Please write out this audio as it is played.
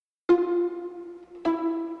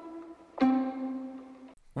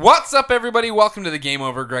What's up, everybody? Welcome to the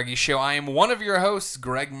GameOverGreggy show. I am one of your hosts,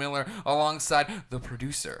 Greg Miller, alongside the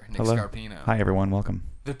producer, Nick Hello. Scarpino. Hi, everyone. Welcome.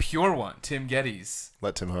 The pure one, Tim Gettys.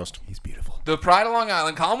 Let Tim host. He's beautiful. The pride of Long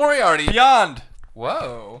Island, Colin Moriarty. Beyond.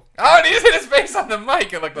 Whoa. Oh, and he just hit his face on the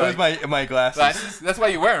mic. It looked Those like my glasses. That's why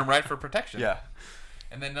you wear them, right? For protection. Yeah.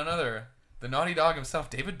 And then none other, the naughty dog himself,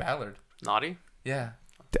 David Ballard. Naughty? Yeah.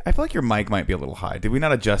 I feel like your mic might be a little high. Did we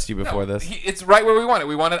not adjust you before this? It's right where we want it.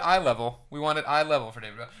 We want it eye level. We want it eye level for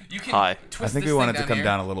David Ballard. You can High. I twist think this we want it thing to come here.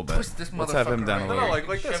 down a little bit. Twist this Let's have him motherfucker down a right little. here. like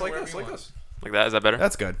You this, shove like wherever this, you like want. this. Like that? Is that better?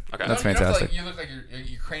 That's good. Okay. That's You know, fantastic. you look like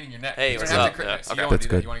you're craning your neck. Hey, You what's don't have up? to crane Yeah, it, so you okay. don't want to That's do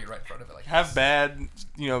that. good. You want to get right in front of it. Like Have this. bad,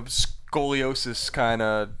 scoliosis kind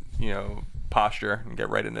of, posture and get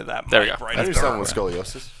right into that. There we mic go. Right I knew into someone it. with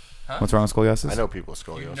scoliosis. What's wrong with scoliosis? I know people with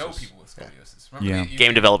scoliosis. You know people with scoliosis. Yeah.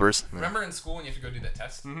 Game developers. Remember in school when you have to go do that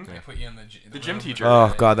test? And they put you in the gym room teacher.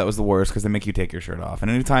 Oh, God, that was the worst because they make you take your shirt off. And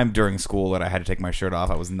anytime during school that I had to take my shirt off,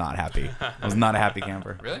 I was not happy. I was not a happy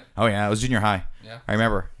camper. Really? Oh, yeah. It was junior high. Yeah. I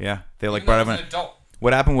remember. Yeah. They like Even brought though up I was an adult.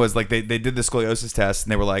 What happened was like they did the scoliosis test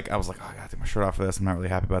and they were like, I was like, oh, I gotta take my shirt off for this. I'm not really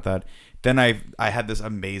happy about that. Then I had this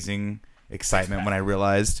amazing excitement when I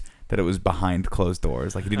realized that it was behind closed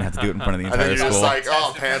doors. Like you didn't have to do it in front of the And then entire you're just school. like,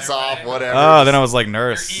 oh, pants off, whatever. Oh, then I was like, You're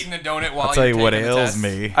nurse. eating a donut while I'll tell you you're what taking the ails test.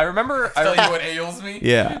 me. I remember. Tell you what ails me?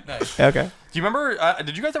 Yeah. Nice. Okay. Do you remember?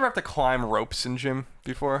 Did you guys ever have to climb ropes in gym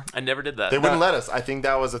before? I never did that. They wouldn't let us. I think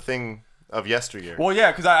that was a thing of yesteryear. Well, yeah,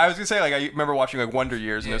 because I was gonna say I remember watching Wonder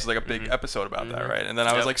Years and Yeah. there's like a big episode about that, right? And then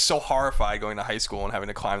I was Yep. like so horrified going to high school and having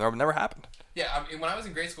to climb the rope. It never happened. Yeah, I mean, when I was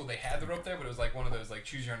in grade school, they had the rope there, but it was like one of those like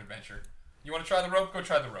choose your own adventure. You want to try the rope? Go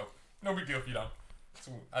try the rope. No big deal if you don't.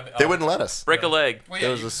 So, They wouldn't let us. Break a leg. Well, yeah,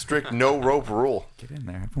 There was a strict no rope rule. Get in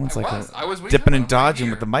there. Everyone's I like was. I was with dipping you. and I'm right dodging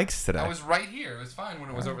here. with the mics today. I was right here. It was fine when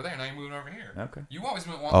it was over there. Now you're moving over here. Okay. You always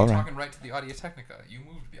want me All right. talking right to the Audio Technica. You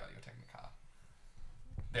moved the Audio Technica.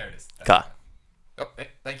 There it is. That's Ka. Oh,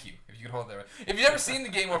 thank you. If you could hold that right. If you've never seen the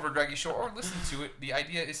GameOverGreggy show or listened to it, the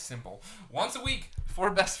idea is simple. Once a week,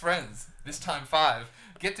 4 best friends, this time 5,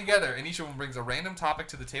 get together and each of them brings a random topic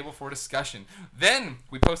to the table for discussion. Then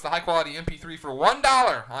we post the high quality MP3 for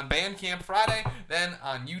 $1 on Bandcamp Friday, then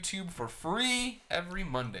on YouTube for free every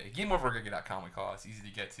Monday. GameOverGreggy.com we call it. It's easy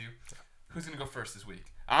to get to. Who's going to go first this week?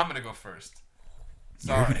 I'm going to go first.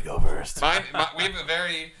 Sorry. You're gonna go first. We have a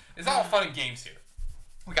very... It's all fun and games here.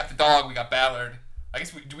 We got the dog. We got Ballard. I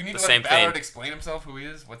guess do we need The to same let Ballard thing. explain himself, who he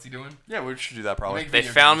is? What's he doing? Yeah, we should do that probably. Make They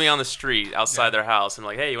video found games. me on the street outside Yeah. their house and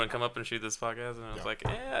like, hey, you want to come up and shoot this podcast? And I was Yeah. like,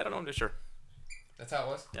 I don't know. I'm just sure. That's how it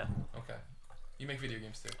was? Yeah. Okay. You make video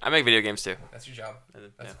games too. I make video games too. That's your job. That's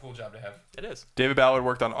Yeah. a cool job to have. It is. David Ballard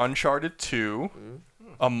worked on Uncharted 2,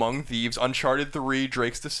 Among Thieves, Uncharted 3,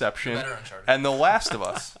 Drake's Deception, The better Uncharted. and The Last of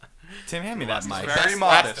Us. Tim, hand me that mic. Very Best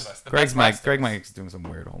modest. Last of Us. The Greg's best mic. Last of Greg Us. mic's doing something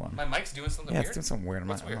weird. Hold on. My mic's doing something Yeah, weird? it's doing something weird. I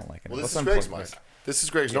What's don't weird? like it. Well, this Let's is Greg's unplug mic. this. This is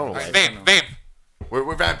Greg's normal Alright, mic. Vamp.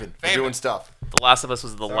 We're vamping. We're Vamping. doing stuff. The Last of Us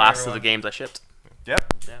was the Sorry, last of everyone. the games I shipped.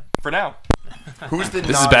 Yep. Yeah. For now. Who's the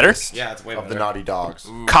This is better? naughtiest Yeah, it's way of the better. naughty dogs?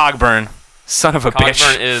 Cogburn. Son of a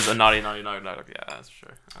Cogburn is a naughty. Yeah, that's for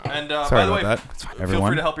sure. And Sorry by the way, about that. It's fine, feel everyone.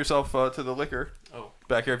 free to help yourself to the liquor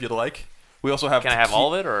back here if you'd like. We also have. Can I have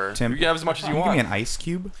all of it or? Tim, You can have as much as you can you give want. me an ice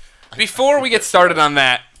cube? Before we get started on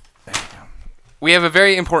that, we have a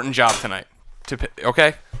very important job tonight.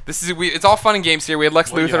 Okay, this is it's all fun and games here. We had Lex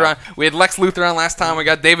What do you Luthor on. have? We had Lex Luthor on last time. We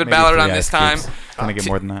got David Maybe Ballard 3 on ice this time. cubes. Can I get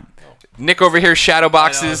more than that? Nick over here shadow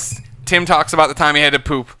boxes. Tim talks about the time he had to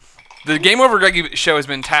poop. The GameOverGreggy show has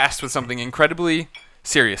been tasked with something incredibly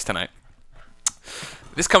serious tonight.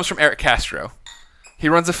 This comes from Eric Castro. He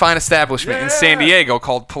runs a fine establishment in San Diego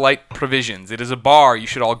called Polite Provisions. It is a bar. You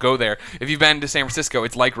should all go there. If you've been to San Francisco,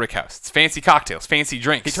 it's like Rick House. It's fancy cocktails, fancy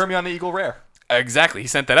drinks. He turned me on the Eagle Rare. Exactly. He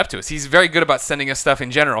sent that up to us. He's very good about sending us stuff in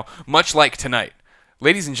general, much like tonight.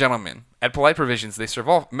 Ladies and gentlemen, at Polite Provisions, they serve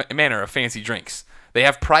all manner of fancy drinks. They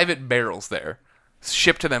have private barrels there,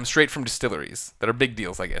 shipped to them straight from distilleries that are big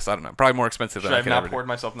deals, I guess. I don't know. Probably more expensive Should than I I have could not ever do. poured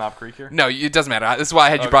myself Knob Creek here? No, it doesn't matter. This is why I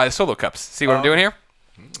had you buy the solo cups. See what I'm doing here?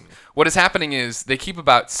 What is happening is they keep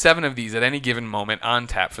about 7 of these at any given moment on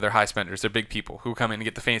tap for their high spenders. They're big people who come in and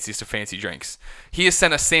get the fanciest of fancy drinks. He has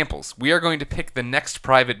sent us samples. We are going to pick the next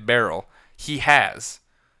private barrel he has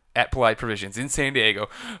at Polite Provisions in San Diego,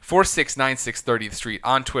 4696 30th Street,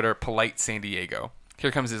 on Twitter, Polite San Diego.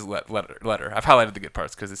 Here comes his letter. I've highlighted the good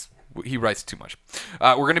parts because he writes too much.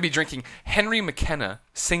 We're going to be drinking Henry McKenna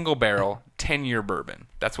single barrel 10-year bourbon.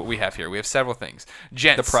 That's what we have here. We have several things.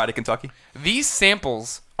 Gents, The Pride of Kentucky. these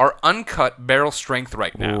samples are uncut barrel strength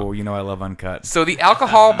right now. Oh, you know I love uncut. So the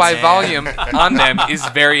alcohol by volume on them is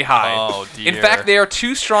very high. Oh, In dear. fact, they are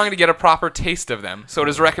too strong to get a proper taste of them. So it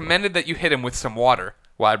is recommended that you hit them with some water.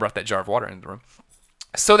 Well, I brought that jar of water into the room.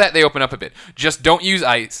 so that they open up a bit. Just don't use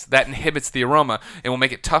ice. That inhibits the aroma and will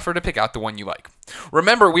make it tougher to pick out the one you like.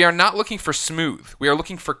 Remember, we are not looking for smooth. We are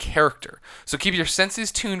looking for character. So keep your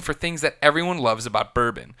senses tuned for things that everyone loves about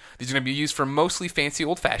bourbon. These are going to be used for mostly fancy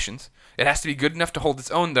old fashions. It has to be good enough to hold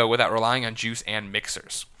its own, though, without relying on juice and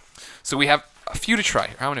mixers. So we have a few to try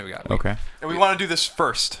here. How many we got? Okay. And we want to do this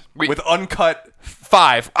first We- with uncut.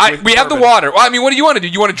 5. We have the bourbon. water. Well, I mean, what do you want to do?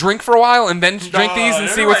 You want to drink for a while and then drink these and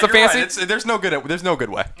see what's the fancy? Right. There's no good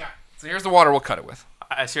way. So here's the water we'll cut it with.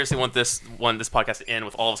 I seriously want this podcast to end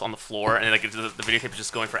with all of us on the floor and like the videotape is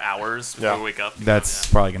just going for hours before we wake up. That's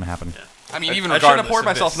probably gonna happen. I mean, even I regardless shouldn't have poured of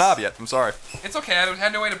myself this- knob yet. I'm sorry. It's okay. I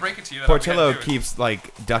had no way to break it to you. that we had to Portillo do it. keeps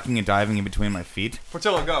like ducking and diving in between my feet.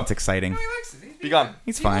 Portillo, go. It's exciting. He likes it. Be gone.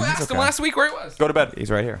 He's People fine. He's asked him okay. last week where he was. Go to bed. He's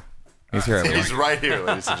right here. He's here. Everyone. He's right here,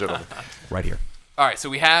 ladies and gentlemen. Right here. All right, so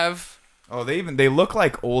we have Oh, they look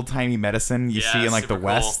like old timey medicine you see in like the super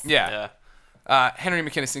West. cool. Yeah. Henry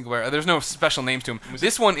McKinnon Singleware. There's no special name to him.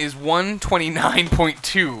 This one is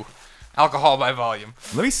 129.2 alcohol by volume.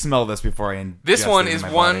 Let me smell this before I ingest This one it in is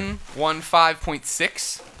my body.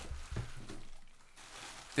 115.6.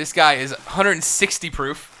 This guy is 160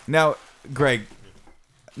 proof. Now, Greg,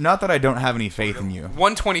 not that I don't have any faith in you.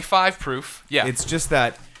 125 proof. Yeah. It's just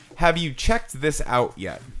that, have you checked this out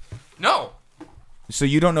yet? No. So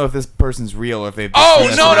you don't know if this person's real or if they've. Oh,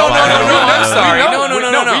 just seen no, this no, in a no, no, bottle. no, I'm sorry.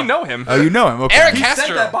 No. We know him. Oh, you know him. Okay. Eric He Castro.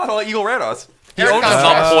 sent that bottle of Eagle Red us. He Eric owns Castro.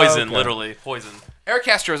 it. It's not poison, okay. literally poison. Eric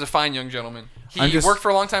Castro is a fine young gentleman. He I'm just- worked for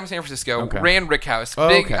a long time in San Francisco, Okay. ran Rick House, Oh,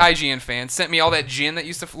 big okay. IGN fan, sent me all that gin that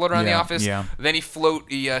used to float around the Yeah, office. yeah. Then he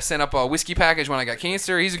sent up a whiskey package when I got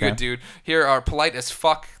cancer. He's a good Okay. dude. Here are Polite as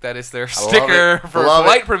Fuck. That is their love sticker it. for Love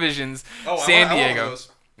Polite it. Provisions, Oh, San I want Diego. those.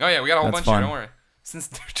 Oh, yeah, we got a whole That's bunch here, fun. don't worry. Since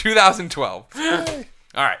 2012.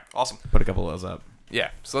 All right. Awesome. Put a couple of those up.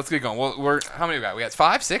 Yeah, so let's get going. Well, how many we got? We got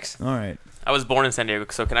 5, 6? All right. I was born in San Diego,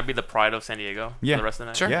 so can I be the pride of San Diego Yeah. for the rest of the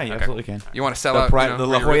night? Sure. Yeah, you Okay. absolutely can. You want to sell The, out? pri- you know, the for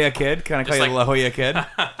La your- Jolla kid? Can I call Just you the La Jolla kid?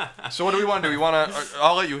 So what do we want to do? We want to.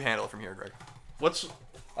 I'll let you handle it from here, Greg.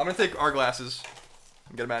 I'm gonna take our glasses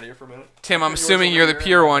and get them out of here for a minute. Tim, I'm Yours assuming over you're the here.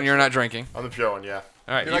 pure one. You're not drinking. I'm the pure one, yeah.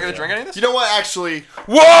 All right. You're not gonna drink any of this? You know what? Actually,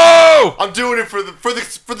 Whoa! I'm doing it for the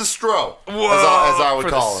stro, Whoa! as I would For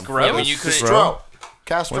the call him. scrub? Yeah, but you The couldn't. stro.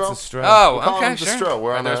 Castro. What's a straw? Oh, We'll call okay, him the sure. Stro. We're All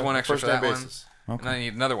right, on there's a one extra first for that name one. basis. And then I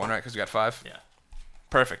need another one, right? Because we got 5. Yeah.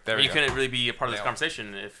 Perfect. There we You go. couldn't really be a part of this Nailed.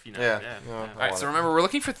 conversation if you know. Yeah. Yeah. All right. So remember, we're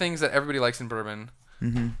looking for things that everybody likes in bourbon.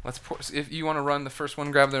 Mm-hmm. Let's pour. If you want to run the first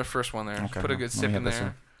one, grab the first one there. Okay, Put a let good me sip have in this there.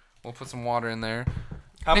 one. We'll put some water in there.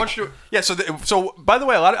 How much do? Yeah. So by the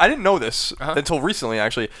way, I didn't know this Uh-huh. until recently,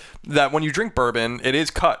 actually. That when you drink bourbon, it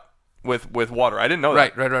is cut with water. I didn't know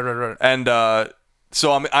that. Right. And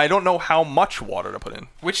so I don't know how much water to put in.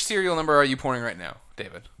 Which serial number are you pouring right now,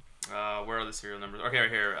 David? Where are the serial numbers? Okay, right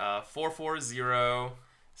here.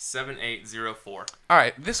 4407804. All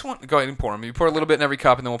right, this one. Go ahead and pour them. You pour a little bit in every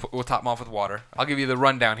cup, and then we'll top them off with water. I'll give you the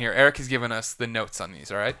rundown here. Eric has given us the notes on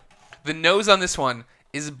these. All right. The nose on this one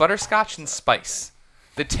is butterscotch and spice.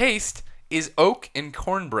 The taste is oak and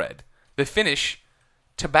cornbread. The finish,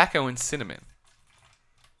 tobacco and cinnamon.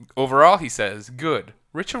 Overall, he says, good,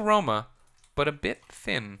 rich aroma, but a bit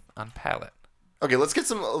thin on palate. Okay, let's get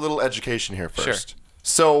a little education here Sure. first.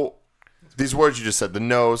 So, these words you just said, the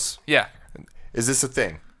nose, Yeah. is this a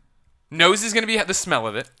thing? Nose is going to be the smell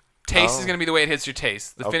of it. Taste is Oh. going to be the way it hits your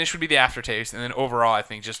taste. The finish would be the aftertaste, and then overall, I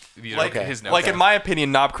think just these are Okay. his notes. Like in my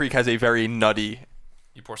opinion, Knob Creek has a very nutty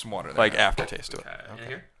You pour some water in there. like aftertaste to it. In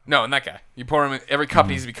here? No, in that guy. You pour them in, every cup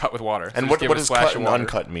needs to be cut with water. So And just what give it a does splash cut of and water.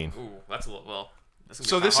 uncut mean? Ooh, that's a little. Well, that's gonna be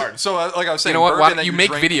So kinda this, hard. like I was saying, You know what? bourbon Why, that you make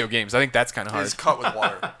drink video games. I think that's kind of hard. is cut with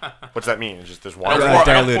water. What's that mean? It's just there's I water. don't in pour- it?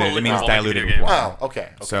 I don't pour Diluted. It means liquid diluted video with games. water. Oh, okay.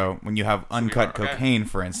 So when you have uncut Okay. cocaine,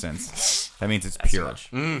 for instance, that means it's That's too pure. much.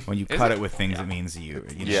 When you Is cut it? it with things, it means you know.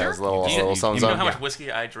 Yeah, it's a little, Do you, little you something. know something. how much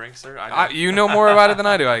whiskey I drink, sir? You know more about it than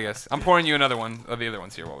I do, I guess. I'm pouring you another one of the other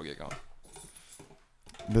ones here while we get going.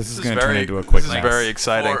 This is This going is to turn very- into a quick this is mess. very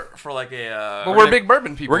exciting. For like a. But we're big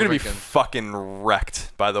bourbon people. We're gonna be drinking. fucking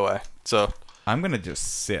wrecked, by the way. So I'm going to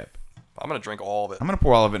just sip. I'm gonna drink all of it. I'm going to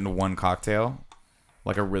pour all of it into one cocktail,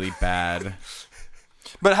 like a really bad.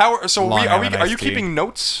 But how? So Long are Island you iced tea. keeping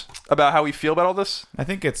notes about how we feel about all this? I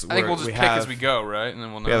think it's. I think we'll just we pick have, as we go, right? And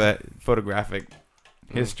then we'll know. We have a photographic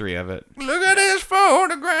history of it. Look at this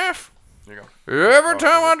photograph. There you go. Every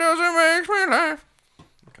time I do it makes me laugh.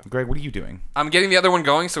 Greg, what are you doing? I'm getting the other one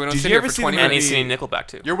going so we don't Did sit you here ever for see 20 the And minutes. he's seen Nickelback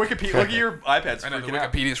too. Your Wikipedia. Look at your iPad's I know, the freaking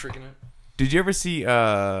out. Wikipedia's freaking out. Did you ever see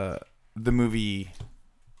the movie?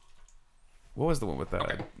 What was the one with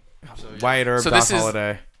Okay. Wyatt Earp, So Doc this is-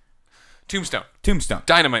 Holliday? Tombstone. Tombstone.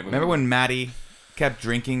 Dynamite movie. Remember when Maddie kept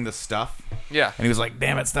drinking the stuff Yeah. And he was like,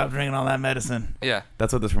 damn it, stop drinking all that medicine. Yeah.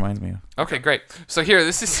 That's what this reminds me of. Okay, great. So here,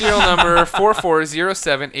 this is serial number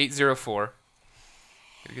 4407804.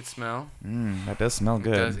 Get a good smell. That does smell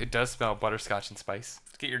good. It does smell butterscotch and spice.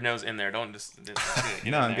 Get your nose in there. Don't just. Get No,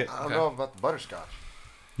 in I'm there. good. I don't know about the butterscotch.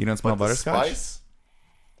 You don't smell But the butterscotch? spice?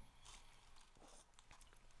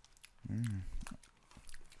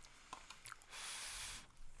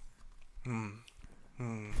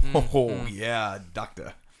 Oh, yeah,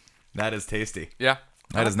 doctor. That is tasty. Yeah.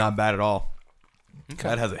 That is not bad at all. Okay.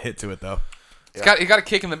 That has a hit to it, though. It got a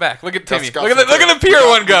kick in the back. Look at Timmy. Got Look some at the kick. pure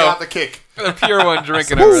one We go. got the kick. Look at the pure one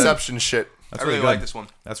drinking it. Perception shit. That's I really good. like this one.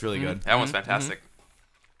 That's really good. That one's fantastic.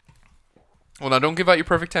 Well, now don't give out your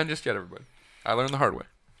perfect 10 just yet, everybody. I learned the hard way.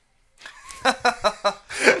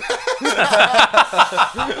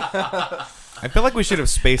 I feel like we should have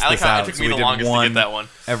spaced I like this how it out took so me we the did longest to one get that one.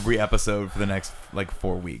 every episode for the next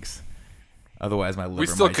 4 weeks. Otherwise, my liver We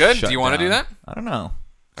still might could? shut Do you want to do down. that? I don't know.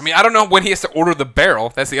 I mean, I don't know when he has to order the barrel.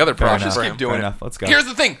 That's the other Fair problem. enough. for keep him. doing Fair it. enough. Let's go. Here's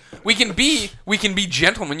the thing: we can be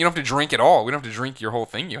gentlemen. You don't have to drink it all. We don't have to drink your whole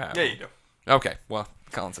thing you have. Yeah, you do. Okay. Well,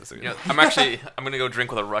 Colin says so. You know, I'm gonna go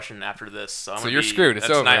drink with a Russian after this. So, So you're screwed. It's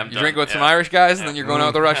over. I'm You done. drink with Yeah. some Irish guys, and then you're going out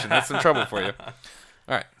with the Russian. That's some trouble for you. All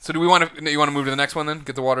right. So do we want to? You want to move to the next one then?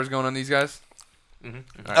 Get the waters going on these guys.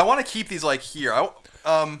 I want to keep these like here. Put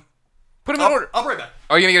them in order. I'll be right back.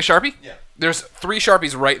 Oh, you gonna get a Sharpie? Yeah. There's 3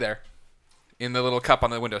 Sharpies right there, in the little cup on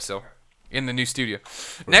the windowsill, in the new studio.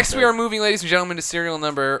 Next, we are moving, ladies and gentlemen, to serial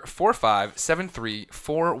number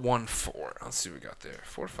 4573414. Let's see what we got there.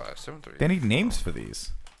 4573. They need names for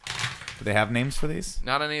these. Do they have names for these?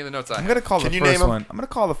 Not any of the notes I I'm have. gonna call Can the you name first 'em? one. I'm gonna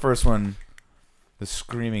call the first one the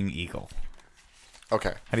Screaming Eagle. Okay.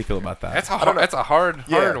 How do you feel about that? That's a hard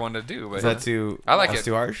Yeah. one to do. But Is that too? I like that's it.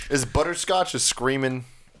 too harsh. Is butterscotch a screaming?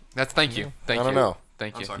 That's thank you. Thank you. I don't know.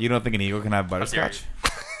 Thank you. sorry. You don't think an eagle can have butterscotch?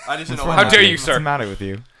 I just didn't know. What's How wrong dare with you, What's sir? the matter with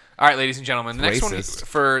you? All right, ladies and gentlemen. The next one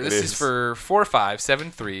Racist. is for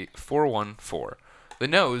 4573414. The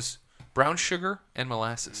nose, brown sugar and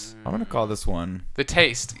molasses. I'm gonna call this one The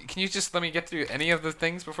taste. Can you just let me get through any of the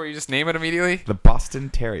things before you just name it immediately? the Boston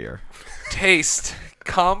Terrier. Taste,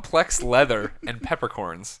 complex leather and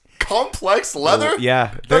peppercorns. Complex leather?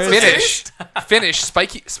 Yeah, That's there a is- Finish,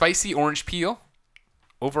 spicy orange peel.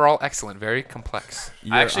 Overall excellent, very complex.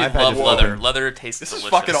 your I actually iPad love just leather. opened- Leather tastes This delicious.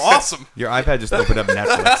 is fucking awesome. Your iPad just opened up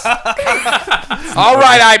Netflix. All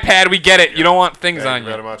right, iPad, we get it. You don't want things Thank on you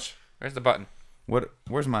very you. much. Where's the button?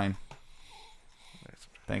 Where's mine?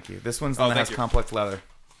 Thank you. This one's the Oh, one that thank has you. complex leather.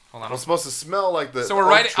 Hold on. I'm supposed to smell like the So we're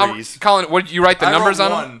oak writing. trees. Colin, what did you write the numbers I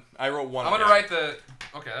wrote on? one. I wrote one. I'm gonna yeah. write the.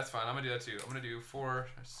 Okay, that's fine. I'm gonna do that too. I'm gonna do 4,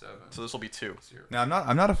 7, So this will be 2. 0. Now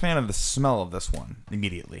I'm not a fan of the smell of this one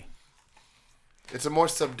immediately. It's a more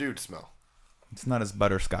subdued smell. It's not as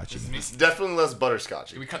butterscotchy. It's definitely less butterscotchy.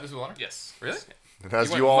 Did we cut this with water? Yes. Really? And as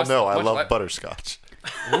You you, went all much- know, I much love light- butterscotch.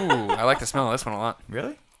 Ooh, I like the smell of this one a lot.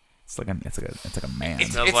 Really? It's like a man.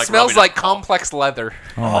 It Smells smells like like complex leather.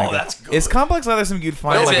 Oh, my God. that's good. Is complex leather something you'd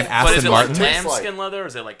find Is like it, an but Aston is it Martin? like Tastes like- lambskin leather or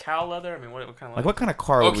is it like cow leather? I mean, what kind of Like leather? what kind of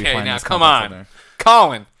car would we Okay, find? now this come complex on, leather?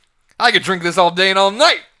 Colin. I could drink this all day and all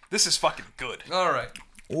night. This is fucking good. All right.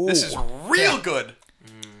 This is real good.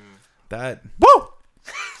 That. Woo!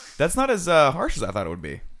 That's not as harsh as I thought it would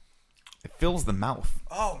be. It fills the mouth.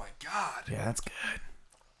 Oh my god. Yeah, that's good.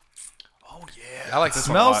 Oh yeah. I like this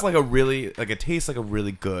Smells one a lot. like a really it tastes like a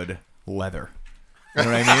really good leather. You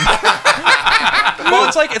know what I mean? Well,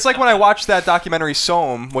 it's like when I watched that documentary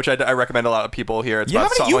Soam, which I recommend a lot of people here. It's you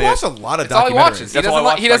about you sommelier. watch a lot of It's all he watches. documentaries. He That's all I doesn't,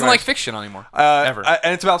 watch he doesn't like documentaries. fiction anymore. Ever. Ever.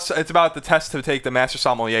 And it's about the test to take the master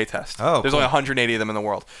sommelier test. Oh, there's cool. only 180 of them in the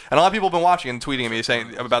world, and a lot of people have been watching and tweeting at me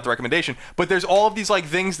saying about the recommendation. But there's all of these like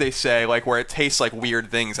things they say like where it tastes like weird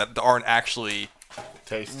things that aren't actually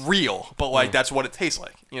Taste. real, but like that's what it tastes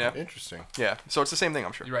like. You know? Interesting. Yeah. So it's the same thing,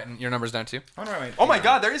 I'm sure. You writing your numbers down too? Oh my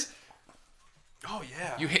god, there is. Oh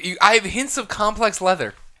yeah. I have hints of complex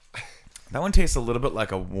leather. That one tastes a little bit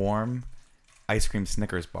like a warm ice cream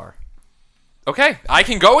Snickers bar. Okay, I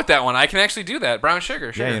can go with that one. I can actually do that. Brown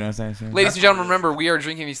sugar. Sure. Yeah, you know what I'm saying? Ladies and gentlemen, remember, we are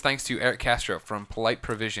drinking these thanks to Eric Castro from Polite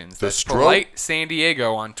Provisions. The That's Stro- Polite San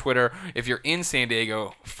Diego on Twitter. If you're in San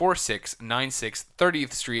Diego, 4696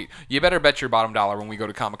 30th Street, you better bet your bottom dollar when we go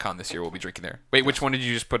to Comic-Con this year, we'll be drinking there. Wait, which one did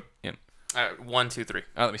you just put in? 1, 2, 3.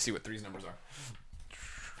 Let me see what 3's numbers are.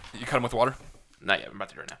 You cut them with water? Not yet. I'm about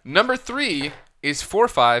to do it now. Number 3 is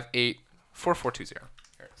 4584420. Here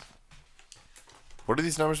it is. What do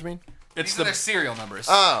these numbers mean? It's These are the their serial numbers.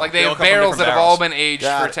 Oh. Like They they all have come from barrels that different have all barrels. been aged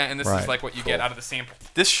Got for it. 10, and this Right. is like what you get out of the sample.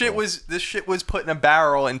 this shit was put in a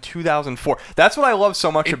barrel in 2004. That's what I love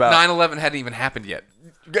so much about. 9/11 hadn't even happened yet.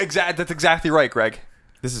 That's exactly right, Greg.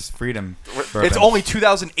 This is Freedom Bourbon. It's only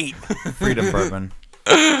 2008. Freedom Bourbon.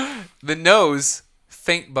 The nose,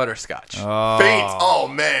 faint butterscotch. Oh. Faint. Oh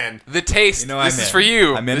man. The taste, You know, this I'm is in. for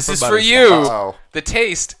you. I'm in This for is for butterscotch. you. Uh-oh. The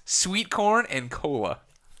taste, sweet corn and cola.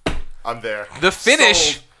 I'm there. The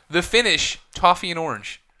finish, toffee and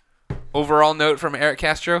orange. Overall note from Eric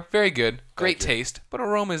Castro, very good. Great taste, but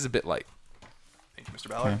aroma is a bit light. Thank you, Mr.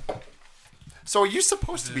 Ballard. So are you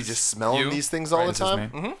supposed to be just smelling you? these things all Right, the this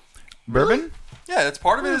is time? me. Bourbon? Yeah, it's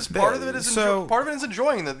part of it. Part of it is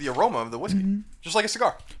enjoying the aroma of the whiskey, just like a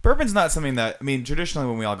cigar. Bourbon's not something that, I mean, traditionally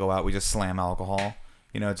when we all go out, we just slam alcohol.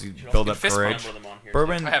 You know, to build up fist courage. bump with them on here.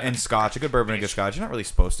 Bourbon I have and scotch, a good bourbon and a good scotch, you're not really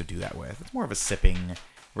supposed to do that with. It's more of a sipping,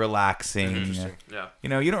 relaxing. Yeah. You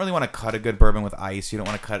know, you don't really want to cut a good bourbon with ice. You don't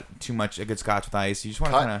want to cut too much a good scotch with ice. You just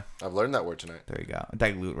want to kind of, I've learned that word tonight. there you go,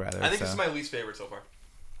 dilute rather. I think so. this is my least favorite so far.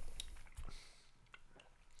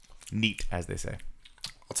 Neat, as they say.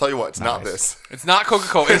 I'll tell you what, it's not Nice. this. It's not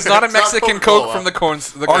Coca-Cola. It's not a It's not Mexican Coca-Cola. Coke from the corner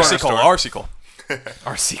store. RC Cola.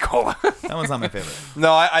 RC Cola. That one's not my favorite.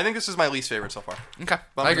 No, I think this is my least favorite so far. Okay.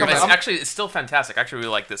 But I agree with It's that. actually, it's still fantastic. I actually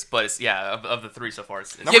really like this, but it's of the three so far.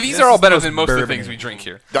 It's Yeah, these This are all is the better most than most of the bourbon-y. things we drink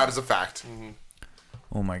here. That is a fact.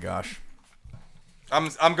 Oh my gosh.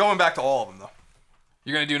 I'm going back to all of them though.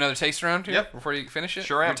 You're going to do another taste round here Yep. before you finish it?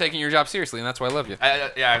 Sure am. You're taking your job seriously, and that's why I love you.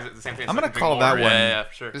 yeah, the same thing. I'm gonna Drink call more. that one- Yeah,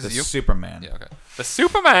 for sure. This The is you? Superman. Yeah, okay. The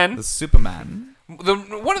Superman. The Superman.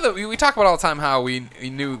 We talk about all the time how we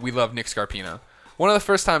knew we loved Nick Scarpino. One of the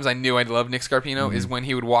first times I knew I loved Nick Scarpino is when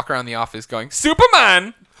he would walk around the office going,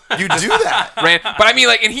 Superman! You do that. But I mean,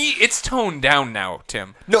 like, and it's toned down now,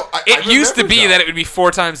 Tim. No, It used to remember be though. that it would be 4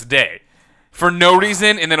 times a day. For no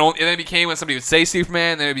reason, and then it became when somebody would say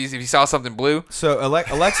Superman, then it'd be if you saw something blue. So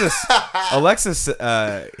Alexis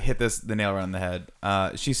hit the nail right on the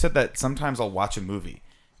head. She said that sometimes I'll watch a movie,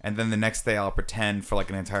 and then the next day I'll pretend for like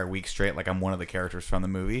an entire week straight like I'm one of the characters from the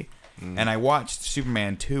movie. And I watched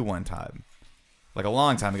Superman 2 one time, like a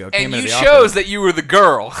long time ago. And you chose that you were the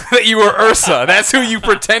girl, that you were Ursa. That's who you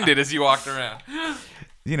pretended as you walked around.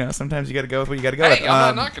 You know, sometimes you got to go with what you got to go Hey, with.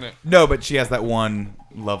 I'm not knocking it. No, but she has that one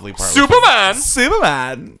lovely part. Superman!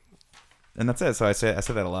 Superman! And that's it. So I say that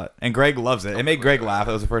a lot. And Greg loves it. It made Greg laugh.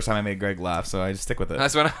 That was the first time I made Greg laugh, so I just stick with it.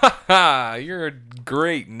 That's when, you're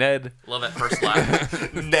great, Ned. Love that first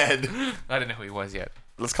laugh. Ned. I didn't know who he was yet.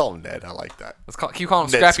 Let's call him Ned. I like that. Keep calling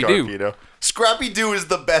him Ned Scrappy Doo. Scarpino. Scrappy Doo is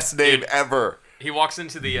the best name Dude. ever. He walks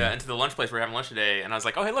into the lunch place we were having lunch today, and I was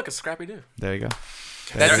like, "Oh, hey, look, it's Scrappy Doo." There you go.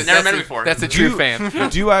 Never met him before. That's a true fan.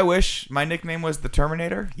 Do I wish my nickname was the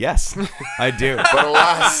Terminator? Yes, I do. But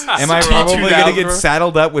alas, Am I probably going to get 2000?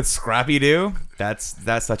 saddled up with Scrappy Doo? That's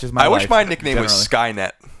such as my I life. wish my nickname was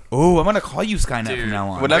Skynet. Oh, I'm going to call you Skynet Dude. from now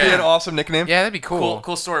on. Wouldn't that be Yeah. an awesome nickname? Yeah, that'd be cool.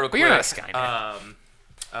 Cool story. Real But you're quick. not a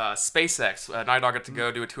Skynet. SpaceX. Night Dog got to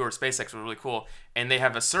go do a tour of SpaceX. It was really cool. And they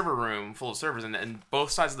have a server room full of servers, and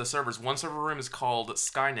both sides of the servers, one server room is called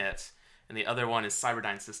Skynet, and the other one is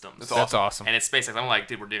Cyberdyne Systems. That's awesome. And it's SpaceX. I'm like,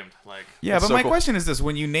 dude, we're doomed. Like, Yeah, That's but so my cool. question is this.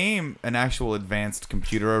 When you name an actual advanced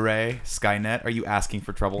computer array Skynet, are you asking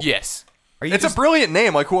for trouble? Yes. Are you It's just, a brilliant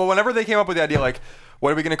name. Like, well, whenever they came up with the idea, like,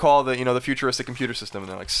 what are we going to call the futuristic computer system? And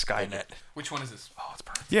they're like, Skynet. Which one is this? Oh, it's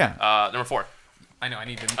perfect. Yeah. number 4. I know. I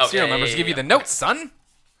need the Oh, serial yeah, numbers yeah, to give you yeah. the notes, son.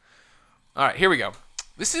 All right, here we go.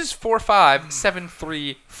 This is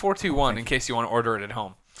 4573421 in case you want to order it at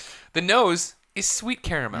home. The nose is sweet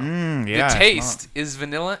caramel. yeah, the taste smart. is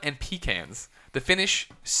vanilla and pecans. The finish,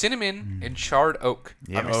 cinnamon and charred oak.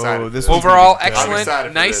 Yeah. I'm excited Oh, for this this. one's Overall, gonna be good. I'm excited excellent,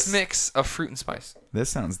 for nice this. mix of fruit and spice. This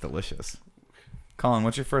sounds delicious. Colin,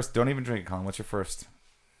 what's your first? Don't even drink it, Colin. What's your first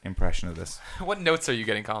impression of this? What notes are you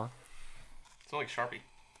getting, Colin? It's not like Sharpie.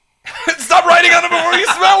 Stop writing on them before you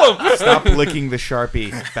smell them. Stop licking the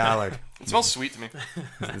Sharpie, Ballard. It smells sweet to me.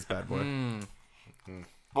 This bad boy.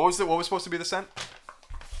 What was supposed to be the scent?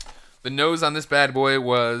 The nose on this bad boy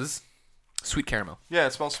was sweet caramel. Yeah,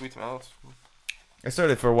 it smells sweet to me. I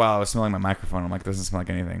started for a while. I was smelling my microphone. I'm like, doesn't smell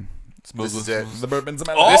like anything. This is it. The bourbon's in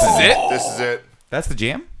my This is it? This is it. That's the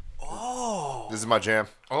jam. This is my jam.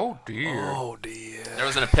 Oh, dear. There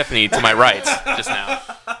was an epiphany to my right just now.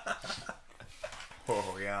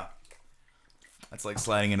 Oh yeah. That's like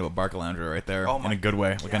sliding into a Barcalounger right there. Oh in my a good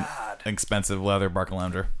way. Like an expensive leather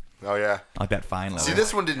Barcalounger. Oh yeah. I like that fine leather. See,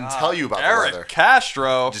 this one didn't tell you about the leather. Eric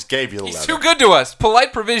Castro. Just gave you the He's leather. too good to us.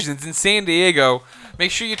 Polite Provisions in San Diego.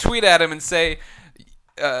 Make sure you tweet at him and say,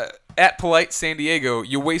 at Polite San Diego,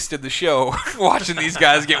 you wasted the show watching these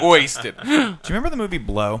guys get wasted. Do you remember the movie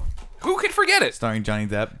Blow, Who could forget it? starring Johnny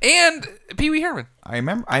Depp? And Pee Wee Herman. I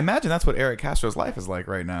imagine that's what Eric Castro's life is like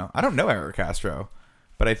right now. I don't know Eric Castro,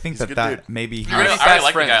 but I think a good dude. maybe You're gonna be I fast really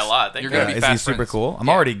like the friends. guy a lot. Thank You're you. gonna be is fast he super friends. cool? I'm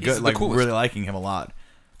Yeah, already he's good, the like coolest. really liking him a lot.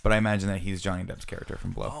 but I imagine that he's Johnny Depp's character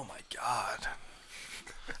from Blow. Oh my god.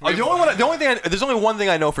 There's only one thing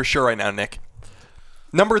I know for sure right now, Nick.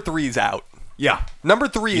 Number 3 is out. Yeah. Number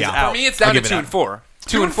 3 is Yeah. out. For me, it's down to give it 2 that. and 4.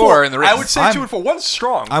 2 and 4 in the race. I would say I'm- 2 and 4. One's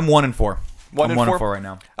strong. I'm 1 and 4. One I'm and 1 four? and 4 right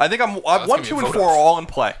now. I think I'm 1, gonna be 2, a and photo. 4 are all in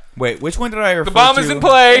play. Wait, which one did I refer The bomb to? is in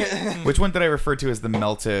play. Which one did I refer to as the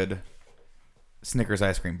melted Snickers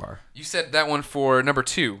ice cream bar? You said that one for number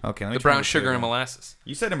 2. Okay, let me the try brown number 2 sugar and again. molasses.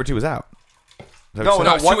 You said number 2 was out. Is that No, what you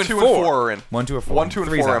no, said? 1, 2, 2, and and 4. 4 are in. 1, 2, or 4. 1, 2,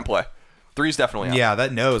 and 3's 4 are out. in play. 3's definitely out. Yeah,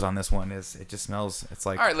 that nose on this one it just smells. It's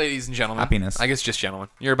like All right, ladies and gentlemen. Happiness. I guess just gentlemen.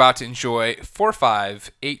 You're about to enjoy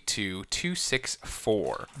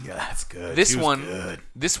 4582264. yeah, that's good. This Two's one, good.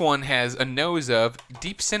 this one has a nose of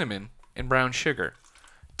deep cinnamon and brown sugar.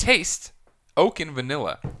 Taste, oak and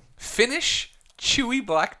vanilla. Finish, chewy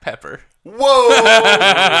black pepper. Whoa!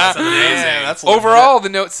 That's amazing. Man, that's legit. Overall, the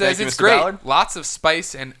note says Thank you, it's Mr. great. Ballard. Lots of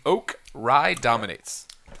spice and oak rye dominates.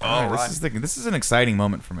 All right, right. this is an exciting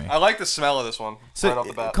moment for me. I like the smell of this one So, right off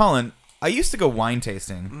the bat. Colin, I used to go wine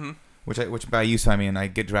tasting, which by used to I mean I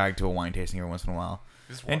get dragged to a wine tasting every once in a while.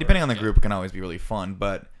 And depending on the group, it can always be really fun.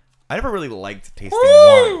 But I never really liked tasting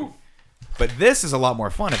wine. But this is a lot more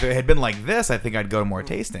fun. If it had been like this, I think I'd go to more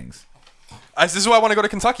tastings. This is why I want to go to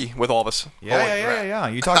Kentucky with all of us. Yeah.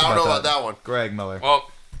 You talked I don't about know about that one. Greg Miller. Well,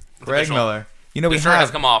 it's Greg official. Miller. You know The we shirt has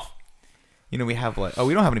have. come off. You know we have like. Oh,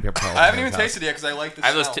 we don't have any paper towels. I haven't in even this house. tasted it yet because I like the I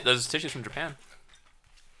have smell. those tissues from Japan.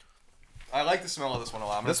 I like the smell of this one a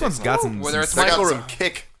lot. I'm gonna This one's taste got it. some. Whether it's They got Michael some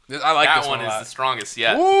kick. I like That this one a is lot. the strongest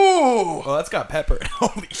yet. Ooh! Oh, that's got pepper.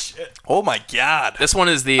 Holy shit! Oh my god! This one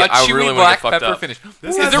is the A I chewy really want black to get fucked pepper up. finish.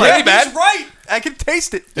 This Is has it like- really He's bad? right. I can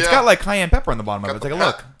taste it. It's Yeah. got like cayenne pepper on the bottom of it. Got Take a the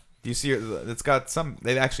look. pep. Do you see it? It's got some.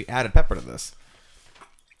 They actually added pepper to this.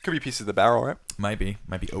 Could be pieces of the barrel, right? Might be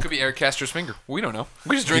oak. Could be Eric Castro's finger. We don't know.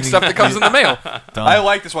 We just drink stuff that comes in the mail. Done. I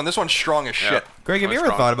like this one. This one's strong as shit. Greg, have you ever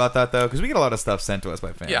strong. thought about that though? Because we get a lot of stuff sent to us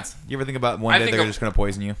by fans. Yeah. You ever think about one I day think they're of- just going to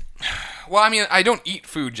poison you? Well, I mean, I don't eat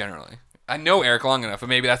food generally. I know Eric long enough, but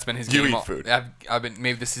maybe that's been his You game. eat food. I've been.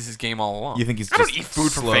 Maybe this is his game all along. You think he's I don't just eat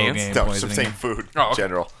food from slow fans. game No, poisoning some you? same food Oh, okay. in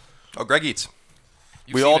general. Oh, Greg eats.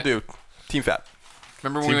 You've We seen all it. do. Team fat.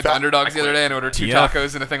 Remember when Team we went to fat. Underdogs the other day and ordered 2 TF.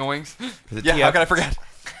 tacos and a thing of wings? Is it Yeah, TF? how can I forget?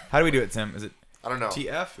 How do we do it, Tim? Is it I don't know.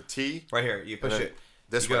 TF? The T. Right here. You push And then it.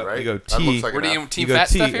 This You way, go- right? you go That T. looks like Where an do you F. team You go fat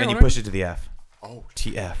T stuff here? and you Where? push it to the F. Oh,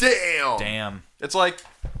 TF. damn. Damn. It's like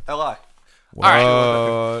LI. What?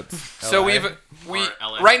 right. So LA? we Or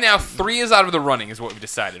LA. right now 3 is out of the running is what we've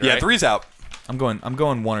decided. Yeah, right? 3's out. I'm going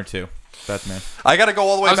 1 or 2. That's me. I got to go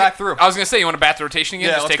all the way I was, back through. I was gonna say you want to bat the rotation again?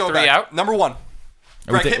 Yeah, just let's take go 3 back. out. Number 1.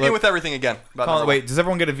 we Greg, take- hit me look- with everything again. About Colin, number wait. Does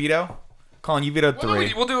everyone get a veto? Colin, you vetoed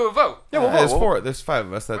 3. We'll do a vote. Yeah, we'll vote. There's We'll- 4. There's 5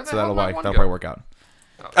 of us. Where So the hell that'll did my one that'll go? probably work out.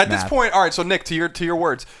 At this Math. point, all right. So Nick, to your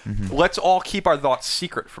words, let's all keep our thoughts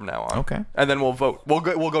secret from now on. Okay. And then we'll vote. We'll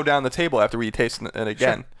go down the table after we taste it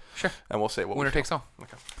again. Sure. And we'll say what Winner we feel. takes all.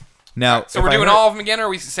 Now, So if we're I doing heard- all of them again, or are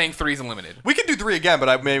we saying 3's unlimited? We could do 3 again, but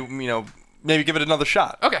I may maybe give it another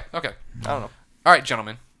shot. Okay. I don't know. All right,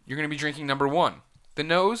 gentlemen. You're gonna be drinking number 1. The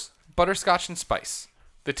nose, butterscotch and spice.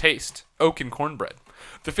 The taste, oak and cornbread.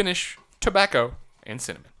 The finish, tobacco and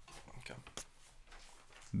cinnamon.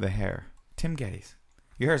 The hair. Tim Gettys.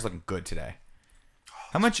 Your hair's looking good today.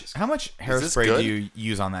 How much this hairspray good? do you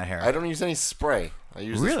use on that hair? I don't use any spray. I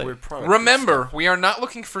use Really? this weird product. Remember, we are not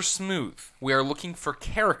looking for smooth. We are looking for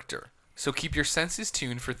character. So keep your senses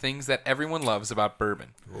tuned for things that everyone loves about bourbon.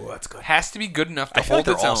 Oh, that's good. Has to be good enough to I feel like hold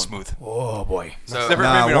they're its all own. smooth. Oh boy. So Never,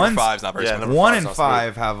 Nah, maybe number one's- 5's not very Yeah, smooth. number 1 five's and not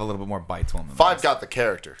 5 have a little bit more bite to them. Than 5 the got the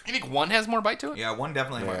character. you think 1 has more bite to it? Yeah, 1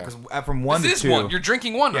 definitely more. Yeah. Because from 1 This to is 2. 1. You're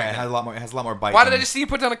drinking 1 yeah, right it has now. a lot more. It has a lot more bite. Why than did I just see you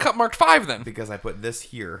put down a cup marked 5 then? Because I put this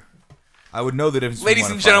here. I would know the difference. Ladies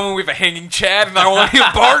between and 1 gentlemen, we have a hanging Chad, and I want to be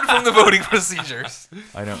barred from the voting procedures.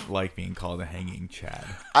 5. I don't like being called a hanging Chad.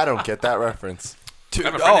 I don't get that reference. I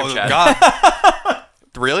have a friend named Chad. God.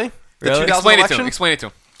 Really? The Really? 2000 Explain it to election? him. Explain it to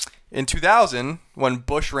him. In 2000, when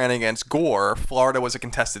Bush ran against Gore, Florida was a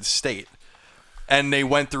contested state. And they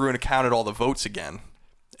went through and counted all the votes again.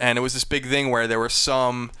 And it was this big thing where there were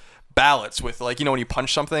some ballots with, like, when you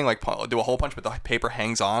punch something, like do a hole punch, but the paper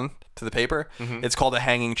hangs on to the paper. It's called a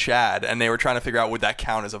hanging Chad. And they were trying to figure out would that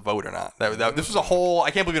count as a vote or not. This was a whole,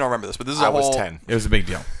 I can't believe you don't remember this, but this is a I whole. was 10. It was a big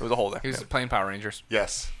deal. It was a whole thing. He was Yeah. playing Power Rangers.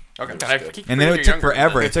 Yes. Okay. It was I good. keep And then forgetting it you're took younger than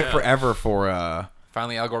forever. that. It took forever for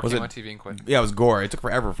Finally, Al Gore Was came it- on TV and quit. yeah, it was Gore. It took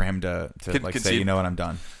forever for him to Could like say, concede. you know what, I'm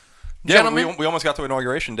done. Yeah, Gentlemen? we almost got to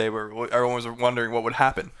Inauguration Day where everyone was wondering what would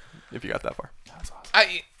happen if you got that far.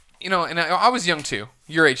 I was young too.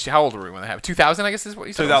 Your age too. How old were we when that happened? 2000, I guess is what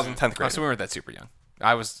you said. 2000, 10th grade. Oh, so we weren't that super young.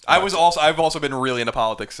 I've also been really into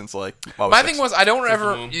politics since like. My thing was I don't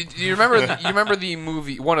ever. Moon. You remember the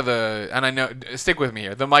movie, one of the, and I know, stick with me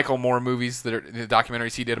here, the Michael Moore movies, the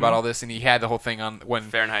documentaries he did about all this, and he had the whole thing on when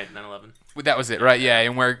Fahrenheit 9/11. that was it, right? Yeah,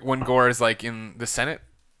 and when Gore is like in the Senate,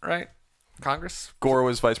 right? Congress. Gore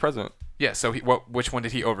was vice president. Yeah, so which one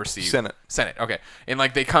did he oversee? Senate. Okay. And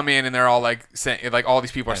like they come in and they're all like saying, like all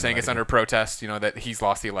these people are saying it's under protest, that he's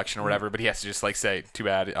lost the election or whatever, but he has to just like say, "Too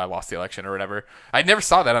bad, I lost the election" or whatever. I never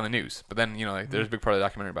saw that on the news, but then like, there's a big part of the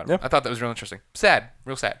documentary about him. Yep. I thought that was real interesting. Sad,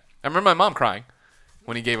 real sad. I remember my mom crying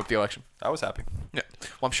when he gave up the election. I was happy. Yeah.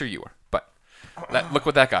 Well, I'm sure you were, but look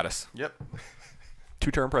what that got us. Yep.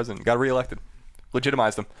 2-term president, got reelected,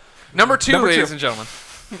 legitimized him. Number two, Number ladies two. and gentlemen.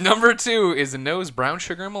 Number 2 is the nose brown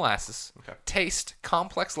sugar and molasses. Okay. Taste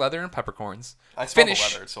complex leather and peppercorns. I smell the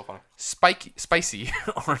Finish leather. It's so funny. spicy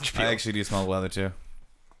orange peel. I actually do smell the leather too. It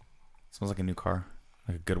smells like a new car,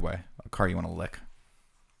 like a good way, a car you want to lick.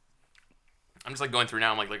 I'm just like going through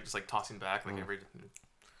now. I'm like just like tossing back like every.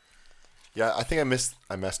 Yeah, I think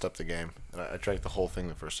I messed up the game. And I drank the whole thing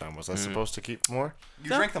the first time. Was I supposed to keep more? You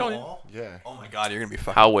drank them all? Yeah. Oh my god, you're gonna be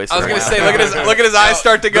fucking. How wasted. I was gonna say, look at his eyes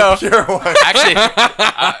start to go. Pure one. Actually,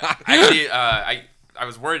 I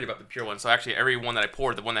was worried about the pure one. So actually, every one that I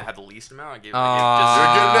poured, the one that had the least amount, I gave. You're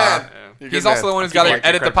a good man. You're a He's good also man. the one who's got Keep to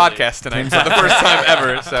edit the incredibly- podcast tonight for the first time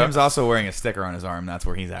ever. So Tim's also wearing a sticker on his arm. That's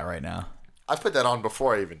where he's at right now. I put that on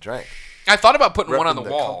before I even drank. I thought about putting one on Repping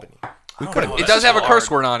the wall. company. It does have a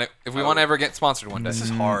curse word on it. If we want to ever get sponsored one day, This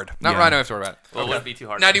is hard. not Yeah. right now. I have to worry about it. Well, it wouldn't be too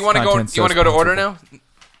hard. Now, do you want to go? Content's You want to so go to order now?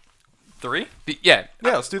 3? Yeah.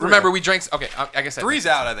 Yeah, let's do 3. Remember, we drank. Okay, I guess 3's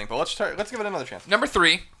out, I think, but let's give it another chance. Number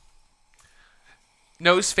 3.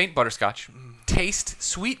 Nose faint butterscotch. Taste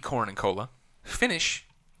sweet corn and cola. Finish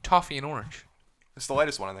toffee and orange. It's the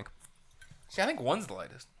lightest one, I think. See, I think 1's the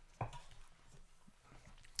lightest.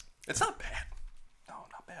 It's not bad. No,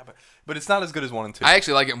 not bad, but it's not as good as 1 and 2. I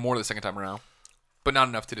actually like it more the second time around, but not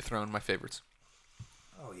enough to dethrone my favorites.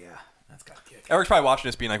 Oh yeah, that's got a kick. Eric's probably watching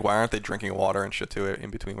this, being like, "Why aren't they drinking water and shit too in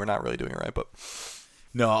between? We're not really doing it right." But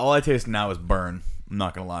No, all I taste now is burn. I'm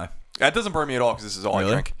not gonna lie. that doesn't burn me at all because this is all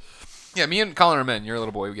Really? I drink. Yeah, me and Colin are men. You're a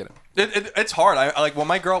little boy. We get it. It's hard. I like when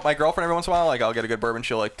my girlfriend every once in a while, like I'll get a good bourbon,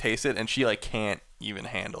 she'll like taste it and she like can't even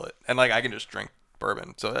handle it, and like I can just drink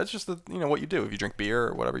bourbon. So that's just what you do if you drink beer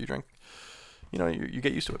or whatever you drink. You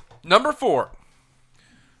get used to it. Number 4.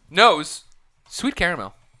 Nose sweet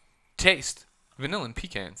caramel. Taste vanilla and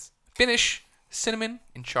pecans. Finish cinnamon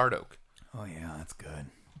and charred oak. Oh yeah, that's good.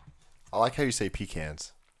 I like how you say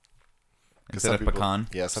pecans. 'Cause Instead some of people- pecan.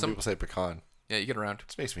 Yeah, some Some- people say pecan. Yeah, you get around.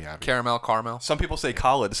 This makes me happy. Caramel. Some people say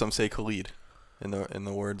Khalid, some say Khalid, in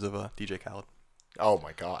the words of DJ Khaled. Oh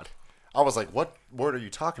my god. I was like, what word are you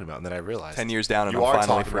talking about? And then I realized 10 years down, and you I'm are finally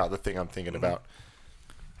talking free. about the thing I'm thinking about.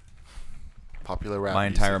 Popular rap. My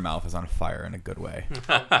music. entire mouth is on fire in a good way.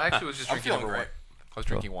 I actually was just I'm drinking feeling number great. 1. I was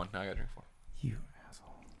drinking 1. Now I got to drink 4. You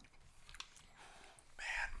asshole.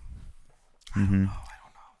 Man.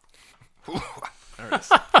 There it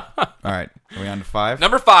is. All right, are we on to 5?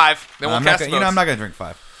 Number 5. Then we'll I'm not cast gonna, votes. I'm not gonna drink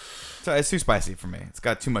 5. So it's too spicy for me. It's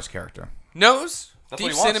got too much character. Nose, That's deep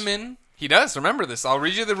what he wants. cinnamon. He does. Remember this. I'll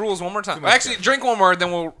read you the rules one more time. much Actually, drink one more,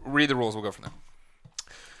 then we'll read the rules. We'll go from there.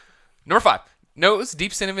 Number 5. Nose,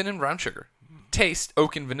 deep cinnamon and brown sugar. Taste,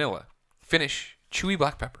 oak and vanilla. Finish, chewy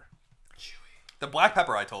black pepper. The black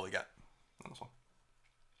pepper I totally get. On this one.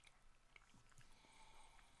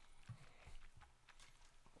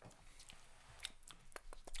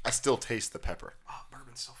 I still taste the pepper. Oh,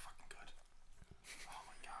 bourbon's so fucking good. Oh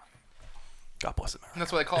my god. God bless America. And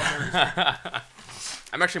that's what they call it.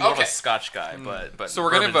 I'm actually more Okay. of a Scotch guy, but So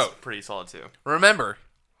we're gonna bourbon's vote. Pretty solid too. Remember,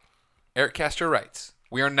 Eric Castro writes,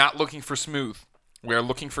 "We are not looking for smooth. We are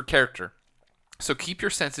looking for character. So keep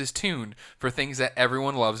your senses tuned for things that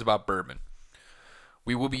everyone loves about bourbon.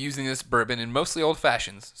 We will be using this bourbon in mostly old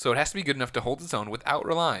fashions, so it has to be good enough to hold its own without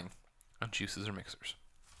relying on juices or mixers."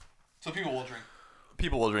 So people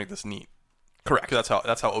will drink this neat. Correct. 'Cause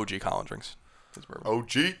that's how OG Colin drinks his bourbon.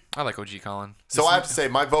 OG. I like OG Colin. So I have to say,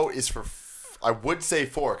 my vote is for. I would say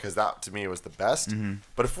 4 because that to me was the best.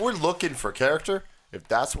 But if we're looking for character, if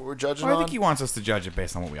that's what we're judging Well, I on, think he wants us to judge it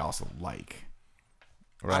based on what we also like.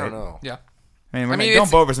 Right? I don't know. Yeah. I mean, I mean, don't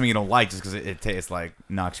it's- vote for something you don't like just because it tastes like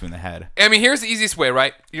knocks you in the head. I mean, here's the easiest way,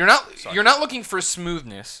 right? You're not looking for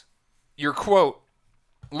smoothness. You're, quote,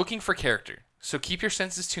 looking for character. So keep your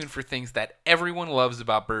senses tuned for things that everyone loves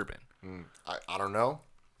about bourbon. I don't know.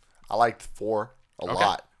 I liked 4 a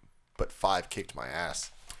lot, but 5 kicked my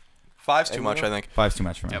ass. 5's too much, I think. 5's too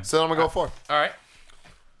much for me. So then I'm gonna go 4. All right.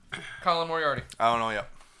 Colin Moriarty. I don't know yet.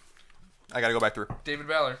 I gotta go back through. David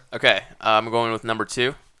Ballard. Okay, I'm going with number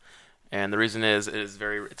 2, And the reason is it's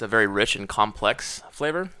a very rich and complex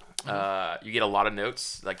flavor. You get a lot of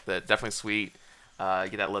notes, like definitely sweet. You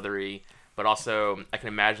get that leathery, but also I can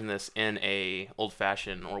imagine this in a old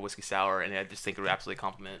fashioned or whiskey sour, and I just think it would absolutely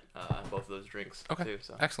complement both of those drinks. Okay, too,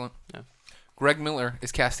 so. excellent. Yeah. Greg Miller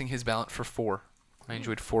is casting his ballot for 4. I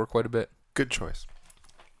enjoyed 4 quite a bit. Good choice.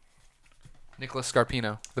 Nicholas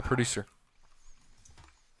Scarpino, the producer.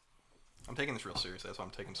 I'm taking this real seriously. That's why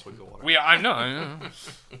I'm taking swigs of water. I know.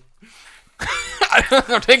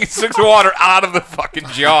 I'm taking 6 of water out of the fucking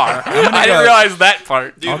jar. I didn't realize that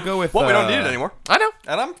part. Dude, I'll go with. Well, we don't need it anymore. I know.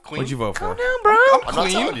 And I'm clean. What'd you vote for? Calm down, bro. I'm not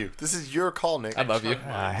telling you. This is your call, Nick. I love you.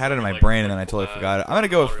 I had it in my brain and then I totally forgot it. I'm gonna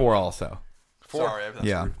go with 4 also. 4. Sorry. That's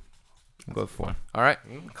Yeah, rude. I'll go with 4. All right.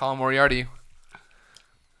 Colin Moriarty.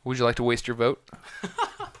 Would you like to waste your vote?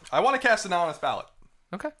 I want to cast an anonymous ballot.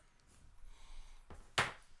 Okay.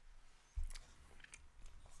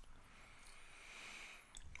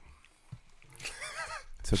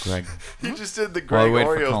 So Greg, You just did the While Greg we wait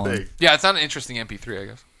for Oreo Colin. thing. Yeah, it's not an interesting MP3, I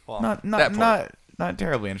guess. Well, not part. not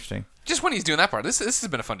terribly interesting. Just when he's doing that part. This has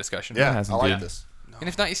been a fun discussion. Yeah, hasn't I like been. this. And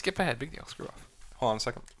if not, you skip ahead. Big deal. Screw off. hold on a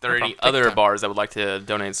second. If there are any problem. Take your other time. bars that would like to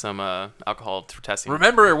donate some alcohol for testing?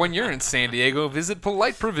 Remember, when you're in San Diego, visit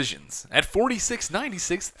Polite Provisions at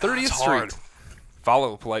 4696 30th That's Street. hard.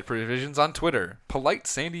 Follow Polite Provisions on Twitter. Polite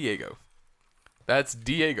San Diego. That's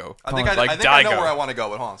Diego. I think like I think I know Diego. where I want to go,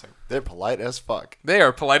 but hold on a second. They're polite as fuck. They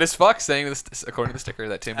are polite as fuck, saying this according to the sticker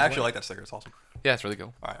that Tim. I actually like that sticker. It's awesome. Yeah, it's really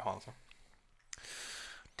cool. All right, hold on a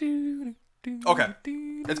second. Okay.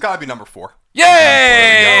 It's got to be number 4.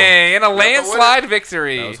 Yay! And a the landslide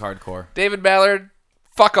victory. That was hardcore. David Ballard,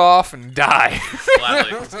 fuck off and die.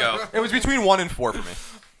 Gladly, let's go. It was between 1 and 4 for me.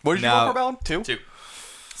 What did you Now- vote for, Ballard? 2? 2.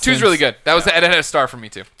 2's really good. That was it had a star for me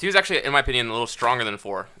too. 2 is actually, in my opinion, a little stronger than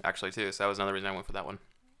 4, actually, too. So that was another reason I went for that one.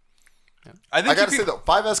 I think I gotta you say could- though,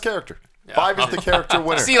 5 has character. 5 is the character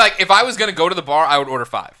winner. See, like if I was gonna go to the bar, I would order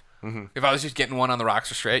 5. If I was just getting one on the rocks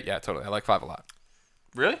or straight, yeah, totally. I like 5 a lot.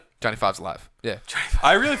 Really? Johnny 5's alive. Yeah.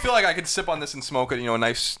 I really feel like I could sip on this and smoke a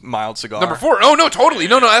nice mild cigar. Number 4. Oh no, totally.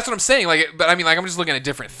 No, that's what I'm saying. Like, but I mean, like I'm just looking at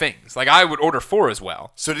different things. Like I would order 4 as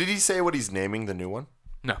well. So did he say what he's naming the new one?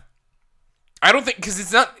 No. I don't think because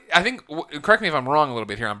it's not. I think. Correct me if I'm wrong a little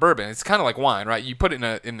bit here on bourbon. It's kind of like wine, right? You put it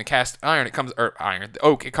in the cast iron, it comes or iron the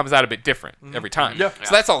oak. It comes out a bit different every time. Yeah.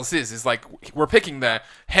 So that's all this is. Is like we're picking the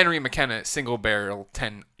Henry McKenna single barrel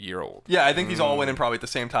 10-year-old. Yeah, I think these all went in probably at the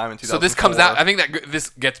same time in 2004. So this comes out. I think that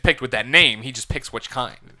this gets picked with that name. He just picks which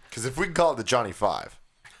kind. Because if we can call it the Johnny 5,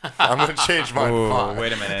 I'm gonna change mine to 5.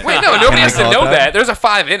 Wait a minute. Wait, no, nobody we has to call it know that? that. There's a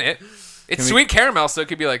 5 in it. It's Can we- sweet caramel, so it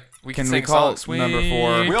could be like we can Can sing we call song, it sweet number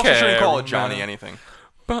 4? We also shouldn't call it caramel. Johnny anything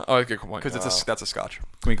Oh, okay, come on. because that's a scotch.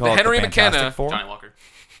 Can we call The it Henry the Fantastic McKenna- Four? Johnny Walker.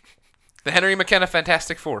 The Henry McKenna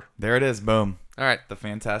Fantastic 4. There it is. Boom. All right. The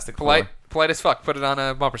Fantastic Polite, Four. polite as fuck. Put it on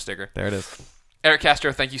a bumper sticker. There it is. Eric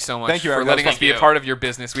Castro, thank you so much Thank you, for Eric. letting That was us be fun. a part of your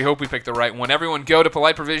business. We hope we picked the right one. Everyone go to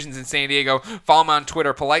Polite Provisions in San Diego. Follow them on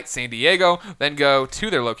Twitter, Polite San Diego. Then go to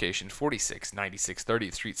their location, 4696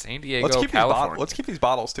 30th Street, San Diego, California. Let's keep these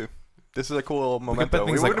bottles too. This is a cool put memento.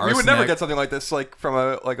 things We like would never arsenic. get something like this from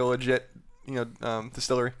a legit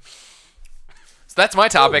distillery. So that's my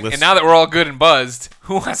topic. listen. And now that we're all good and buzzed,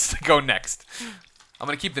 who wants to go next? I'm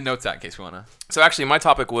going to keep the notes out in case we want to. So actually, my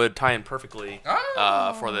topic would tie in perfectly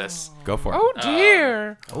for this. Go for it. Oh,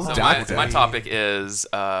 dear. Oh, So doctor. my topic is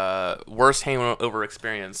worst hangover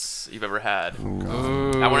experience you've ever had.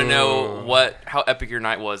 I want to know how epic your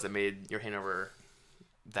night was that made your hangover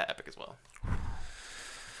that epic as well.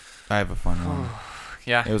 I have a fun one.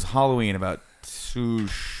 Yeah. It was Halloween about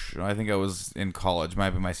I think I was in college. Might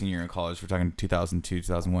have been my senior year in college. We're talking 2002,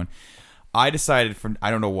 2001. I decided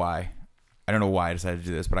I don't know why I decided to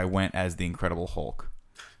do this, but I went as the Incredible Hulk.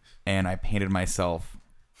 And I painted myself,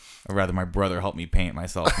 or rather my brother helped me paint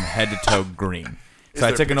myself from head to toe green. So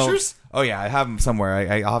I there took pictures? Oh yeah, I have them somewhere.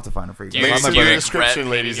 I'll have to find them for you. You I'll have my you brother, regret description,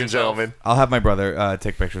 painting ladies and yourself? gentlemen. I'll have my brother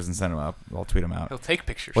take pictures and send them up. I'll tweet them out. He'll take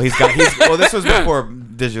pictures. Well, well, this was before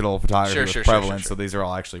digital photography was prevalent, sure. so these are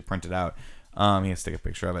all actually printed out. He has to take a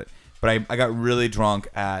picture of it. But I got really drunk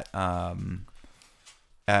at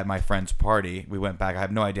my friend's party. We went back. I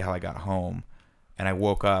have no idea how I got home, and I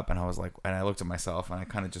woke up and I was like, and I looked at myself and I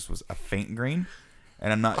kind of just was a faint green,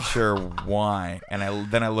 and I'm not sure why.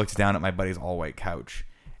 And then I looked down at my buddy's all white couch,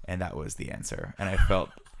 and that was the answer. And I felt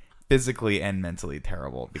physically and mentally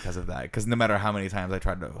terrible because of that. Because no matter how many times I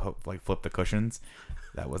tried to flip the cushions,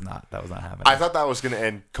 that was not happening. I thought that was gonna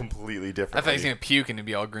end completely I differently. thought he was going to puke and it'd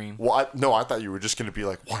be all green. Well, I thought you were just gonna be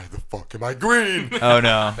like, why the fuck am I green? Oh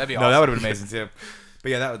no, That'd be no, that awesome. would have been amazing too.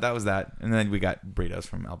 But yeah, that was that. And then we got burritos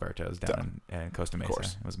from Alberto's down in Costa Mesa.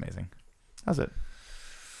 course. It was amazing. How's it?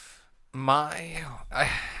 I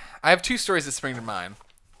have two stories that spring to mind.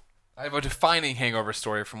 I have a defining hangover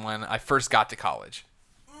story from when I first got to college.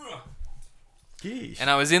 Geesh. And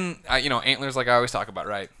I was in, Antlers, like I always talk about,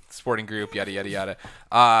 right? Sporting group, yada, yada, yada.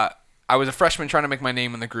 I was a freshman trying to make my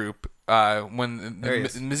name in the group when the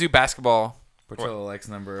Mizzou basketball. Portillo likes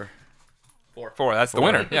number 4. That's the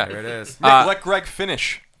winner. Yeah. There it is. Nick, let Greg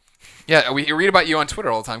finish. Yeah, we read about you on Twitter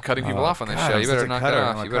all the time, cutting people off on this God, show. I'm You such better a knock cutter. it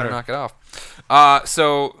I'm off. a You better cutter. knock it off.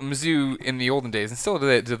 So Mizzou in the olden days, and still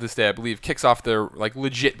to this day, I believe, kicks off their like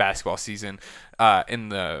legit basketball season in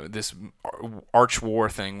this arch war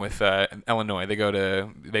thing with Illinois.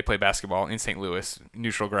 They play basketball in St. Louis,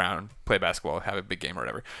 neutral ground, play basketball, have a big game or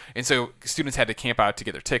whatever. And so students had to camp out to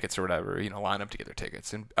get their tickets or whatever, line up to get their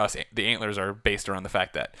tickets. And us, the Antlers, are based around the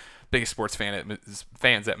fact that biggest sports fans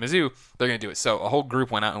at Mizzou, they're going to do it. So a whole group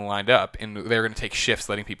went out and lined up, and they were going to take shifts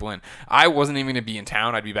letting people in. I wasn't even going to be in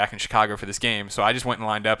town. I'd be back in Chicago for this game, so I just went and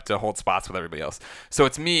lined up to hold spots with everybody else. So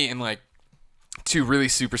it's me and like two really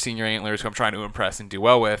super senior Antlers who I'm trying to impress and do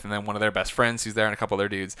well with, and then one of their best friends who's there and a couple other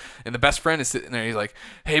dudes. And the best friend is sitting there. He's like,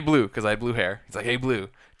 "Hey, Blue," because I had blue hair. He's like, "Hey, Blue,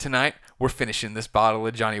 tonight we're finishing this bottle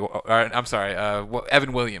of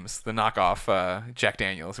Evan Williams, the knockoff Jack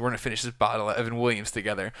Daniels. We're gonna finish this bottle of Evan Williams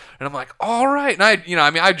together." And I'm like, "All right." And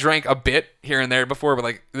I drank a bit here and there before, but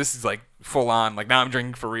like this is like full on. Like now I'm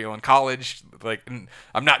drinking for real in college. Like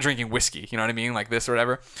I'm not drinking whiskey. You know what I mean? Like this or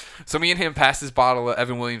whatever. So me and him passed this bottle of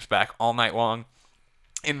Evan Williams back all night long.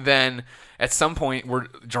 And then at some point we're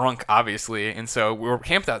drunk, obviously, and so we were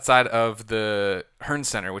camped outside of the Hearn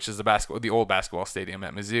Center, which is the old basketball stadium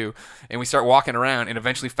at Mizzou, and we start walking around and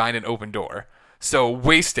eventually find an open door. So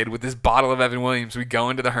wasted with this bottle of Evan Williams, we go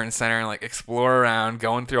into the Hearn Center and like explore around,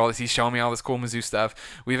 going through all this. He's showing me all this cool Mizzou stuff.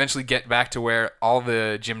 We eventually get back to where all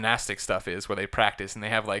the gymnastics stuff is, where they practice, and they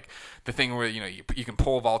have like the thing where you can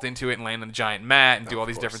pole vault into it and land on the giant mat and do all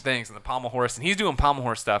these different things, and the pommel horse. And he's doing pommel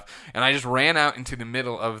horse stuff, and I just ran out into the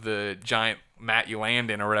middle of the giant mat you land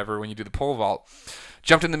in or whatever when you do the pole vault.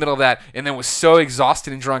 Jumped in the middle of that, and then was so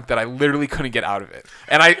exhausted and drunk that I literally couldn't get out of it.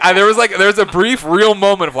 And there was a brief, real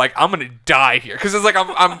moment of like, I'm gonna die here, because it's like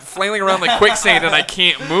I'm flailing around like quicksand and I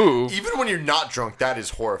can't move. Even when you're not drunk, that is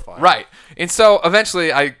horrifying. Right. And so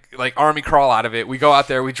eventually I like army crawl out of it. We go out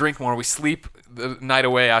there, we drink more, we sleep the night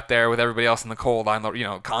away out there with everybody else in the cold on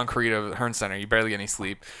the concrete of the Hearn Center. You barely get any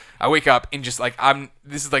sleep. I wake up and just like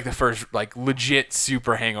this is like the first like legit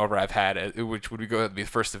super hangover I've had, which would be the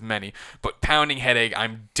first of many. But pounding headache,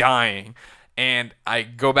 I'm dying. And I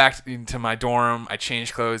go back into my dorm, I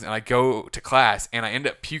change clothes, and I go to class, and I end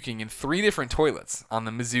up puking in 3 different toilets on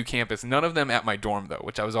the Mizzou campus. None of them at my dorm, though,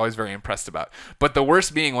 which I was always very impressed about. But the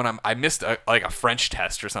worst being when I missed a French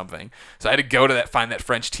test or something. So I had to go to find that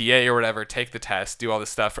French TA or whatever, take the test, do all this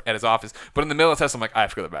stuff at his office. But in the middle of the test, I'm like, I have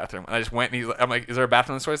to go to the bathroom. And I just went, and I'm like, is there a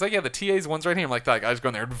bathroom in the store? He's like, yeah, the TA's one's right here. I'm like, I just go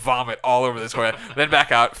in there and vomit all over the toilet, then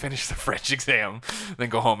back out, finish the French exam, then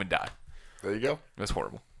go home and die. There you go. It was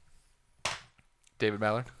horrible. David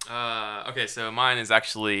Ballard? Okay, so mine is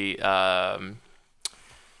actually okay,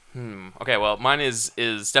 well, mine is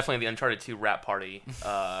definitely the Uncharted 2 rap party.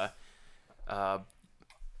 But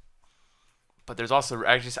there's also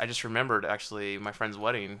I just remembered actually my friend's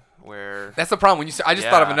wedding where That's the problem. I just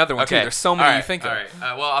thought of another one too. There's so many you think of. All right.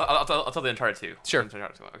 Well, I'll tell the Uncharted 2. Sure.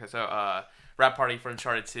 Okay, so rap party for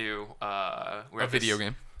Uncharted 2. A video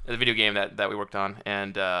game. The video game that we worked on,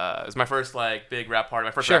 and it was my first like big rap party,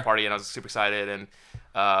 Sure. rap party, and I was super excited. And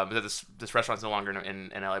but this restaurant's no longer in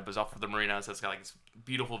LA, but it's off of the marina, so it's got like this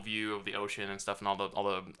beautiful view of the ocean and stuff, and all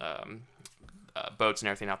the boats and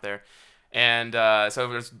everything out there. And so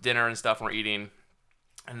there's dinner and stuff, and we're eating,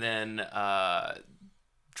 and then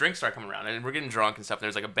drinks start coming around, and we're getting drunk and stuff. And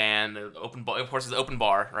there's like a band, open bar, of course, it's an open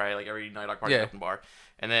bar, right? Like every night dog party, open bar,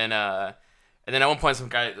 and then. And then at one point,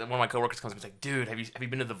 one of my coworkers comes up and he's like, "Dude, have you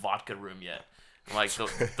been to the vodka room yet?" I'm like, the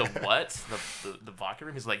what? The vodka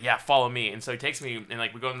room? He's like, "Yeah, follow me." And so he takes me, and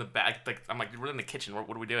like we go in the back. Like I'm like, we're in the kitchen.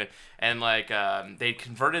 What are we doing? And like they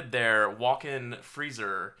converted their walk-in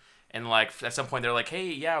freezer. And like at some point they're like,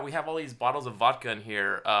 "Hey, yeah, we have all these bottles of vodka in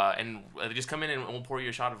here, and they just come in and we'll pour you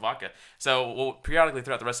a shot of vodka." So periodically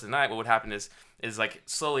throughout the rest of the night, what would happen is like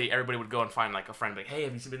slowly everybody would go and find like a friend, like, "Hey,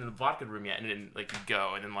 have you been to the vodka room yet?" And then like you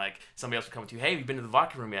go, and then like somebody else would come to you, "Hey, have you been to the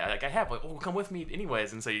vodka room yet?" Like I have, like, "Oh, come with me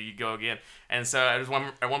anyways." And so you go again. And so at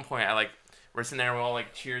one point we're sitting there, we're all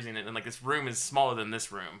like cheersing, and like this room is smaller than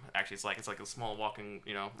this room. Actually, it's like a small walking,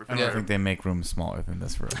 I refrigerator. don't think they make rooms smaller than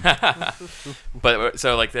this room. But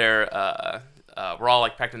so like they're we're all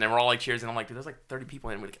like packed in there, we're all like cheers, and I'm like, dude, there's like 30 people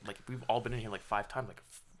in, like we've all been in here like 5 times, like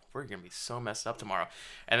we're gonna be so messed up tomorrow.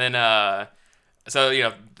 And then so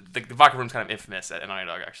the vodka room's kind of infamous at Naughty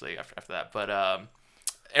Dog actually after that, but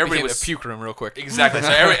everybody Became was a puke room real quick. Exactly. So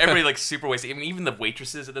everybody like super wasted. I mean, even the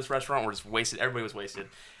waitresses at this restaurant were just wasted. Everybody was wasted.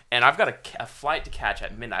 And I've got a flight to catch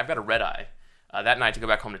at midnight. I've got a red eye that night to go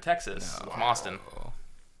back home to Texas from Austin.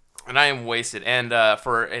 And I am wasted. And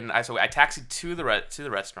so I taxied to the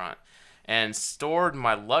restaurant and stored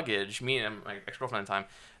my luggage. Me and my ex-girlfriend at the time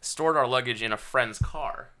stored our luggage in a friend's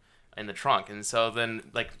car in the trunk. And so then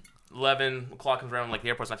like 11 o'clock comes around, like the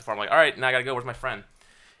airport's not too far. I'm like, all right, now I gotta go. Where's my friend?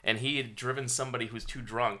 And he had driven somebody who was too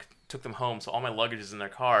drunk, took them home, so all my luggage is in their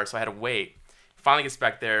car, so I had to wait. Finally gets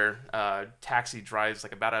back there, taxi drives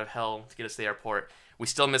like about out of hell to get us to the airport. We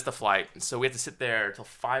still missed the flight, so we had to sit there until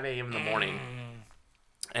 5 a.m. in the morning.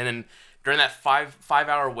 And then during that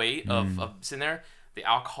five-hour wait of sitting there, the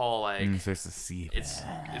alcohol, like, so it's a sea. it's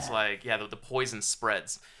like, yeah, the poison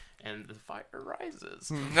spreads. And the fire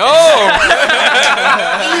rises. No!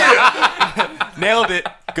 Nailed it.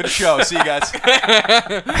 Good show. See you guys.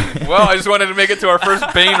 Well, I just wanted to make it to our first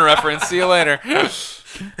Bane reference. See you later.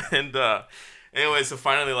 And anyway, so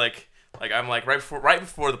finally, like I'm like right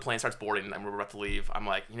before the plane starts boarding and we're about to leave, I'm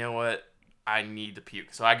like, you know what? I need to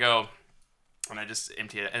puke. So I go and I just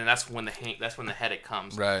empty it, and that's when the headache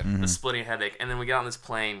comes. Right. The splitting headache, and then we get on this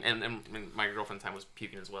plane, and my girlfriend at the time was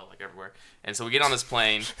puking as well, like everywhere. And so we get on this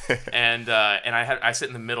plane, and I sit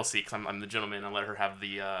in the middle seat because I'm the gentleman. I let her have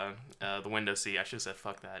the window seat. I should have said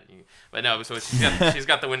fuck that, but no. So she's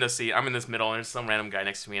got the window seat. I'm in this middle, and there's some random guy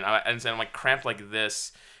next to me, and I'm like cramped like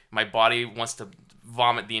this. My body wants to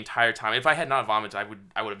vomit the entire time. If I had not vomited,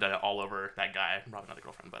 I would have done it all over that guy. Probably not the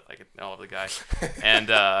girlfriend, but like all over the guy.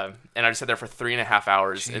 And I just sat there for 3.5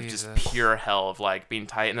 hours of just pure hell of like being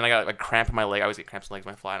tight. And then I got a cramp in my leg. I always get cramps in my legs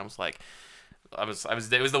when I fly. And I was like,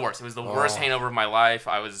 it was the worst. It was the worst hangover of my life.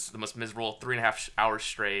 I was the most miserable 3.5 hours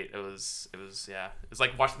straight. It was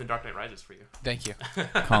like watching The Dark Knight Rises for you. Thank you.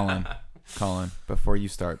 Colin, before you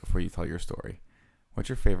tell your story, what's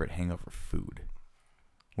your favorite hangover food?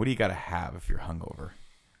 What do you gotta have if you're hungover?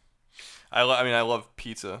 I love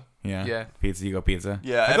pizza. Yeah. Pizza. You go pizza.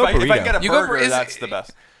 Yeah. I If I get a You go burger, for- that's the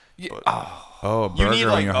best. Yeah. a burger You need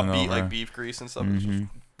when like you're hungover. like beef grease and stuff. It's just-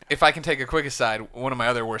 If I can take a quick aside, one of my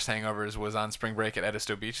other worst hangovers was on spring break at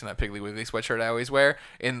Edisto Beach in that Piggly Wiggly sweatshirt I always wear.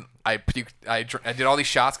 And I did all these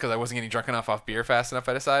shots because I wasn't getting drunk enough off beer fast enough,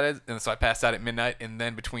 I decided. And so I passed out at midnight. And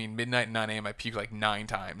then between midnight and 9 a.m., I puked like 9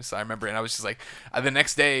 times. So I remember, and I was just like, the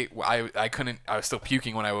next day, I was still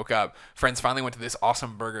puking when I woke up. Friends finally went to this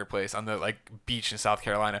awesome burger place on the like beach in South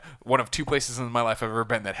Carolina. One of 2 places in my life I've ever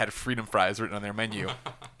been that had freedom fries written on their menu.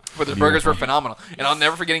 But the burgers were phenomenal. And I'll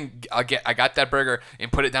never forget, I got that burger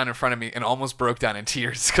and put it down in front of me and almost broke down in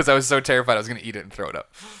tears because I was so terrified I was going to eat it and throw it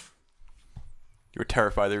up. You were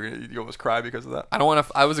terrified that you almost cry because of that? I don't want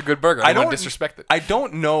to. I was a good burger. I don't want to disrespect it. I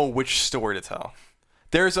don't know which story to tell.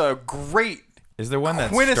 There's a great Is there one that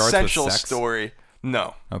starts with quintessential sex? story.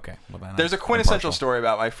 No. Okay. Well, then There's a I'm quintessential partial. story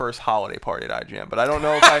about my first holiday party at IGN, but I don't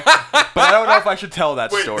know if I should tell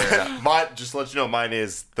that story. Just to let you know, mine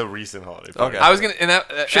is the recent holiday party. Okay. I was gonna. And that,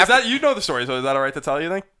 Is that you know the story? So is that all right to tell you?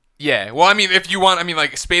 Think? yeah. Well, I mean, if you want,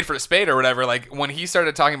 like spade for a spade or whatever. Like when he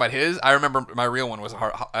started talking about his, I remember my real one was an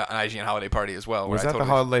IGN holiday party as well. Was that the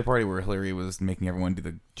holiday party where Hillary was making everyone do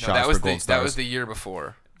the shots that was for gold stars? that was the year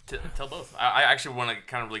before. Tell both. I actually want to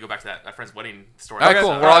kind of really go back to that friend's wedding story. All right, cool.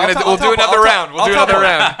 We'll do another round. We'll do another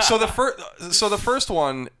round. So the first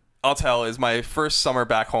one I'll tell is my first summer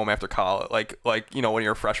back home after college. Like when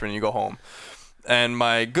you're a freshman and you go home. And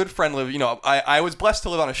my good friend lived. I was blessed to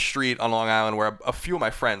live on a street on Long Island where a few of my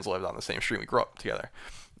friends lived on the same street. We grew up together.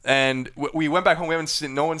 And we went back home.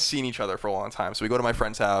 No one's seen each other for a long time. So we go to my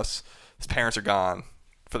friend's house. His parents are gone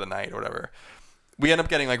for the night or whatever. We end up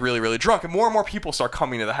getting like really, really drunk, and more people start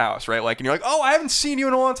coming to the house, right? Like, and you're like, oh, I haven't seen you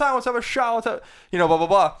in a long time. Let's have a shot. Let's have, blah, blah,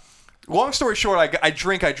 blah. Long story short, I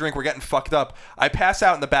drink. We're getting fucked up. I pass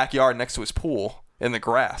out in the backyard next to his pool in the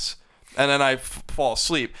grass, and then I fall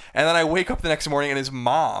asleep. And then I wake up the next morning, and his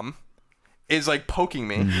mom is like poking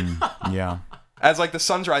me. Yeah. As like the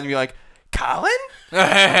sun's rising, be like, Colin, what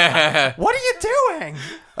are you doing?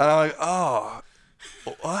 And I'm like, oh,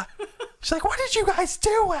 what? She's like, what did you guys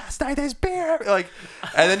do last night? There's beer. Like,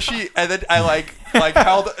 and then I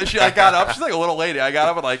held. She got up. She's like a little lady. I got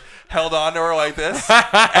up and like held on to her like this, and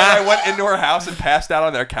I went into her house and passed out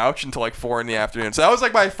on their couch until like 4 p.m. So that was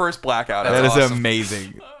like my first blackout. That is awesome.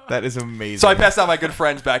 amazing. That is amazing. So I passed out in my good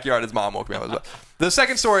friend's backyard. His mom woke me up as well. The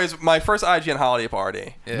second story is my first IGN holiday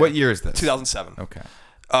party. Yeah. What year is this? 2007. Okay.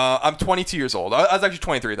 I'm 22 years old. I was actually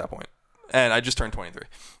 23 at that point. and I just turned 23.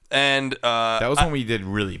 And that was when we did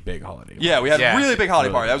really big holiday. Yeah, we had Yeah. a really big holiday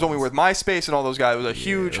Really party. That was when we were with MySpace and all those guys. It was a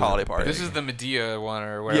huge holiday party. This is the Medea one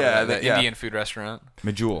or whatever. Yeah, the yeah. Indian food restaurant.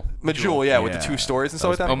 Majul. Majul, yeah, with the Yeah. 2 stories and That stuff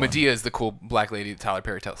like was that. Oh, Medea is the cool black lady that Tyler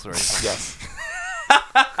Perry tells stories. Yes.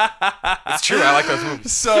 It's true. I like those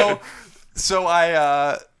movies. So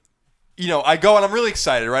I, I go and I'm really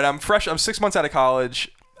excited, right? I'm fresh. I'm 6 months out of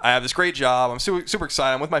college. I have this great job. I'm super, super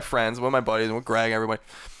excited. I'm with my friends, with my buddies, and with Greg, everybody.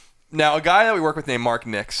 Now, a guy that we work with named Mark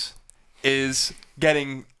Nix is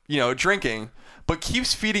getting, drinking, but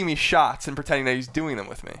keeps feeding me shots and pretending that he's doing them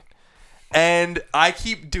with me. And I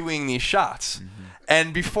keep doing these shots. Mm-hmm.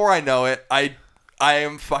 And before I know it, I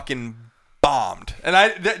am fucking bombed.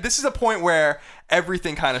 And this is a point where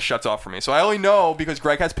everything kind of shuts off for me. So I only know because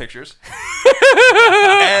Greg has pictures.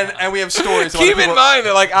 and we have stories. Keep in mind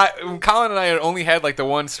that Colin and I had only had the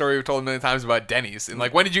one story we told a million times about Denny's. And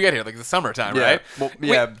when did you get here? The summertime, yeah. right? Well,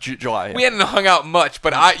 yeah, July. Yeah. We hadn't hung out much,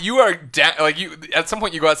 but you are you at some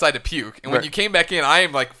point you go outside to puke, and when Right. you came back in, I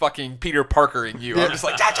am fucking Peter Parkering you. I'm just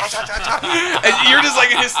cha cha cha cha cha, and you're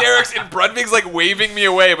just in hysterics, and Brudvig's waving me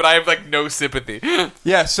away, but I have no sympathy.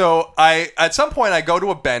 Yeah, so at some point I go to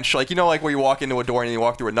a bench, where you walk into a door and then you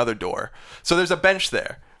walk through another door. So there's a bench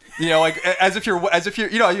there. As if you're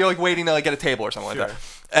you're waiting to get a table or something like that.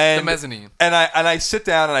 And The mezzanine. And I sit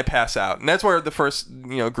down and I pass out. And that's where the first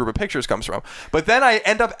group of pictures comes from. But then I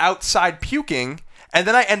end up outside puking, and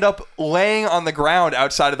then I end up laying on the ground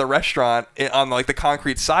outside of the restaurant on the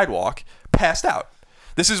concrete sidewalk, passed out.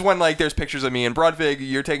 This is when there's pictures of me and Brudvig,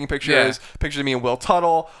 you're taking pictures, pictures of me and Will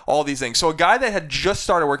Tuttle, all these things. So a guy that had just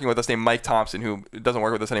started working with us named Mike Thompson, who doesn't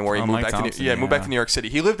work with us anymore, he moved back to New York City.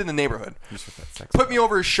 He lived in the neighborhood. Put me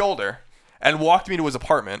over his shoulder and walked me to his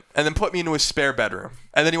apartment and then put me into his spare bedroom.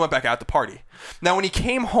 And then he went back out to party. Now when he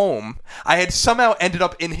came home, I had somehow ended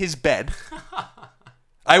up in his bed.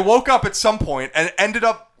 I woke up at some point and ended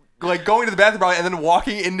up going to the bathroom probably, and then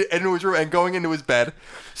walking into his room and going into his bed.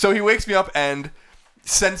 So he wakes me up and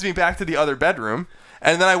sends me back to the other bedroom,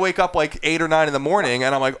 and then I wake up 8 or 9 in the morning,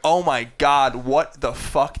 and I'm like, oh my god, what the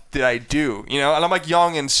fuck did I do? And I'm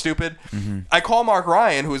young and stupid. Mm-hmm. I call Mark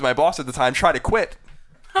Ryan, who was my boss at the time, try to quit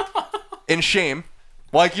in shame,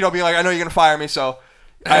 being I know you're gonna fire me, so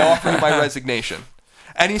I offer him my resignation.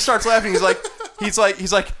 And he starts laughing. He's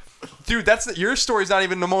like, dude, your story's not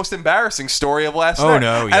even the most embarrassing story of last night. Oh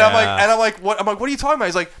no, and I'm like, what? I'm like, what are you talking about?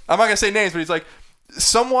 He's like, I'm not gonna say names, but he's like,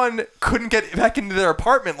 someone couldn't get back into their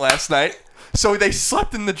apartment last night, so they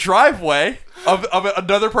slept in the driveway of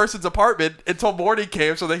another person's apartment until morning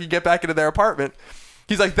came so they could get back into their apartment.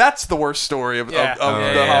 He's like, that's the worst story of the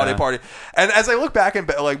holiday party. And as I look back and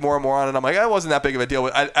more and more on it, I'm like, that wasn't that big of a deal.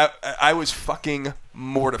 But I was fucking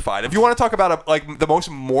mortified. If you want to talk about the most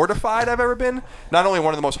mortified I've ever been, not only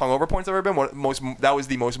one of the most hungover points I've ever been, that was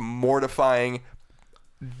the most mortifying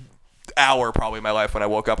hour probably in my life when I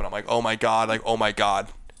woke up and I'm like, oh my god,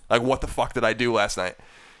 what the fuck did I do last night?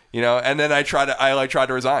 And then I tried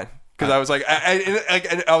to resign because I was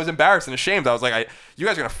I was embarrassed and ashamed. I was like, you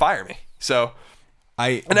guys are gonna fire me. So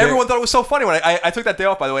everyone thought it was so funny when I took that day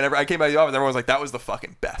off. By the way, I came out of the office, everyone was like, that was the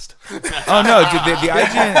fucking best. Oh no, dude, the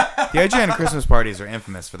IGN Christmas parties are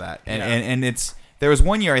infamous for that, and there was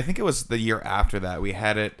one year, I think it was the year after that, we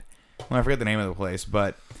had it. Well, I forget the name of the place,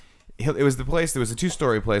 but it was the place. There was a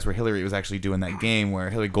 2-story place where Hillary was actually doing that game, where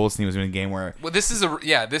Hillary Goldstein was doing a game where. Well, this is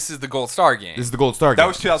the Gold Star game. This is the Gold Star game. That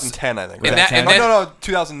was 2010, I think. No,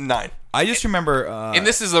 2009. I just remember. And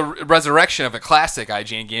this is a resurrection of a classic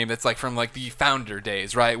IGN game that's from the founder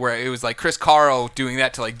days, right? Where it was Chris Carl doing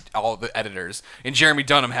that to all the editors, and Jeremy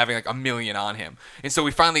Dunham having a million on him. And so we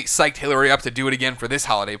finally psyched Hillary up to do it again for this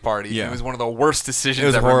holiday party. Yeah. It was one of the worst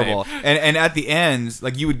decisions ever made. It was horrible. And at the end,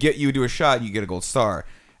 you would do a shot, you get a gold star,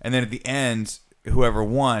 and then at the end, whoever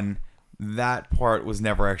won, that part was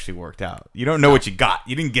never actually worked out. You don't know what you got.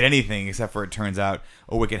 You didn't get anything except for, it turns out,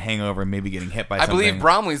 a wicked hangover and maybe getting hit by something. I believe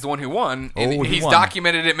Bromley's the one who won. And he's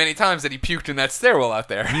documented it many times that he puked in that stairwell out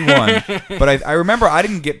there. He won. But I remember I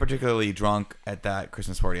didn't get particularly drunk at that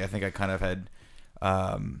Christmas party. I think I kind of had...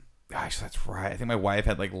 gosh, that's right. I think my wife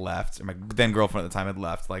had left. Or my then girlfriend at the time had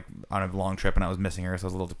left on a long trip, and I was missing her, so I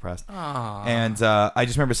was a little depressed. Aww. And I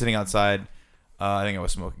just remember sitting outside... I think I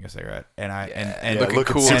was smoking a cigarette, and looking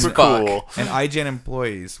cool super as cool. And IGN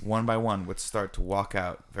employees, one by one, would start to walk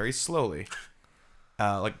out very slowly,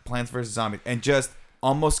 like Plants vs. Zombies, and just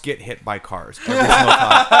almost get hit by cars every single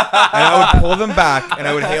time. And I would pull them back, and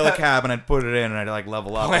I would hail a cab, and I'd put it in, and I'd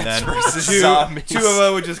level up, Plants and then versus two Zombies. of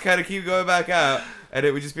them would just kind of keep going back out, and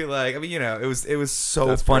it would just be it was so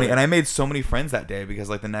That's funny, brilliant. and I made so many friends that day because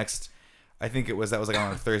the next. I think that was like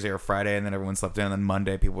on a Thursday or Friday, and then everyone slept in, and then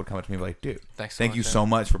Monday people would come up to me and be like, dude, thank you so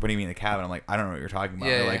much for putting me in the cab. And I'm like, I don't know what you're talking about.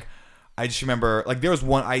 They're like, I just remember, like, there was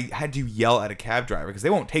one, I had to yell at a cab driver because they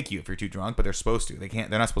won't take you if you're too drunk, but they're supposed to. They're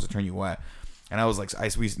not supposed to turn you away. And I was like,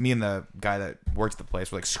 me and the guy that works at the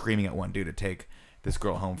place were like screaming at one dude to take this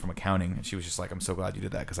girl home from accounting, and she was just like, I'm so glad you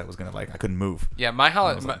did that because I was gonna I couldn't move. Yeah,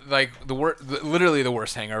 literally the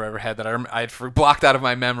worst hangover I ever had that I had blocked out of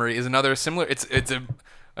my memory is another similar. It's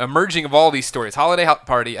a merging of all these stories. Holiday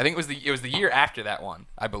party. I think it was the year after that one,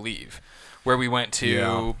 I believe, where we went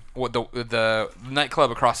to the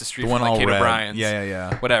nightclub across the street from Kate O'Brien's.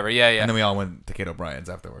 Yeah. Whatever. Yeah. And then we all went to Kate O'Brien's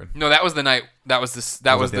afterward. No, that was the night. That was the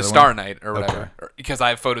Star one? Night or whatever. Okay. Because I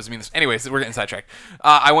have photos of me. Anyways, we're getting sidetracked.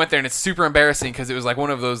 I went there and it's super embarrassing because it was like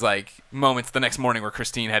one of those like moments the next morning where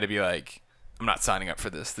Christine had to be like, I'm not signing up for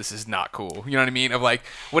this. This is not cool. You know what I mean? Of like,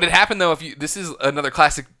 what had happened though, this is another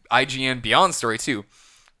classic IGN Beyond story too.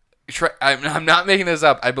 I'm not making this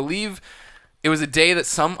up. I believe it was a day that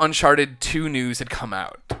some Uncharted 2 news had come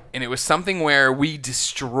out. And it was something where we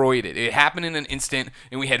destroyed it. It happened in an instant,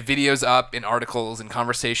 and we had videos up and articles and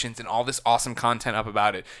conversations and all this awesome content up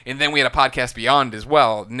about it. And then we had a podcast Beyond as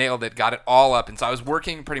well, nailed it, got it all up. And so I was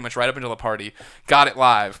working pretty much right up until the party, got it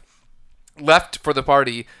live, left for the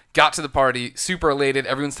party, got to the party, super elated.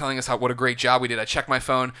 Everyone's telling us what a great job we did. I checked my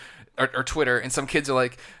phone or Twitter, and some kids are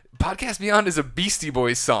like, Podcast Beyond is a Beastie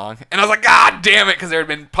Boys song. And I was like, God damn it, because there had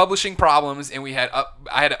been publishing problems, and I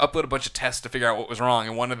had to upload a bunch of tests to figure out what was wrong,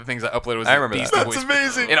 and one of the things I uploaded was the Beastie Boys. That's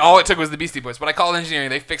amazing. And all it took was the Beastie Boys. But I called engineering,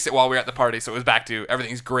 they fixed it while we were at the party, so it was back to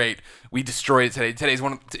everything's great. We destroyed it today.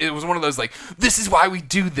 It was one of those like, this is why we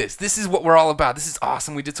do this. This is what we're all about. This is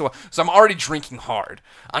awesome. We did so well. So I'm already drinking hard.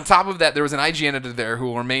 On top of that, there was an IGN editor there who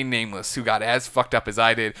will remain nameless, who got as fucked up as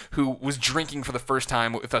I did, who was drinking for the first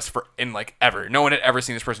time with us in like ever. No one had ever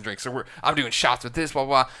seen this person drink. So I'm doing shots with this, blah,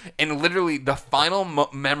 blah, blah. And literally the final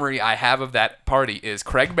memory I have of that party is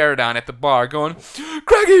Craig Baradon at the bar going,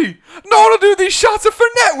 Craigie, no one will do these shots of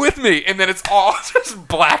Fernet with me. And then it's all just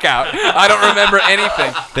blackout. I don't remember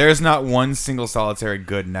anything. There's not one single solitary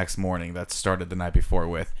good next morning that started the night before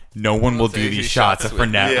with, no one will do these shots of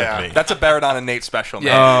Fernet with me. That's a Baradon and Nate special, man.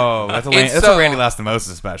 Yeah. Oh, that's a Randy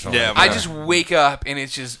Lastimosa special. Yeah, I just wake up and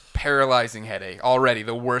it's just paralyzing headache already.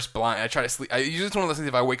 The worst blind. I try to sleep. Usually it's one of those things.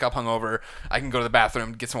 If I wake up hungover, I can go to the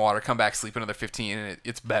bathroom, get some water, come back, sleep another 15, and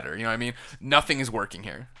it's better. You know what I mean? Nothing is working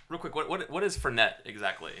here. Real quick, what is Fernet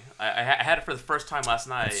exactly? I had it for the first time last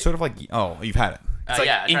night. It's sort of like, you've had it. It's like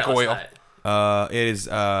I tried ink it last oil. night. It is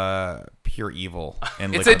pure evil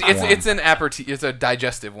and It's an aperitif. It's a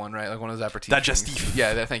digestive one, right? Like one of those aperitifs. Digestif.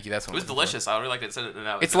 Yeah, thank you. That's It what was delicious. I really liked it.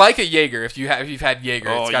 It's like a Jaeger. If you've had Jaeger,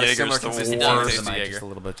 Oh, it's got a Jaeger's similar the consistency worst. to Jaeger. Just a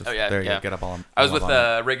little bit. Just, Oh, yeah, there you yeah. go. Get up on. I was with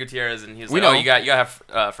Ray Gutierrez, and he was We like, know. "Oh, you got to have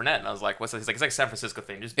Fernet." And I was like, "What's that?" He's like, "It's like a San Francisco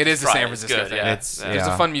thing. Just It is a try San it. Francisco It's good, thing. Yeah. It's- There's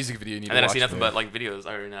yeah. a fun music video you need And then to I watch. see nothing but like videos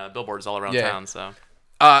or billboards all around Yeah. town. So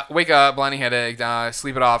Wake up, blinding headache,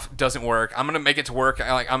 sleep it off, doesn't work. I'm gonna make it to work.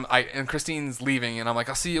 And Christine's leaving, and I'm like,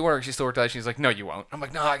 I'll see you at work. She still worked out. She's like, no, you won't. I'm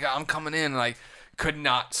like, no, I'm coming in. And I could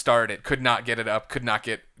not start it, could not get it up, could not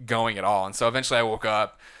get going at all. And so eventually I woke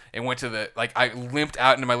up and went to I limped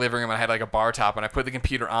out into my living room, and I had like a bar top, and I put the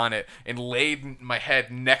computer on it and laid my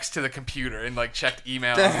head next to the computer and like checked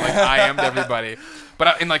emails and like IM'd everybody.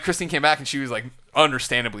 But Christine came back and she was like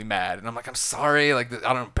understandably mad, and I'm like, I'm sorry, like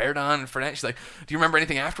I don't know, Baradon and Fernet. She's like, do you remember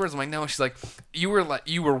anything afterwards? I'm like, no. She's like, you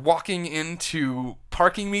were walking into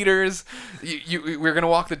parking meters. We were gonna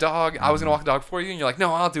walk the dog. I was gonna walk the dog for you, and you're like,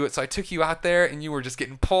 no, I'll do it. So I took you out there, and you were just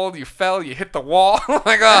getting pulled. You fell. You hit the wall. I'm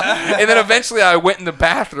like, and then eventually I went in the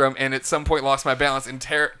bathroom, and at some point lost my balance and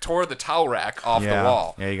tore the towel rack off the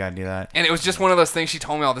wall. Yeah, you gotta do that. And it was just one of those things. She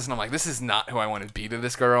told me all this, and I'm like, this is not who I want to be to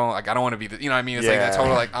this girl. Like, I don't want to be you know what I mean? It's like that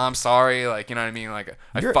total, like, I'm sorry. Like, you know what I mean? Like,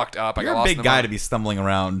 I fucked up. I got You're a lost big in the guy moment. to be stumbling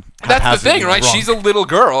around. That's the thing, right? drunk. She's a little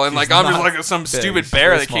girl, and like I'm just not like some big. stupid She's bear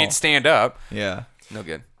very that small. can't stand up. Yeah. No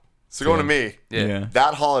good. So going to me, Yeah.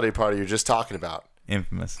 that holiday party you're just talking about,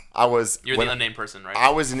 Infamous. you're when the unnamed person, right? I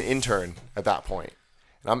was an intern at that point,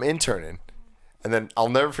 and I'm interning, and then I'll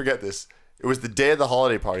never forget this. It was the day of the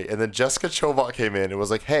holiday party, and then Jessica Chovat came in and was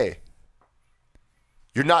like, "Hey,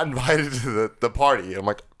 you're not invited to the party." And I'm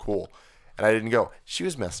like, "Cool," and I didn't go. She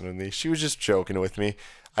was messing with me. She was just joking with me.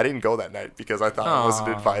 I didn't go that night because I thought I wasn't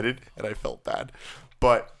invited, and I felt bad.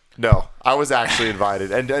 But no, I was actually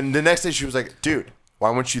invited. And the next day she was like, "Dude,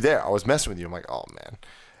 why weren't you there? I was messing with you." I'm like, "Oh man,"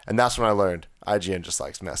 and that's when I learned IGN just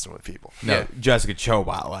likes messing with people. No, Jessica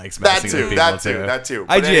Chobot likes That messing too, with people that too.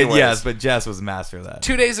 I But did, anyways. yes, but Jess was a master of that.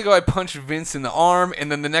 2 days ago, I punched Vince in the arm,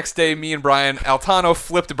 and then the next day, me and Brian Altano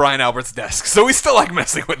flipped Brian Albert's desk. So we still like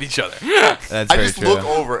messing with each other. That's I very just true. look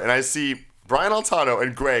over and I see Brian Altano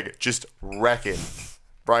and Greg just wrecking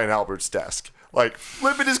Brian Albert's desk. Like,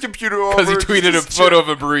 flipping his computer over. Because he tweeted a photo of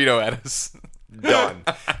a burrito at us. Done.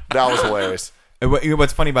 That was hilarious.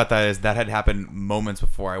 What's funny about that is that had happened moments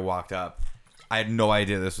before I walked up. I had no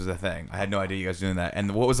idea this was a thing. I had no idea you guys were doing that.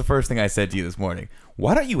 And what was the first thing I said to you this morning?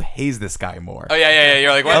 Why don't you haze this guy more? Oh, yeah.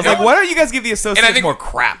 You're like, I was like, why don't you guys give the associates more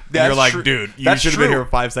crap? And That's you're like, true. dude, you That's should have been true. here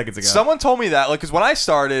 5 seconds ago. Someone told me that, like, because when I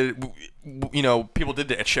started, people did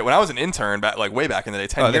that shit. When I was an intern, way back in the day,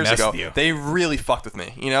 10 years ago, they really fucked with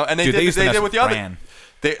me, and they Dude, did with the Fran.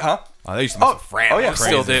 other. Oh, they used to mess with Fran. Oh, yeah.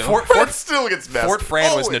 Still do. Ford still gets messed. Fort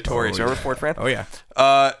Fran was Always. notorious. Remember Fort Fran? Oh, yeah.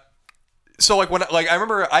 So I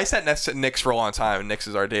remember I sat next to Nick's for a long time. And Nick's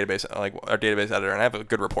is our database editor, and I have a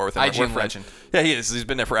good rapport with him. IGN We're friends. legend. Yeah, he is. He's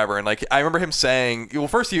been there forever. And I remember him saying, well,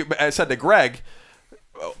 first I said to Greg,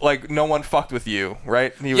 no one fucked with you,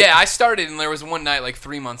 right? Yeah, I started, and there was one night,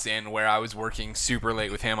 3 months in, where I was working super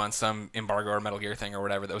late with him on some Embargo or Metal Gear thing or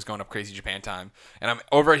whatever that was going up Crazy Japan time, and I'm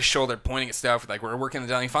over his shoulder pointing at stuff, we're working the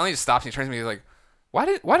deli. He finally just stops and he turns to me, he's like, why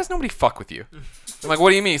does nobody fuck with you? I'm like,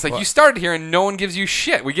 what do you mean? He's like, you started here and no one gives you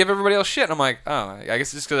shit. We give everybody else shit. And I'm like, oh, I guess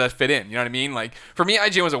it's just because I fit in. You know what I mean? For me,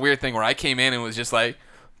 IGN was a weird thing where I came in and was just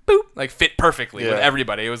boop, fit perfectly with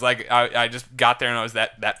everybody. It was like I just got there and I was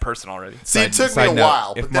that person already. See, it took me a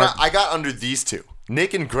while, but then I got under these two,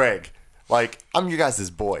 Nick and Greg. I'm you guys'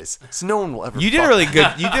 boys, so no one will ever. You did a really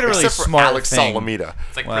good. You did a really except for smart Alex thing. Salamita.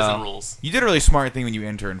 It's like prison rules. You did a really smart thing when you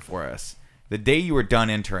interned for us. The day you were done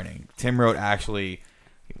interning, Tim wrote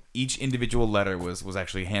each individual letter was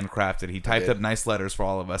actually handcrafted. He typed up nice letters for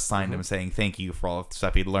all of us, signed them saying thank you for all the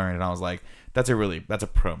stuff he'd learned, and I was like, that's a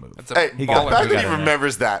pro move. Hey, the fact that he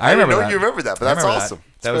remembers that. I didn't know you remember that, but that's awesome.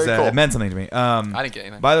 That was cool. It meant something to me. I didn't get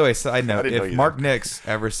anything. By the way, side note, know if you Mark Nix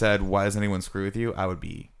ever said, "Why does anyone screw with you?" I would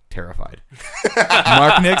be terrified.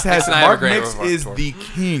 Mark Nix is the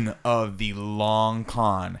king of the long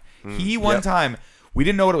con. He one time, we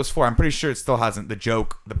didn't know what it was for. I'm pretty sure it still hasn't. The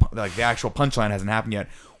joke, the actual punchline hasn't happened yet.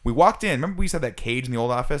 We walked in. Remember we used to have that cage in the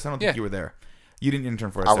old office? I don't think you were there. You didn't intern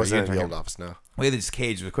for us. I wasn't in the old office, no. We had this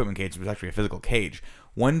cage, the equipment cage. It was actually a physical cage.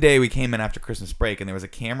 One day we came in after Christmas break, and there was a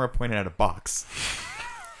camera pointed at a box.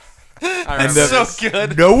 And so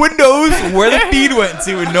good. No one knows where the feed went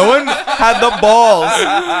to, and no one had the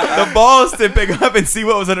balls to pick up and see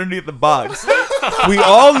what was underneath the box. We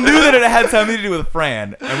all knew that it had something to do with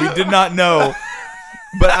Fran, and we did not know.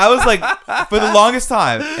 But I was like, for the longest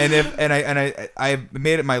time, I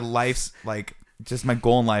made it my life's just my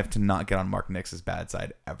goal in life to not get on Mark Nix's bad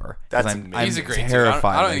side ever. I'm He's a great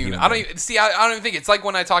terrified. dude. I don't even think it's like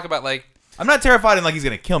when I talk about I'm not terrified and he's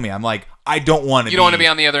gonna kill me. I'm like, I don't want to. You don't want to be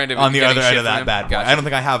on the other end of it. On the other end of that him. bad boy. Gotcha. I don't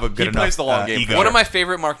think I have a good enough plays the long game. ego. One of my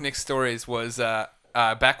favorite Mark Nix stories was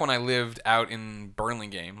back when I lived out in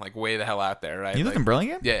Burlingame, way the hell out there, right? You lived in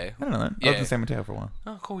Burlingame? Yeah. I don't know that. I lived in San Mateo for a while.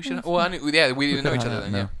 Oh, cool. We should. Well, I knew. Yeah, we didn't know each other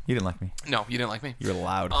then. No, Yeah. you didn't like me. No, you didn't like me. You were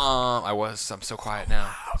loud. I was. I'm so quiet now.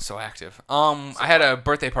 So active. I had a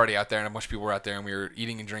birthday party out there, and a bunch of people were out there, and we were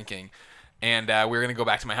eating and drinking. And we were gonna go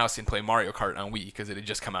back to my house and play Mario Kart on Wii because it had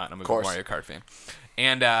just come out, and I'm a big Mario Kart fan.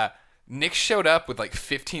 And Nick showed up with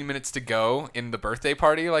 15 minutes to go in the birthday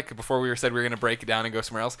party, before we said we were gonna break it down and go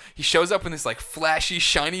somewhere else. He shows up in this flashy,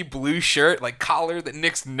 shiny blue shirt, collar that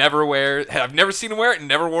Nick's never wears. I've never seen him wear it, and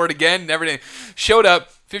never wore it again. Never did. Showed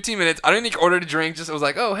up, 15 minutes. I don't think he ordered a drink. Just was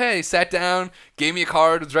like, oh hey, sat down, gave me a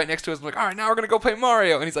card, was right next to us. I'm like, all right, now we're gonna go play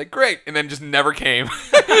Mario, and he's like, great, and then just never came.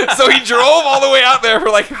 So he drove all the way out there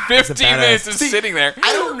for 15 minutes, just sitting there.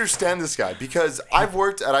 I don't understand this guy because I've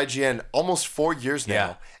worked at IGN almost 4 years now.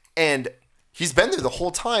 Yeah. And he's been there the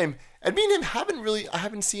whole time. And me and him I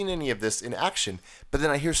haven't seen any of this in action. But then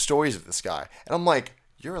I hear stories of this guy. And I'm like,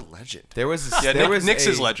 you're a legend. Nix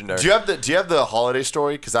is legendary. Do you have the holiday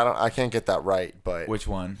story? Because I can't get that right. But Which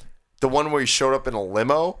one? The one where he showed up in a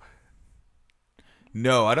limo?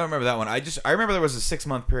 No, I don't remember that one. I remember there was a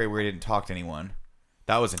 6-month period where he didn't talk to anyone.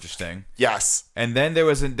 That was interesting. Yes. And then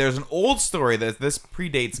there's an old story that this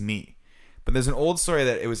predates me. But there's an old story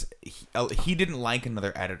that it was he didn't like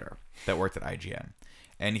another editor that worked at IGN,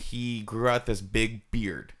 and he grew out this big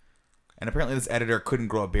beard, and apparently this editor couldn't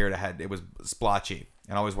grow a beard. It was splotchy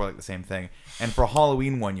and always wore the same thing. And for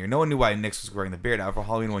Halloween one year, no one knew why Nix was growing the beard out. For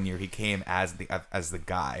Halloween one year, he came as the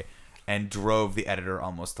guy and drove the editor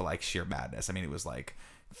almost to sheer madness. I mean, it was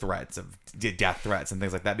threats of death threats and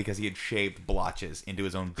things like that because he had shaved blotches into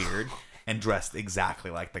his own beard and dressed exactly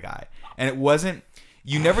like the guy. And it wasn't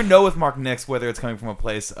you never know with Mark Nix whether it's coming from a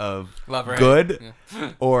place of Love or hate. good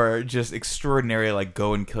or just extraordinary, like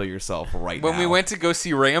go and kill yourself right now. When we went to go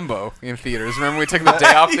see Rambo in theaters, remember we took the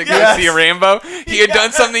day off to go see Rambo? He had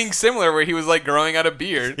done something similar where he was like growing out a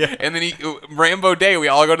beard, and then Rambo Day, we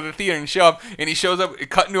all go to the theater and show up, and he shows up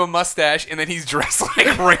cut into a mustache, and then he's dressed like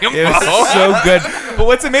Rambo. It was so good. But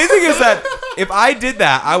what's amazing is that if I did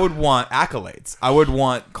that, I would want accolades. I would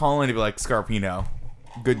want Colin to be like, Scarpino,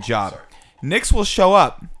 good job. Nix will show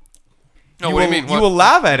up. No, what do you mean? You will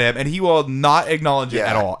laugh at him, and he will not acknowledge it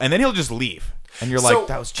at all. And then he'll just leave. And you're So- like,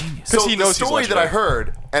 that was genius. So he the knows he's story that I legendary.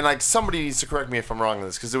 heard, and like somebody needs to correct me if I'm wrong on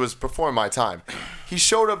this, because it was before my time. He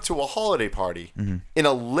showed up to a holiday party in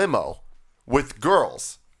a limo with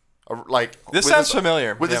girls, like This with sounds his-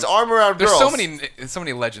 familiar. with Yeah. his arm around There's girls. so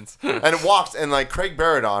many legends. And it walked, and like Craig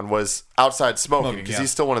Baradon was outside smoking because yeah. he's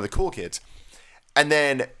still one of the cool kids. And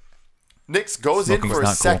then Nix goes Smoking's in for a not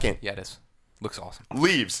cool. second, Yeah, it is. Looks awesome.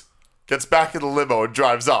 leaves, gets back in the limo, and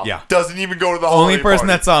drives off. Yeah. Doesn't even go to the Only holiday person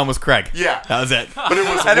party. that saw him was Craig. Yeah. That was it. But it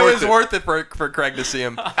was And it worth was worth it for Craig to see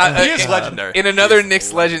him. He is legendary. In another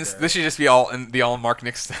Knicks Legends, this should just be all in the all Mark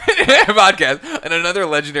Knicks podcast. In another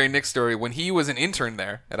legendary Knicks story, when he was an intern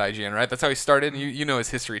there at IGN, right? That's how he started. And you know his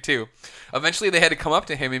history too. Eventually, they had to come up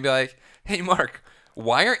to him and be like, "Hey, Mark,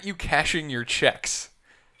 why aren't you cashing your checks?"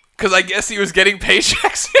 Because I guess he was getting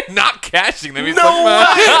paychecks and not cashing them. He's like,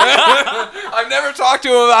 I've never talked to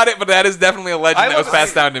him about it, but that is definitely a legend that was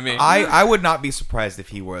passed down to me. I would not be surprised if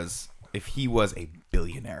he was a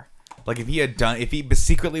billionaire. Like if he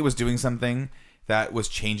secretly was doing something that was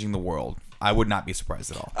changing the world. I would not be surprised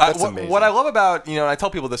at all. That's amazing. What I love about, and I tell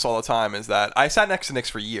people this all the time, is that I sat next to Knicks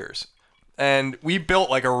for years, and we built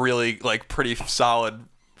like a really like pretty solid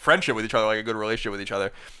friendship with each other, like a good relationship with each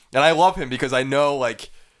other. And I love him because I know like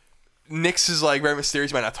Knicks is like very mysterious.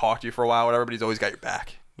 He might not talk to you for a while, whatever, but he's always got your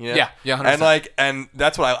back. Yeah, 100%. And like, and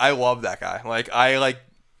that's what I love that guy. Like I like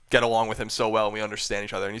get along with him so well, and we understand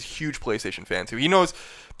each other. And he's a huge PlayStation fan too. He knows.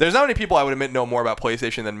 There's not many people I would admit know more about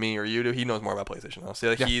PlayStation than me or you do. He knows more about PlayStation. Honestly,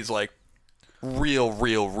 like he's like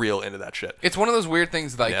real into that shit. It's one of those weird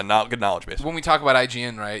things, like Not good knowledge base. when we talk about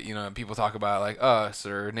IGN, right? People talk about like us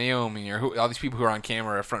or Naomi or all these people who are on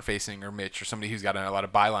camera, or front facing, or Mitch or somebody who's got a lot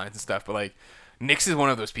of bylines and stuff. But like Knicks is one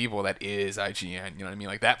of those people that is IGN. You know what I mean?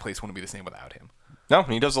 Like that place wouldn't be the same without him. No,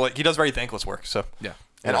 he does very thankless work. So Yeah.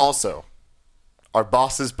 And also, our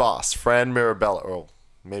boss's boss, Fran Mirabella, or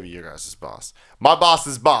maybe your guys' boss. My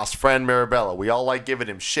boss's boss, Fran Mirabella. We all like giving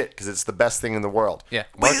him shit because it's the best thing in the world. Yeah.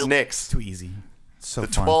 Mark Nix, Too easy. So the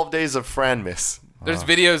fun. 12 days of Fran miss. There's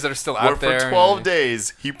videos that are still Where out there. for 12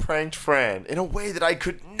 days, he pranked Fran in a way that I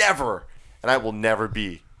could never, and I will never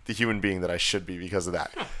be the human being that I should be because of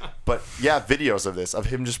that. But yeah, videos of this, of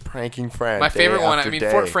him just pranking Fran. My day favorite one, after I mean,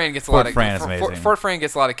 day. Fort Fran gets a Fort lot of Fran is amazing. Fort Fran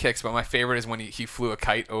gets a lot of kicks, but my favorite is when he flew a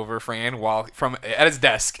kite over Fran while at his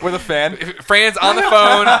desk. with a fan. Fran's on the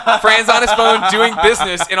phone. Fran's on his phone doing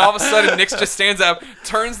business, and all of a sudden, Nix just stands up,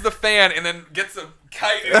 turns the fan, and then gets a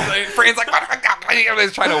kite. And Fran's like,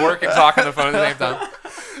 he's trying to work and talk on the phone at the same time.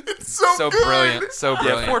 It's so good. Brilliant, so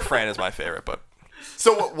brilliant. Yeah, Fort Fran is my favorite, but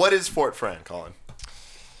So what is Fort Fran, Colin?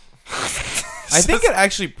 I think it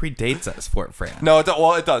actually predates us, Fort Fran. no, it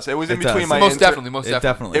does. It was in It between does. my most inter- definitely. It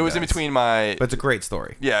definitely It was in does. between my But it's a great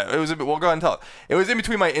story. yeah. It was well. Go ahead and tell it. It was in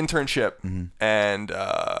between my internship and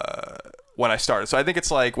when I started. So I think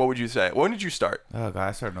it's like, what would you say? When did you start? Oh god,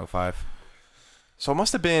 I started in 05. So it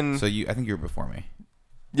must have been. So I think you were before me.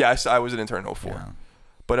 Yeah, I was an intern in 04. Yeah.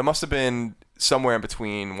 But it must have been somewhere in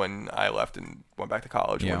between when I left and went back to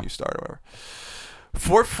college and Yeah. when you started or whatever.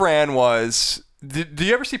 Fort Fran was... Did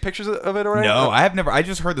you ever see pictures of it already? No, I have never. I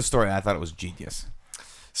just heard the story and I thought it was genius.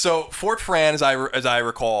 So Fort Fran, as I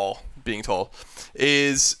recall being told,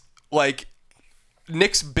 is like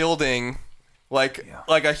Nick's building like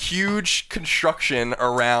a huge construction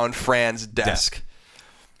around Fran's desk.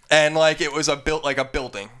 And like it was like a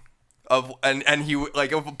building of and he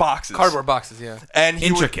like of boxes. Cardboard boxes, yeah. And he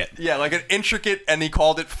Intricate. like an intricate, and he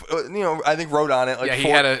called it, I think wrote on it like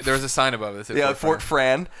Yeah, there was a sign above it. That said Fort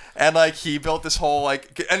Fran, and like he built this whole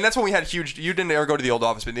like, and that's when we had huge. You didn't ever go to the old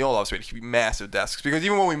office, but in the old office we had massive desks because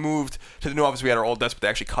even when we moved to the new office, we had our old desks, but they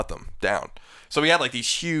actually cut them down. So we had like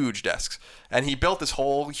these huge desks, and he built this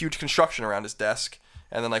whole huge construction around his desk,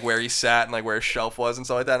 and then like where he sat and like where his shelf was and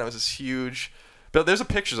stuff like that. And it was this huge. But there's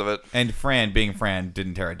pictures of it. And Fran, being Fran,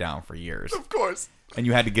 didn't tear it down for years. Of course. And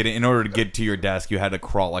you had to get in order to get to your desk. You had to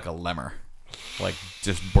crawl like a lemur, like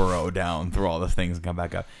just burrow down through all the things and come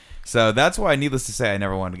back up. So that's why, needless to say, I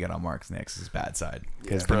never wanted to get on Mark Nix's bad side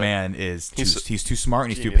because the man is he's too smart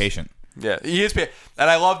and he's too patient. Yeah, he is. And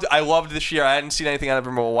I loved this year. I hadn't seen anything out of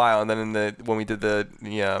him in a while. And then when we did the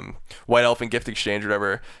White Elephant gift exchange or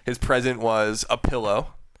whatever, his present was a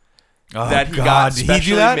pillow that he got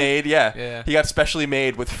specially made. Yeah, he got specially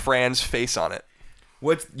made with Fran's face on it.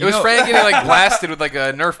 It was Fran getting like blasted with like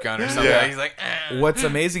a Nerf gun or something. Yeah. He's like, What's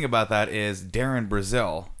amazing about that is Darren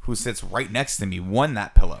Brazil, who sits right next to me, won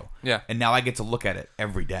that pillow. Yeah. And now I get to look at it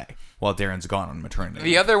every day while Darren's gone on maternity.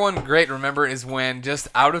 The other one, great, remember, is when just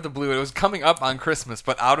out of the blue, it was coming up on Christmas,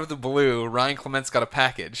 but out of the blue, Ryan Clements got a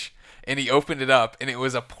package. And he opened it up, and it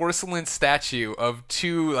was a porcelain statue of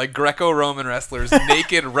two like Greco-Roman wrestlers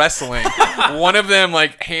naked wrestling. One of them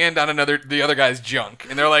like hand on the other guy's junk,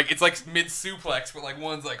 and they're like, it's like mid suplex, but like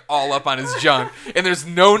one's like all up on his junk, and there's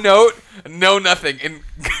no note, no nothing. And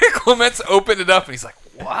Clements opened it up, and he's like,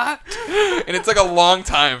 what? And it's like a long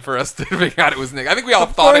time for us to figure out it was Nick. I think we all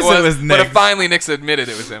thought it was Nick. but finally Nick's admitted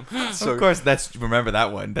it was him. Of course, remember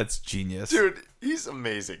that one. That's genius. Dude, he's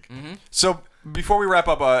amazing. So before we wrap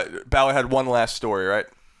up, Ballard had one last story, right?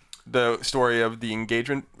 The story of the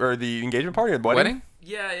engagement party or the wedding?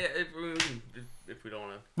 Yeah. If we don't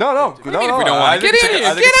want to. No. If we don't want to get in,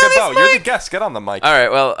 I think it's good though. You're the guest. Get on the mic. All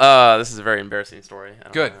right. Well, this is a very embarrassing story.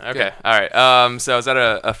 Good. Okay. Good. All right. So I was at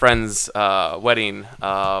a friend's wedding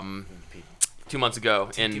 2 months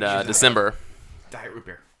ago in December. Diet root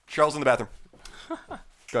beer. Charles in the bathroom.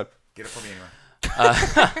 Good. Get it for me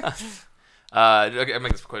anyway. Okay, I'll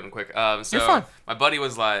make this quick. So You're fine. my buddy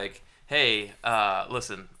was like, "Hey,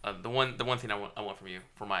 listen, the one thing I want from you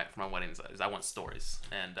for my wedding is I want stories,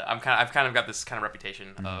 and I've kind of got this kind of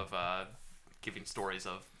reputation of giving stories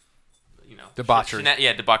of, Debauchery.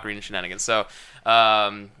 Debauchery and shenanigans. So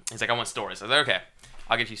he's like, I want stories. I was like, okay,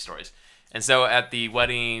 I'll get you stories. And so at the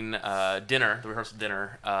wedding dinner, the rehearsal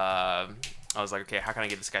dinner, I was like, okay, how can I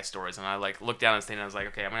give this guy stories? And I like looked down at this thing and I was like,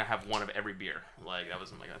 okay, I'm gonna have one of every beer. Like that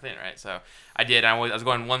was like a thing, right? So I did. I was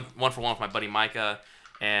going one for one with my buddy Micah,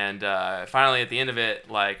 and finally at the end of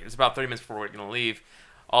it, like it's about 30 minutes before we're gonna leave.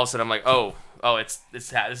 All of a sudden I'm like, oh, this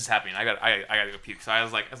is happening. I gotta go puke. So I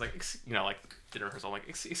was like, like dinner rehearsal. I'm like,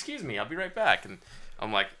 excuse me, I'll be right back. And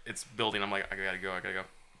I'm like, it's building. I'm like, I gotta go.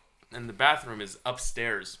 And the bathroom is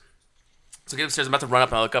upstairs. So I get upstairs, I'm about to run up,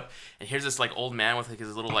 and I look up, and here's this like old man with like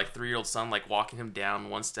his little like 3-year-old son like walking him down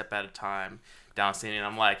one step at a time, down standing, and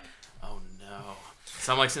I'm like, oh no.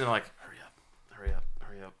 So I'm like sitting there like, hurry up.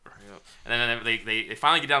 And then they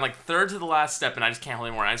finally get down like third to the last step, and I just can't hold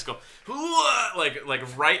anymore. And I just go,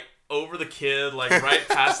 like right over the kid, like right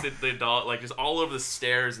past the adult, like just all over the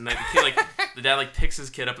stairs, and then the kid like the dad like picks his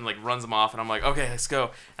kid up and like runs him off, and I'm like, okay, let's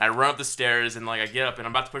go. And I run up the stairs, and like I get up, and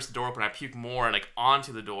I'm about to push the door open, and I puke more and like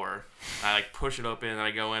onto the door. And I like push it open, and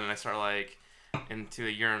I go in, and I start like into a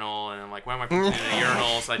urinal, and I'm like, why am I puking in a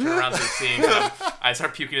urinal? So I turn around to the sink, and I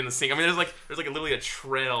start puking in the sink. I mean, there's like literally a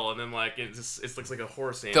trail, and then like it looks like a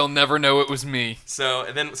horror scene. They'll never know it was me. So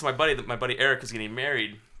my buddy Eric was getting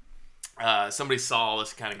married. Somebody saw all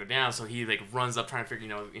this kind of go down, so he like runs up trying to figure,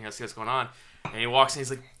 see what's going on, and he walks in, he's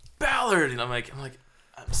like, Ballard, and I'm like,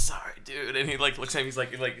 I'm sorry, dude, and he like looks at me, he's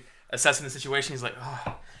like assessing the situation, he's like,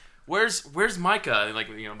 oh, where's Micah? And like,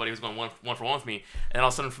 buddy was going one for one with me, and all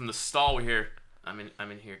of a sudden from the stall we hear, I'm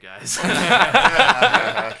in here, guys.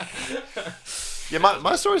 Yeah,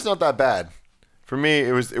 my story's not that bad. For me,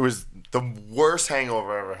 it was the worst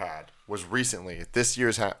hangover I ever had was recently at this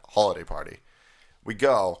year's holiday party. We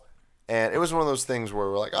go. And it was one of those things where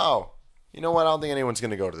we're like, oh, you know what? I don't think anyone's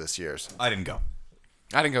going to go to this year's. I didn't go.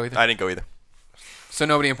 I didn't go either. So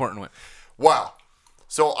nobody important went. Wow.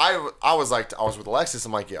 So I was with Alexis.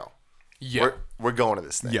 I'm like, yo, we're going to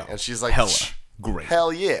this thing. Yo, and she's like, hella great.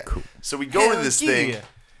 Hell yeah. Cool. So we go to this thing.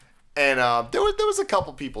 And there was a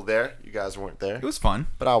couple people there. You guys weren't there. It was fun.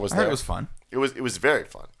 But I was there. It was fun. It was very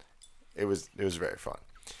fun. It was very fun.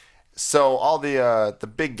 So all the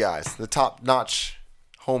big guys, the top-notch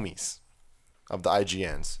homies of the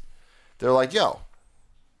IGNs, they're like, yo,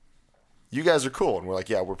 you guys are cool. And we're like,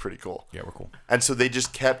 yeah, we're pretty cool. Yeah, we're cool. And so they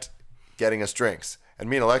just kept getting us drinks. And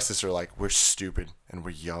me and Alexis are like, we're stupid and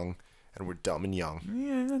we're young and we're dumb and young.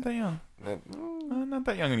 Yeah, not that young. Not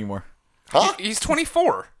that young anymore. Huh? He's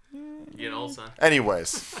 24. You get old, son.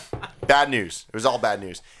 Anyways, bad news. It was all bad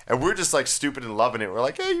news. And we're just like stupid and loving it. We're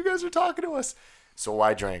like, hey, you guys are talking to us. So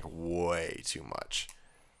I drank way too much.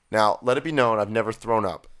 Now, let it be known, I've never thrown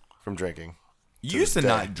up from drinking. You used to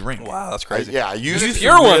not drink. Wow, that's crazy. I used to.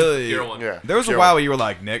 Pure one. Pure one. Yeah, There was a pure while one. where you were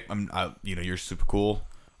like, Nick, you're super cool.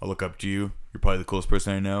 I look up to you. You're probably the coolest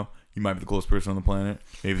person I know. You might be the coolest person on the planet,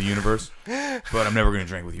 maybe the universe. But I'm never gonna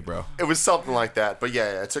drink with you, bro. It was something like that. But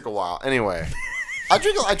yeah, it took a while. Anyway, I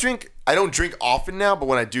don't drink often now, but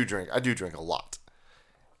when I do drink a lot.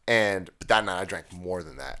 But that night I drank more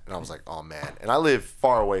than that. And I was like, oh, man. And I live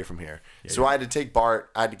far away from here. So I had to take Bart.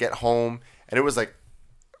 I had to get home. And it was like,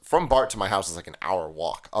 from Bart to my house was like an hour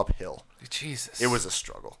walk uphill. Jesus. It was a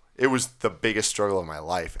struggle. It was the biggest struggle of my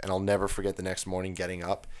life. And I'll never forget the next morning getting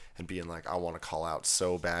up and being like, I want to call out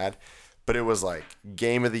so bad. But it was like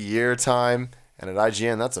game of the year time. And at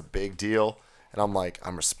IGN, that's a big deal. And I'm like,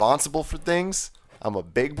 I'm responsible for things. I'm a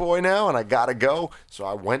big boy now and I got to go. So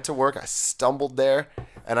I went to work. I stumbled there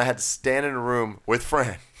and I had to stand in a room with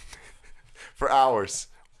Fran for hours,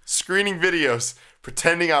 screening videos,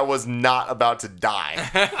 pretending I was not about to die.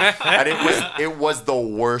 And it was the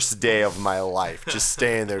worst day of my life. Just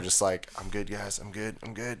staying there, just like, I'm good, guys. I'm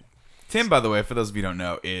good. Tim, by the way, for those of you who don't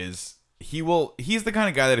know, he's the kind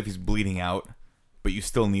of guy that if he's bleeding out, but you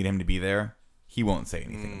still need him to be there, he won't say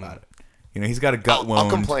anything about it. You know, he's got a gut wound. I'll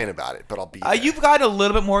complain about it, but I'll be there. You've got a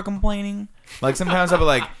little bit more complaining. Like, sometimes I'll be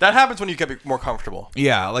like... That happens when you get more comfortable.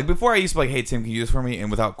 Yeah, like, before I used to be like, hey, Tim, can you do this for me? And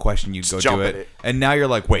without question, you'd Just go jump do at it. it. And now you're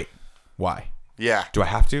like, wait, why? Yeah. Do I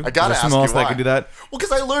have to? I gotta Is there ask someone you else that why. can do that? Well,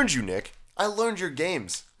 because I learned you, Nick. I learned your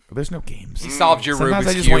games. There's no games. He solved your Sometimes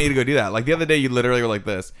Rubik's I just Cube. want you to go do that. Like, the other day, you literally were like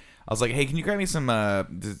this. I was like, hey, can you grab me some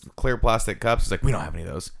clear plastic cups? He's like, we don't have any of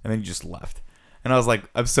those. And then you just left. And I was like,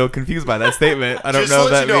 I'm so confused by that statement. I don't Just know to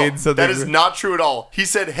if let that you know, means something. that is not true at all. He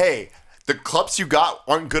said, hey, the cups you got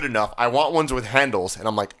aren't good enough. I want ones with handles. And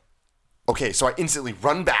I'm like, okay. So I instantly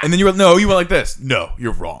run back. And then you went like this. No,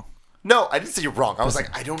 you're wrong. No, I didn't say you're wrong. I was like,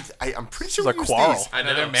 I'm pretty sure It's we a use quarrel. these. I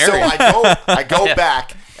know they're So married. I go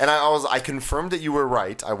back and I confirmed that you were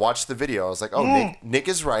right. I watched the video. I was like, oh, Nick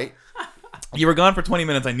is right. You were gone for 20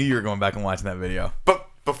 minutes. I knew you were going back and watching that video. But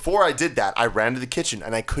before I did that, I ran to the kitchen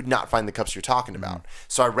and I could not find the cups you're talking about.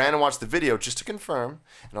 So I ran and watched the video just to confirm.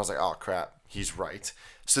 And I was like, oh, crap, he's right.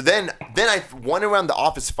 So then I went around the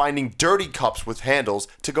office finding dirty cups with handles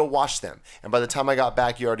to go wash them. And by the time I got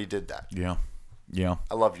back, you already did that. Yeah.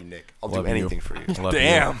 I love you, Nick. I'll Love do you. anything for you. Love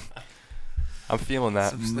Damn. you. I'm feeling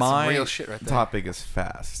that. That's some My real shit right there. topic is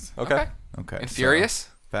fast. Okay. Okay. And so- Furious?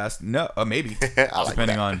 Fast? No, maybe. I like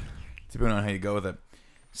depending that. on how you go with it.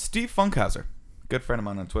 Steve Funkhauser, good friend of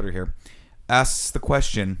mine on Twitter here, asks the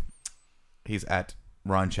question. He's at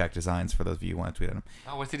Ron Check Designs for those of you who want to tweet at him.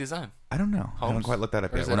 Oh, what's he design? I don't know. I haven't quite looked that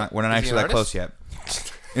up Or yet. is We're not is he actually an that close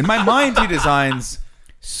artist? yet. In my mind, he designs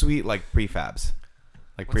sweet like prefabs,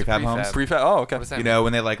 like What's a prefab prefab? homes. Prefab. Oh, okay. What does that You mean? know,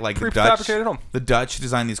 when they like the Dutch, Prefabricated home. the Dutch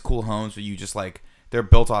design these cool homes where you just like they're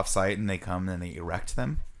built off site and they come and they erect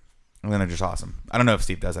them, and then they're just awesome. I don't know if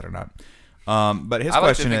Steve does it or not. But his I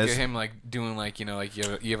like to question think is, of him like doing like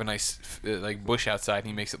you have a nice like bush outside and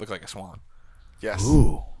he makes it look like a swan. Yes.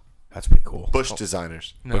 ooh, that's pretty cool. Bush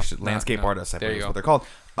designers. No, Bush no, landscape no. artists, I There believe you is go. what they're called.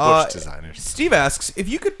 Bush designers. Steve asks, if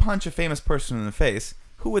you could punch a famous person in the face,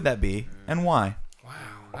 who would that be and why? Wow,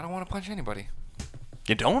 I don't want to punch anybody.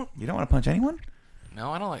 You don't? You don't want to punch anyone?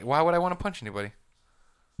 No, I don't like. Why would I want to punch anybody?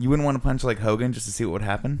 You wouldn't want to punch like Hogan just to see what would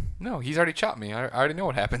happen? No, he's already chopped me. I already know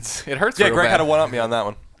what happens. It hurts. Yeah, real Greg bad. had to one-up me on that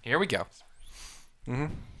one. Here we go.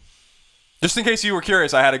 Just in case you were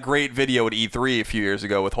curious, I had a great video at E3 a few years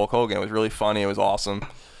ago with Hulk Hogan. It was really funny. It was awesome.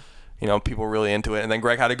 You know, people were really into it. And then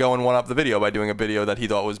Greg had to go and one-up the video by doing a video that he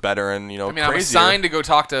thought was better and, you know, I mean, I'm crazier. assigned to go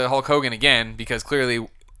talk to Hulk Hogan again because clearly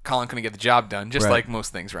Colin couldn't get the job done, just Right. like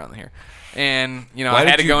most things around here. And Why I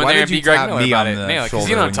had did to you- go in why there did and be you Greg tap Miller me about on it. the Because shoulder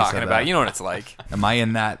you know what I'm when you talking said about. that? You know what it's like. Am I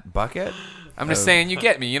in that bucket? I'm just saying, you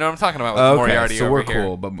get me. You know what I'm talking about with Okay, Moriarty so over we're here.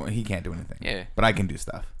 cool, but he can't do anything. Yeah. But I can do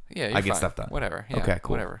stuff. Yeah, you're I get fine. stuff done. Whatever. Yeah, Okay,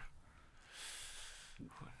 cool. Whatever.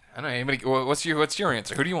 I don't know. Anybody, what's your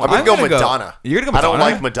answer? Who do you want? I'm gonna go gonna go- Madonna. You're gonna go I don't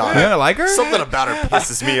Madonna? like Madonna. You don't like her? Something about her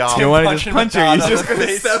pisses me off. You want to just punching punch her? You're Madonna just in the gonna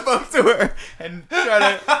face. step up to her and try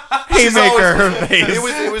to She's haymaker always- her face.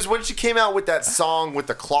 It was when she came out with that song with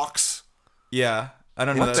the clocks. Yeah, I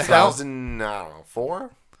don't know. What That's the hell?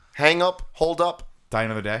 2004? Hang up, hold up. Die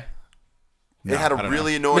Another Day. It had I a don't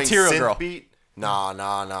really know. annoying Material synth Girl. beat. Nah.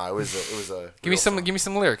 It was a. Give me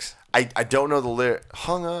some lyrics. I don't know the lyric.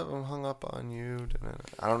 I'm hung up on you.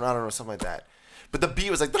 I don't know something like that. But the beat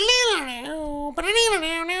was like. Is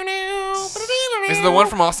it the one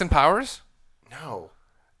from Austin Powers? No,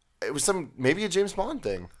 it was maybe a James Bond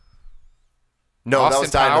thing. No, that Austin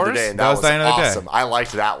was Die Another Powers? Day, and That that was was Die Another Day. awesome. I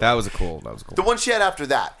liked that one. That was cool. The one she had after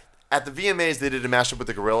that. At the VMAs, they did a mashup with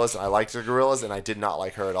the Gorillas, and I liked the Gorillas, and I did not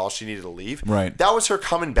like her at all. She needed to leave. Right. That was her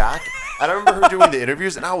coming back, and I remember her doing the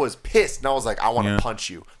interviews, and I was pissed, and I was like, I want to Yeah. punch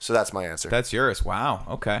you. So that's my answer. That's yours. Wow.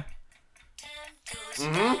 Okay.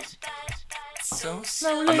 I'm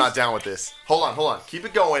not down with this. Hold on. Keep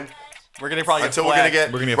it going We're going to probably get until we're flagged. gonna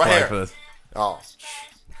get We're gonna get right flagged here. for this. Oh,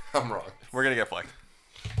 I'm wrong. We're going to get flagged.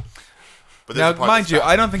 But Now, there's a part mind that's you, bad.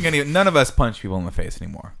 I don't think none of us punch people in the face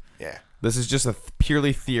anymore. Yeah. This is just a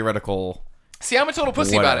purely theoretical. See, I'm a total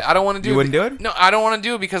pussy What about if? it. I don't want to do You it. wouldn't do it? No, I don't want to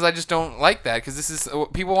do it because I just don't like that. Because this is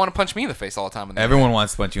people want to punch me in the face all the time. Everyone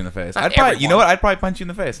wants to punch you in the face. Not I'd probably, you know everyone. what? I'd probably punch you in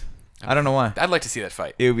the face. I don't know why. I'd like to see that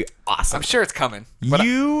fight. It would be awesome. I'm sure it's coming. But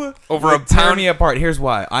You over a would tear pound- me apart. Here's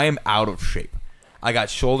why. I am out of shape. I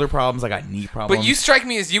got shoulder problems. I got knee problems. But you strike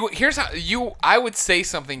me as you. Here's how you. I would say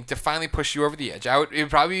something to finally push you over the edge.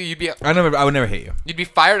 You'd be. I would never hit you. You'd be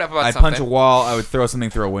fired up about I'd something. punch a wall. I would throw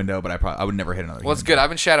something through a window, but I would never hit another. Well, it's human good. I've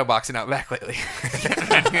been shadow boxing out back lately.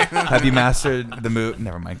 being. Have you mastered the move?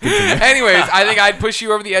 Never mind. Continue. Anyways, I think I'd push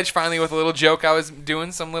you over the edge finally with a little joke I was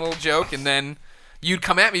doing, some little joke, and then you'd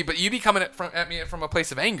come at me, but you'd be coming at me from a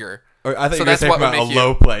place of anger. Or I thought So you were that's saying what from would a make low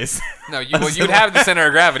you- place. No, you'd have the center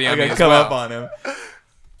of gravity on I me could as come well. up on him.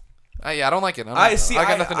 Yeah, I don't like it. I see. I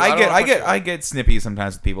got nothing. I don't wanna punch you. I get snippy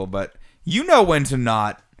sometimes with people, but you know when to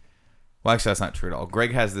not. Well, actually, that's not true at all.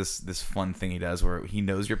 Greg has this fun thing he does where he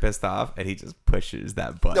knows you're pissed off and he just pushes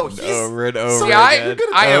that button No, he's- over and over. See, again.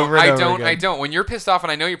 I don't. When you're pissed off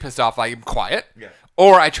and I know you're pissed off, I'm quiet. Yeah.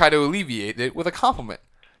 Or I try to alleviate it with a compliment.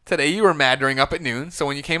 Today you were mad during Up at Noon, so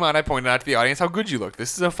when you came out, I pointed out to the audience how good you look.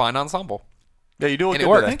 This is a fine ensemble. Yeah, you do look And it good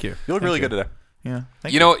worked. today. Thank you. You look really good today. Yeah.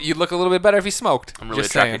 Thank You know, you'd look a little bit better if you smoked. I'm really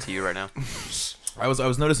Just attracted saying. to you right now. I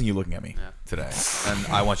was noticing you looking at me today, and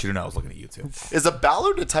I want you to know I was looking at you too. Is a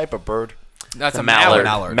ballard a type of bird? That's a mallard.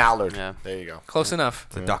 mallard. Mallard. Yeah. There you go. Close enough.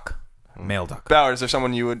 It's a duck, male duck. Ballard, is there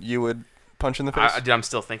someone you would punch in the face? Dude, I'm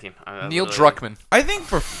still thinking. Neil Druckmann. I think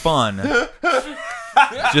for fun,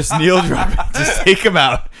 just Neil Druckmann, just take him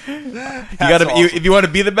out. You gotta, awesome. if you want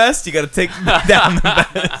to be the best, you gotta take down the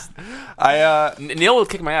best. Neil will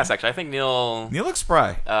kick my ass. Actually, I think Neil. Neil looks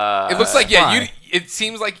spry. It looks like fine. It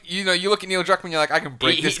seems like you look at Neil Druckmann, you're like I can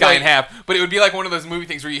break He- this he- guy like- in half, but it would be like one of those movie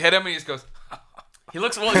things where you hit him and he just goes. He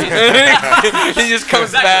looks well. He just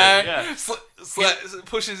comes Exactly, back, yeah.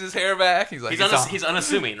 pushes his hair back. He's like He's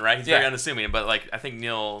unassuming, right? He's very Yeah. unassuming. But like, I think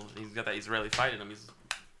Neil, he's got that Israeli fight in him.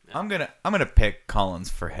 I'm gonna pick Collins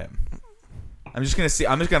for him. I'm just gonna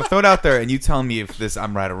throw it out there, and you tell me if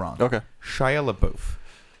I'm right or wrong. Okay. Shia LaBeouf.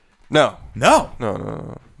 No. No.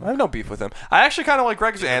 No. I have no beef with him. I actually kind of like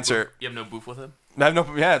Greg's answer. You have no boof with him. I have no.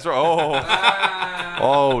 Yeah, it's right.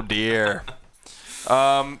 Oh dear.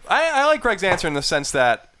 I like Greg's answer in the sense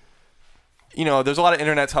that, there's a lot of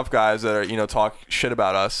internet tough guys that are, talk shit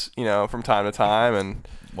about us, from time to time, and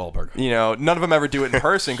Wahlberg. none of them ever do it in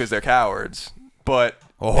person because they're cowards. But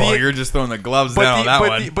You're just throwing the gloves down on that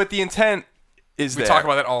one. But the intent is we there. talk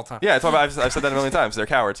about that all the time. Yeah, I've said that a million times. They're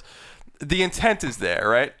cowards. The intent is there,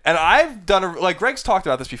 right? And I've done like Greg's talked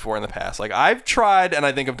about this before in the past. Like I've tried, and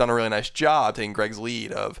I think I've done a really nice job taking Greg's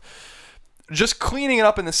lead of just cleaning it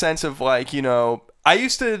up in the sense of like, I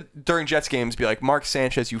used to during Jets games be like, Mark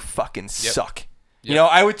Sanchez, you fucking suck.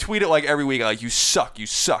 I would tweet it like every week, like you suck.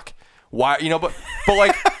 Why?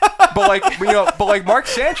 But like Mark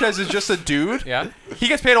Sanchez is just a dude. Yeah. He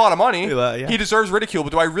gets paid a lot of money. Yeah. He deserves ridicule.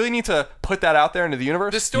 But do I really need to put that out there into the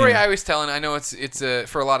universe? The story I always tell, and I know it's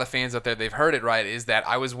for a lot of fans out there, they've heard it right, is that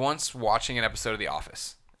I was once watching an episode of The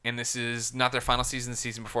Office, and this is not their final season, the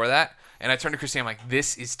season before that, and I turned to Christine, I'm like,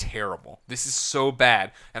 this is terrible. This is so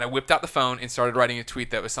bad. And I whipped out the phone and started writing a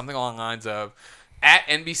tweet that was something along the lines of, at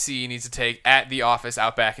NBC needs to take at The Office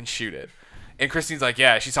out back and shoot it. And Christine's like,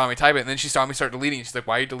 yeah, she saw me type it, and then she saw me start deleting it. She's like,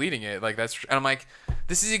 why are you deleting it? Like, and I'm like,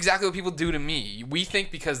 this is exactly what people do to me. We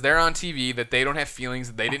think because they're on TV that they don't have feelings,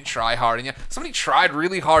 that they didn't try hard. And yeah, somebody tried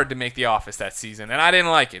really hard to make The Office that season, and I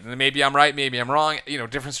didn't like it. And maybe I'm right, maybe I'm wrong.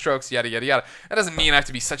 Different strokes, yada yada yada. That doesn't mean I have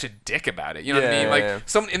to be such a dick about it. You know what I mean? Like,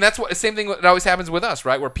 and that's what the same thing that always happens with us,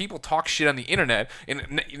 right? Where people talk shit on the internet,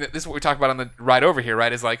 and this is what we talk about on the ride over here,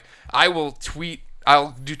 right? Is like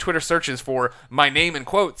I'll do Twitter searches for my name in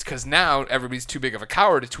quotes because now everybody's too big of a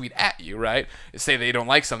coward to tweet at you, right? Say they don't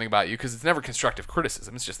like something about you because it's never constructive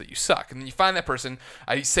criticism. It's just that you suck. And then you find that person,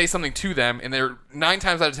 I say something to them, and they're 9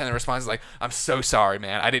 times out of 10, the response is like, I'm so sorry,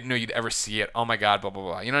 man. I didn't know you'd ever see it. Oh my God, blah, blah,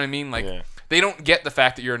 blah. You know what I mean? Like, They don't get the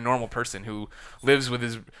fact that you're a normal person who lives with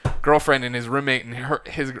his girlfriend and his roommate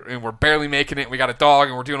and we're barely making it. We got a dog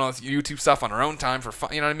and we're doing all this YouTube stuff on our own time for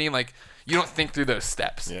fun. You know what I mean? Like, you don't think through those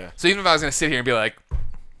steps. Yeah. So even if I was going to sit here and be like,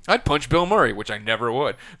 I'd punch Bill Murray, which I never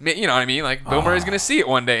would. You know what I mean? Like, Bill Murray's going to see it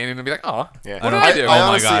one day and he'll be like, oh, what did I do? I Oh my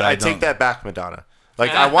honestly, God, I don't. take that back, Madonna.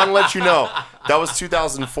 Like, I want to let you know, that was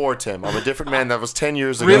 2004, Tim. I'm a different man. That was 10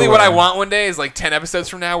 years ago. Really, what I want one day is like 10 episodes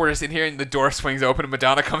from now, we're just in here and the door swings open and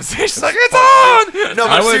Madonna comes in. She's like, it's on! No,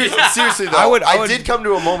 but seriously, though, I would- did come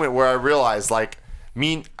to a moment where I realized, like,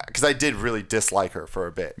 because I did really dislike her for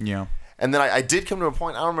a bit. Yeah. And then I did come to a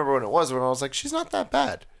point, I don't remember when it was, when I was like, she's not that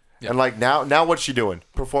bad. Yeah. And like now what's she doing?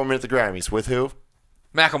 Performing at the Grammys with who?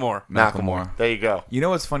 Macklemore. There you go. You know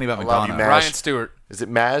what's funny about I love you, Madonna? Madge. Ryan Stewart. Is it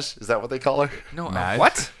Madge? Is that what they call her? No, Madge?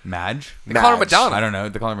 what? Madge? They call her Madge. Madonna. I don't know.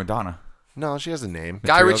 They call her Madonna. No, she has a name.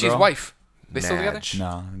 Guy Material Ritchie's Girl? wife. They still together? Madge.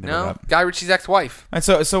 No. they broke No, up. Guy Ritchie's ex-wife. And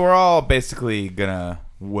so we're all basically gonna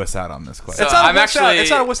wuss out on this question. So It's not I'm a wuss out. actually- It's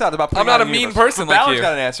not a wuss out. It's about I'm putting not out a mean universe. person But like Ballard's you.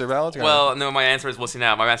 got an answer. Ballard's got Well, no, my answer is we'll see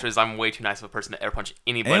now. My answer is I'm way too nice of a person to ever punch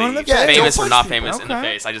anybody, Anyone in the face? famous Yeah, or don't not punch famous, people. in the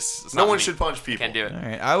Okay. face. It's No not one me. should punch people. Can't do it.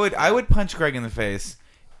 All right, I would punch Greg in the face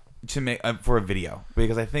to make for a video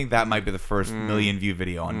because I think that might be the first million view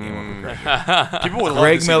video on GameOverGreggy. People would love to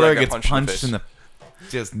Greg see Miller Greg gets get punched in the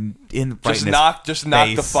just knock the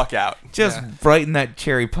face. fuck out. Just right in that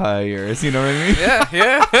cherry pie of yours. You know what I mean?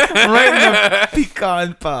 Yeah. Right in the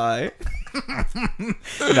pecan pie.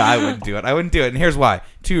 No, I wouldn't do it. And here's why.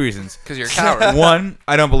 2 reasons. Because you're a coward. 1,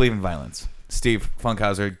 I don't believe in violence. Steve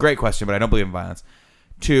Funkhauser, great question, but I don't believe in violence.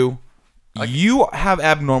 2, you have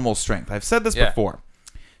abnormal strength. I've said this Yeah. before.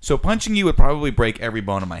 So punching you would probably break every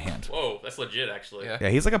bone in my hand. Whoa, that's legit, actually. Yeah. Yeah,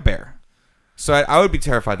 he's like a bear. So I would be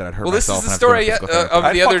terrified that I'd hurt Well, this myself. is the and have to go to story physical therapy. of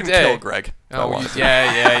I'd the other fucking day. kill Greg. Oh,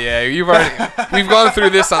 yeah. We've gone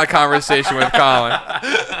through this on a conversation with Colin.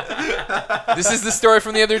 This is the story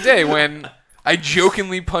from the other day when I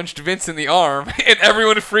jokingly punched Vince in the arm and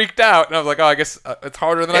everyone freaked out. And I was like, oh, I guess it's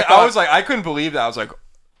harder than I thought. I was like, I couldn't believe that. I was like,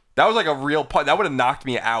 that was like a real punch. That would have knocked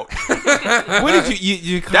me out. What did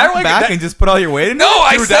you come That, like, back that- and just put all your weight in? No,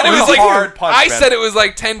 I Dude, said that it was was a like hard punch, I man. said it was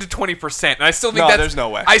like 10 to 20%, and I still think No, that's there's no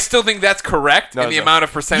way. I still think that's correct in the amount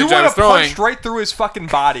of percentage You I would was have throwing. punched right through his fucking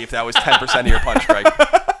body if that was 10% of your punch, Greg.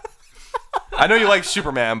 I know you like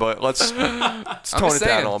Superman, but let's tone I'm it just down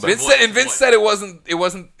saying. a little bit. Vince said it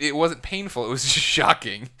wasn't painful. It was just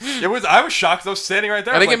shocking. I was shocked. I was standing right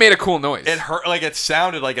there. I think like, it made a cool noise. it hurt. Like it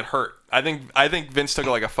sounded like it hurt. I think Vince took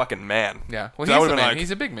it like a fucking man. Yeah. Well, So I he's a would've man. been like-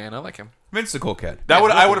 He's a big man. I like him. Vince is a cool kid. That would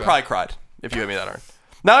Yeah, I real would have cool probably cried if you hit me that hard.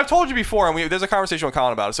 Now I've told you before, and there's a conversation with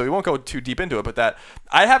Colin about it, so we won't go too deep into it. But that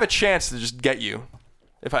I have a chance to just get you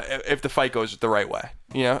if the fight goes the right way.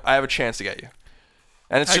 You know, I have a chance to get you,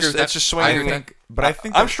 and I agree with that. it's just I agree swinging. with that. But I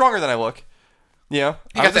think I'm that- stronger than I look. You know,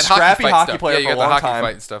 You I got was that a scrappy fight hockey stuff. player Yeah, you for a got the long hockey time.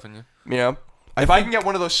 fight and stuff in you. You know, if I can get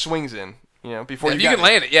one of those swings in, you know, before If you you got can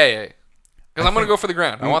land it, yeah. Because I'm gonna go for the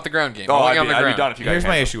ground. I want the ground game. I want you on the I'd be ground. done if you got here's your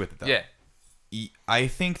my hands issue with it though. Yeah. I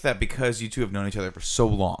think that because you two have known each other for so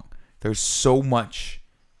long, there's so much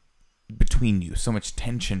between you, so much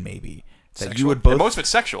tension maybe that Sexual. you would up. both. And most of it's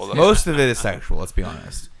sexual, though. Most of it is sexual. Let's be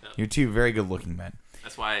honest. You're two very good-looking men.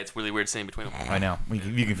 That's why it's really weird sitting between them. I know.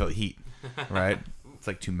 You can feel the heat, right? It's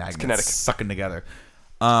like two magnets kinetic. sucking together.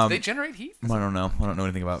 They generate heat. I don't know. I don't know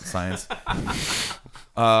anything about science.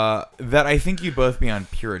 That I think you'd both be on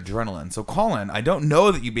pure adrenaline. So, Colin, I don't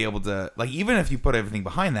know that you'd be able to, like, even if you put everything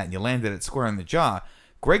behind that and you landed it square in the jaw,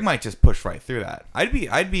 Greg might just push right through that. I'd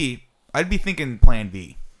be thinking Plan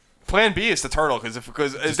B. Plan B is the turtle because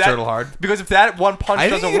Just turtle hard? Because if that one punch I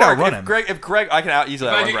think doesn't you could work, outrun him. if Greg, I can out easily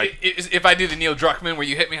outrun Greg. If I do the Neil Druckmann where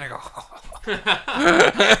you hit me and I go,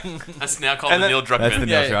 That's now called And the then- Neil Druckmann. That's the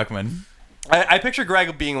Neil Yeah. Druckmann. I picture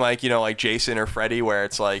Greg being like, you know, like Jason or Freddy, where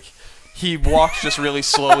it's like he walks just really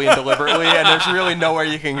slowly and deliberately, and there's really nowhere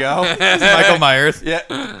you can go. Michael Myers. Yeah,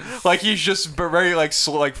 like he's just very like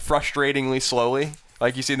like frustratingly slowly,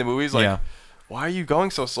 like you see in the movies. Like, Yeah. why are you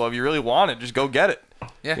going so slow? If you really want it, just go get it.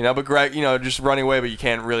 Yeah. You know, but Greg, you know, just running away, but you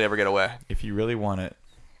can't really ever get away, If you really want it,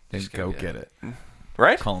 then Just go go get it.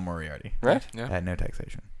 right? Colin Moriarty. Right. yeah. At no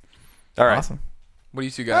taxation. All right. Awesome. What do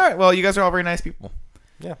you two All got? right. Well, you guys are all very nice people.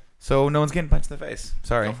 Yeah. So no one's getting punched in the face.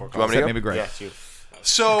 Sorry. Do you want me to Except go? maybe Greg. Yes, you.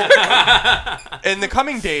 So, in the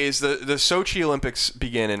coming days, the Sochi Olympics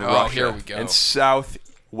begin in Oh, Russia, here we go. in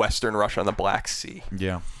southwestern Russia on the Black Sea.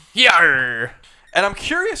 Yeah. Yarr! And I'm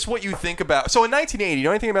curious what you think about. So in 1980, you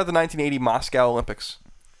know anything about the 1980 Moscow Olympics?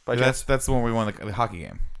 By chance? That's the one we won the hockey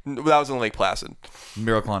game. That was in Lake Placid.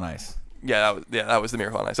 Miracle on Ice. Yeah, that was the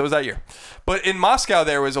Miracle on Ice. That was that year. But in Moscow,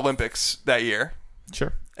 there was Olympics that year,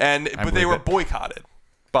 Sure. but they believe were it. boycotted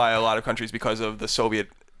by a lot of countries because of the Soviet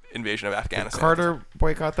invasion of Did Afghanistan. Carter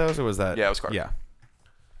boycott those, or was that? Yeah, it was Carter. Yeah.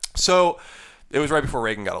 So it was right before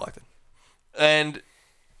Reagan got elected. And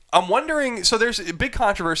I'm wondering, so there's a big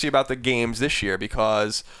controversy about the games this year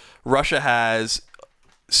because Russia has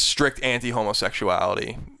strict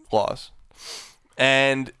anti-homosexuality laws.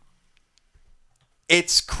 And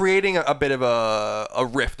it's creating a bit of a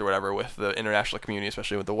rift or whatever with the international community,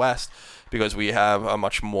 especially with the West, because we have a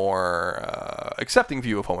much more accepting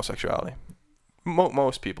view of homosexuality.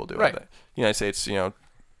 Most people do. Right. The United States, you know,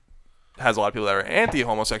 has a lot of people that are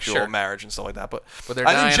anti-homosexual Sure. marriage and stuff like that, but they're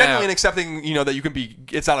I think dying generally out. accepting, you know, that you can be,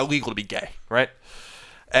 it's not illegal to be gay, right?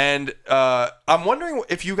 And I'm wondering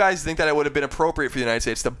if you guys think that it would have been appropriate for the United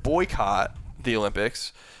States to boycott the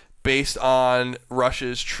Olympics based on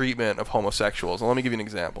Russia's treatment of homosexuals. And let me give you an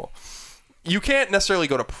example. You can't necessarily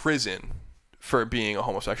go to prison for being a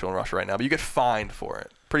homosexual in Russia right now, but you get fined for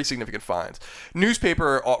it. Pretty significant fines.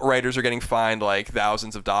 Newspaper writers are getting fined like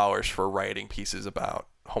thousands of dollars for writing pieces about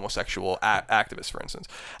homosexual activists, for instance.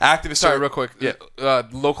 Activists. Sorry, real quick. Yeah.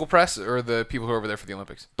 Local press or the people who are over there for the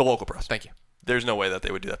Olympics? The local press. Thank you. There's no way that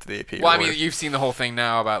they would do that to the AP. Well, I mean, you've seen the whole thing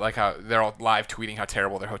now about like how they're all live tweeting how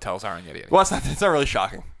terrible their hotels are and yada yada. Well, it's not really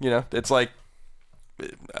shocking. You know, it's like.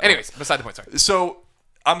 Anyways, beside the point. Sorry. So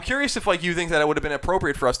I'm curious if like you think that it would have been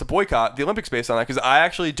appropriate for us to boycott the Olympics based on that, because I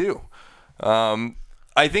actually do.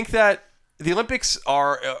 I think that the Olympics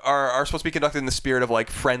are supposed to be conducted in the spirit of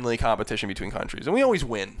like friendly competition between countries, and we always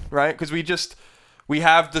win, right? Because we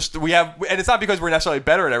have, and it's not because we're necessarily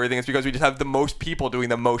better at everything. It's because we just have the most people doing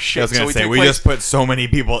the most shit. I was gonna say we just put so many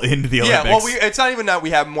people into the Olympics. Yeah, well, it's not even that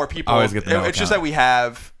we have more people. I always get the no it's just count.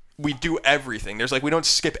 that we do everything. There's like we don't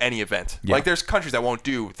skip any event. Yeah. Like there's countries that won't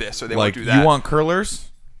do this or they like won't do that. you want curlers?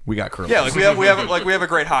 We got curlers. Yeah, like we have a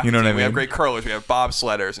great hockey You know what team. I We have mean? great curlers. We have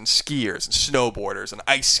bobsledders and skiers and snowboarders and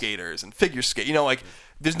ice skaters and figure skate. You know, like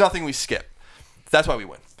there's nothing we skip. That's why we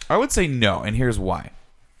win. I would say no, and here's why.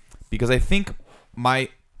 Because I think my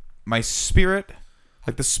spirit,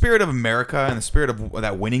 like the spirit of America and the spirit of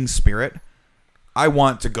that winning spirit, I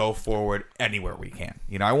want to go forward anywhere we can.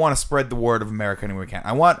 You know, I want to spread the word of America anywhere we can.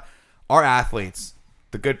 I want our athletes,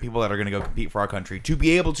 the good people that are going to go compete for our country, to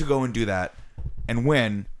be able to go and do that and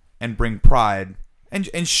win and bring pride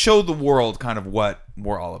and show the world kind of what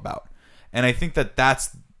we're all about. And I think that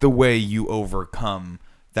that's the way you overcome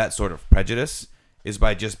that sort of prejudice, is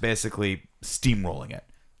by just basically steamrolling it,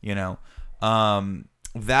 you know?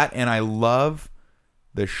 That, and I love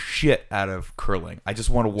the shit out of curling. I just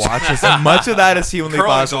want to watch as much of that as humanly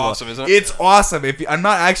Curling's possible. awesome, isn't it? It's awesome. I'm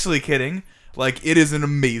not actually kidding. Like, it is an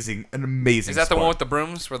amazing Is that the sport. one with the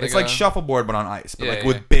brooms? Where they It's go? like shuffleboard, but on ice, but Yeah, like yeah.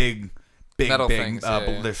 with big Metal things,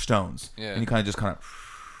 they're stones. Yeah. And you kind of just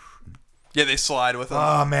Yeah, they slide with them.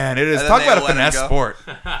 oh man, it is. And then Talk they about a let 'em finesse go. sport.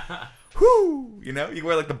 Whoo! You know, you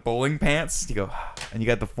wear like the bowling pants. You go, and you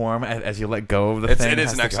got the form as you let go of the thing. It is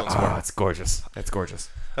has an to excellent go. sport. Oh, it's gorgeous. It's gorgeous.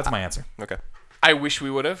 That's my answer. Okay. I wish we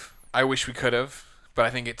would have. I wish we could have. But I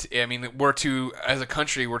think we're too, as a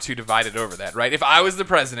country, we're too divided over that, right? If I was the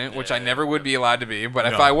president, which I never would be allowed to be, but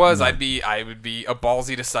if I was, I would be a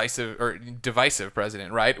ballsy, divisive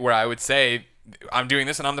president, right? Where I would say, I'm doing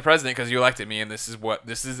this and I'm the president because you elected me, and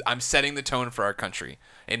I'm setting the tone for our country.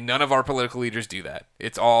 And none of our political leaders do that.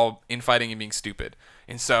 It's all infighting and being stupid.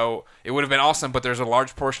 And so it would have been awesome, but there's a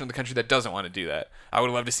large portion of the country that doesn't want to do that. I would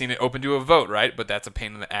have loved to seen it open to a vote, right? But that's a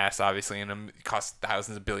pain in the ass, obviously, and it costs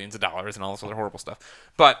thousands of billions of dollars and all this other horrible stuff.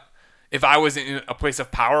 But if I was in a place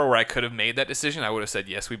of power where I could have made that decision, I would have said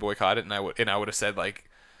yes, we boycott it, and I would have said like,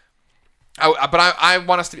 I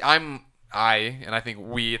want us to be. And I think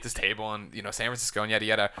we at this table and San Francisco and yada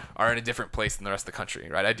yada are in a different place than the rest of the country,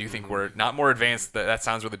 right? I do think we're not more advanced. That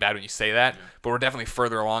sounds really bad when you say that, but we're definitely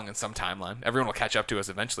further along in some timeline. Everyone will catch up to us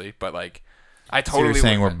eventually, but like, I So totally. you're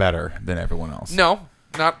saying we're better than everyone else? No,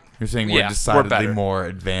 not. You're saying Yeah, we're we're decidedly better. more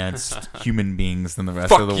advanced human beings than the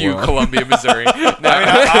rest of Fuck the you, world. Columbia, Missouri. No,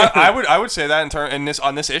 I would say that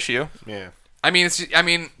on this issue. Yeah.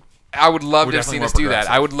 I would love We're to have seen definitely us more do that.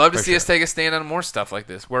 I would love to for see us sure. take a stand on more stuff like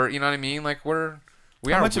this. Where, you know what I mean? Like we How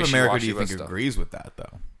are much of America do you wishy-washy think about stuff. agrees with that,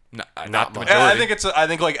 though? Not the much. majority. I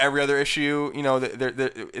think like every other issue,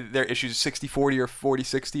 their issues 60-40 or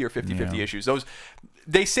 40-60 or 50-50 Yeah. issues.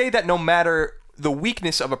 They say that no matter the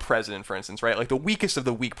weakness of a president, for instance, right? Like the weakest of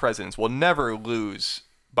the weak presidents will never lose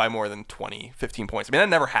by more than 20, 15 points. I mean, that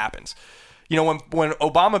never happens. When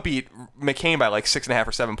Obama beat McCain by like 6.5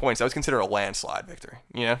 or 7 points, that was considered a landslide victory.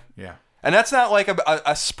 Yeah. And that's not like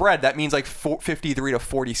a spread. That means like 53 to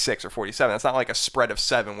 46 or 47. That's not like a spread of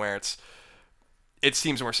 7 where it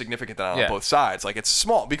seems more significant than on both sides. Like it's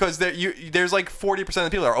small because there's like 40% of the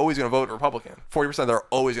people that are always going to vote Republican. 40% that are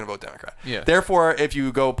always going to vote Democrat. Yeah. Therefore, if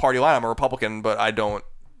you go party line, I'm a Republican, but I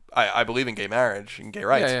believe in gay marriage and gay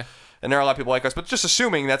rights. Yeah. And there are a lot of people like us, but just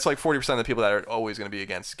assuming that's like 40% of the people that are always going to be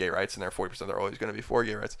against gay rights, and there are 40% that are always going to be for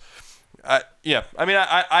gay rights. I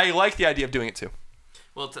like the idea of doing it too.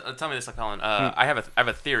 Well, tell me this, Colin. I have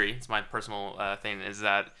a theory. It's my personal thing. Is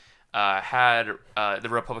that had the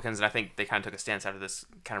Republicans, and I think they kind of took a stance after this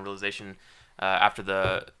kind of realization after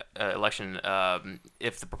the election.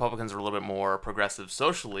 If the Republicans were a little bit more progressive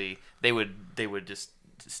socially, they would just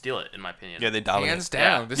steal it, in my opinion. Yeah, they dominate. Hands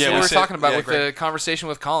down. Yeah. This Yeah, is we what we're said- talking about yeah, with great. the conversation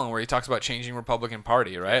with Colin, where he talks about changing Republican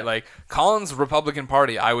Party, right? Like, Colin's Republican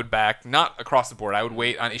Party, I would back, not across the board. I would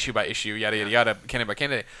wait on issue by issue, yada, yada, yada, candidate by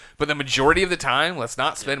candidate. But the majority of the time, let's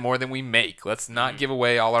not spend more than we make. Let's not give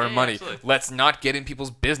away all our money. Absolutely. Let's not get in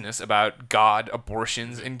people's business about God,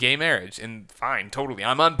 abortions, and gay marriage. And fine, totally.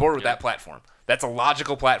 I'm on board with that platform. That's a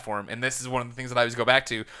logical platform. And this is one of the things that I always go back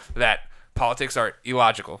to, that politics are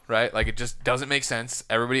illogical, right? Like, it just doesn't make sense.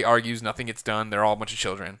 Everybody argues, nothing gets done. They're all a bunch of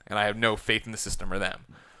children, and I have no faith in the system or them.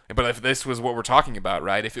 But if this was what we're talking about,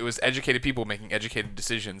 right? If it was educated people making educated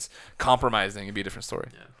decisions, compromising, it'd be a different story.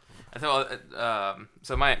 Yeah. I thought,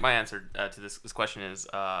 so my answer to this question is,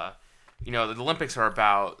 the Olympics are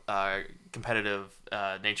about competitive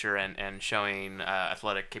nature and showing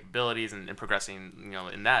athletic capabilities and progressing,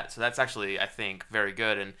 in that. So that's actually, I think, very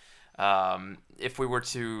good. And if we were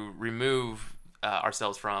to remove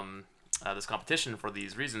ourselves from this competition for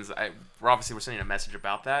these reasons, we're sending a message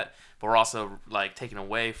about that, but we're also like taking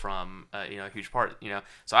away from a huge part.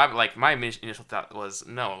 So I'm like, my initial thought was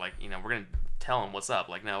no, like we're gonna tell them what's up.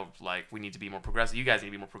 Like no, like we need to be more progressive. You guys need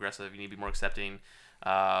to be more progressive. You need to be more accepting.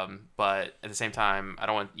 But at the same time, I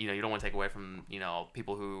don't want you don't want to take away from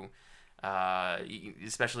people who,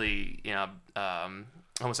 especially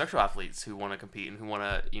homosexual athletes who want to compete and who want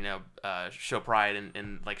to show pride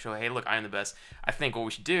and like show, hey, look, I am the best. I think what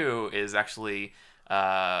we should do is actually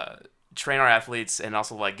train our athletes and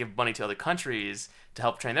also like give money to other countries to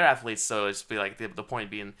help train their athletes. So it's be like the point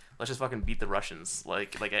being, let's just fucking beat the Russians.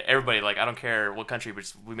 Like everybody, like I don't care what country,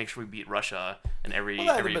 but we make sure we beat Russia in every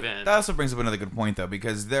event. That also brings up another good point, though,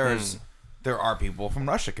 because there are people from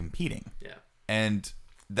Russia competing. Yeah. And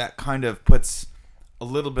that kind of puts a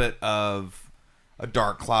little bit of a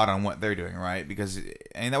dark cloud on what they're doing, right? Because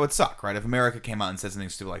that would suck, right? If America came out and said something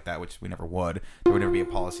stupid like that, which we never would, there would never be a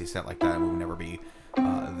policy set like that, and we would never be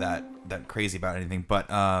that crazy about anything. But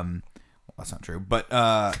that's not true. But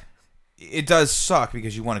it does suck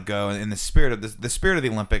because you want to go, and the spirit of the spirit of the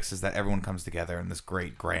Olympics is that everyone comes together in this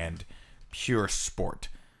great, grand, pure sport.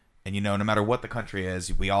 And no matter what the country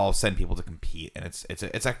is, we all send people to compete, and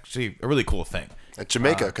it's actually a really cool thing.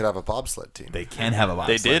 Jamaica could have a bobsled team. They can have a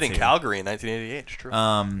bobsled They did in team. Calgary in 1988. It's true.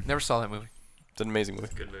 Never saw that movie. It's an amazing movie.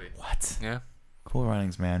 Good movie. What? Yeah. Cool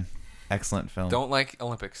Runnings, man. Excellent film. Don't like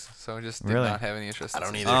Olympics, so just did Really? not have any interest. I don't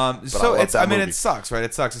in either. it. So love that movie. it sucks, right?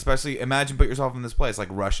 It sucks, especially put yourself in this place like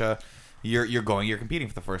Russia. You're competing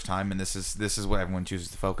for the first time, and this is what everyone chooses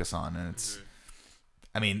to focus on, and it's.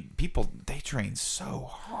 People, they train so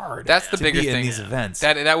hard. That's the to bigger be in thing. these events.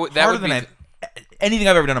 That would Harder be than anything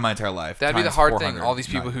I've ever done in my entire life. that'd be the times hard thing. 400, All these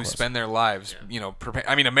people not who close. spend their lives,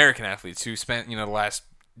 American athletes who spent the last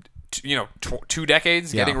 2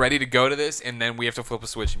 decades getting ready to go to this, and then we have to flip a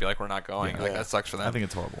switch and be like, we're not going. Like that sucks for them. I think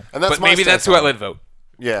it's horrible. And that's But my maybe that's stance who I on it. let vote.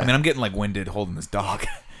 Yeah. I'm getting winded holding this dog.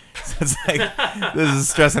 So it's like this is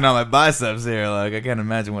stressing out my biceps here. Like I can't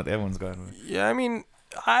imagine what everyone's going with. Yeah,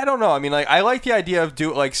 I don't know. I like the idea of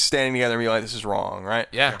standing together and being like, this is wrong, right?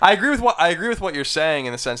 Yeah. I agree with what you're saying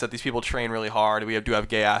in the sense that these people train really hard. We do have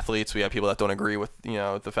gay athletes. We have people that don't agree with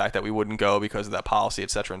the fact that we wouldn't go because of that policy,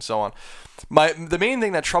 etc., and so on. The main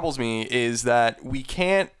thing that troubles me is that we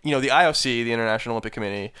can't. The IOC, the International Olympic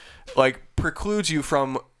Committee, precludes you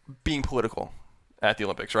from being political at the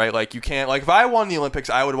Olympics, right? Like you can't. Like if I won the Olympics,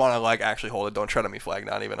 I would want to actually hold a "Don't Tread on Me" flag,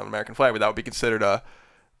 not even an American flag, but that would be considered a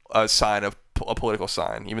sign of a political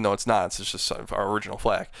sign, even though it's not. It's just our original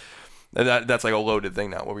flag. That's like a loaded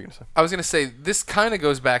thing now. What were you gonna say? I was gonna say this kind of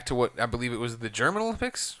goes back to what I believe it was the German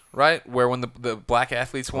Olympics, right? Where when the black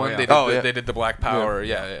athletes won, they did the Black Power.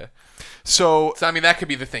 Yeah. So that could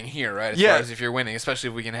be the thing here, right? As Yeah. far as if you're winning, especially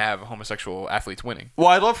if we can have homosexual athletes winning. well,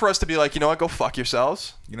 I'd love for us to be like, what, go fuck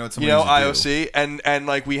yourselves. You know what someone needs to do? IOC,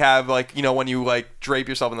 and we have when you drape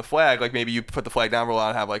yourself in the flag, maybe you put the flag down for a while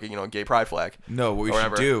and have a gay pride flag. No, what we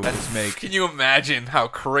should do is make. Can you imagine how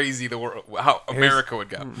crazy how America would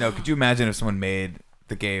go? No, could you imagine if someone made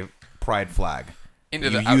the gay pride flag Into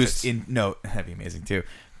you the outfits. that'd be amazing too.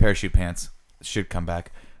 Parachute pants should come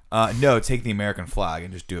back. No, take the American flag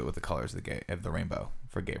and just do it with the colors of the rainbow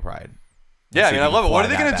for gay pride. Yeah, See if I you love it. can What are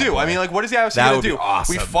fly they going that to do? bad boy. What is the IOC That going would to be do?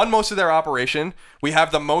 awesome. We fund most of their operation. We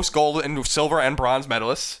have the most gold and silver and bronze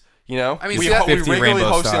medalists. see, we that- we 50 regularly rainbow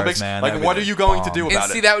host the stars, Olympics. man. That'd be What are the you going to bomb. do And about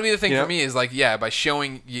see, it? that would be the thing You for know? me is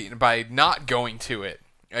by not going to it,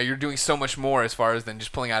 you're doing so much more as far as than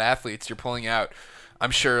just pulling out athletes. You're pulling out I'm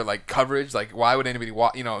sure like coverage, like why would anybody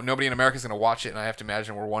watch? Nobody in America is gonna watch it, and I have to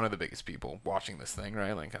imagine we're one of the biggest people watching this thing,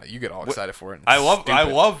 right? Like you get all excited for it. I love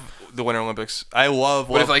the Winter Olympics. I love.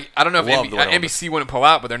 But if like I don't know if love the Winter Olympics. NBC wouldn't pull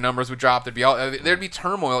out, but their numbers would drop. There'd be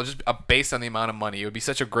turmoil just based on the amount of money. It would be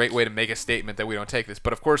such a great way to make a statement that we don't take this.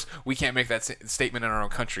 But of course, we can't make that statement in our own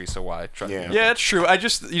country. So why try? Yeah, it's true. I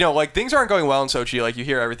just like things aren't going well in Sochi. Like you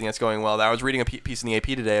hear everything that's going well. I was reading a piece in the AP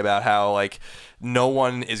today about how like no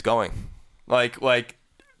one is going. Like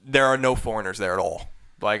there are no foreigners there at all.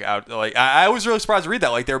 I was really surprised to read that.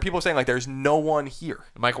 Like there were people saying like there's no one here.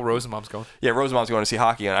 Michael Rosenbaum's going. Yeah, Rosenbaum's going to see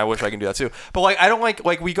hockey, and I wish I can do that too. But like I don't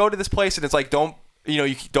like we go to this place and it's like don't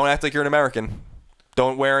you don't act like you're an American.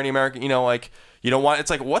 Don't wear any American. Like you don't want. It's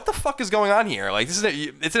like what the fuck is going on here? Like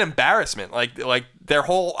it's an embarrassment. Like their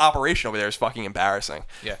whole operation over there is fucking embarrassing.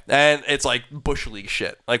 Yeah. And it's like Bush League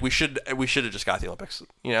shit. Like we should have just got the Olympics.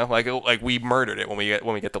 Like we murdered it when we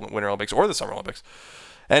get the Winter Olympics or the Summer Olympics.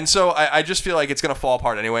 And so I just feel like it's going to fall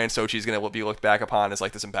apart anyway, and Sochi's going to be looked back upon as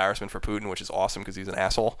like this embarrassment for Putin, which is awesome because he's an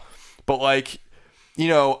asshole. But like,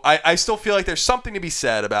 I still feel like there's something to be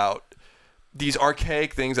said about these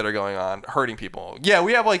archaic things that are going on, hurting people. Yeah,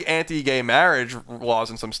 we have like anti-gay marriage laws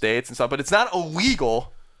in some states and stuff, but it's not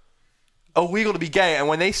illegal to be gay. And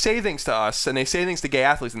when they say things to us and they say things to gay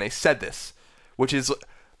athletes, and they said this, which is,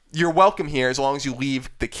 you're welcome here as long as you leave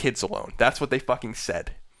the kids alone. That's what they fucking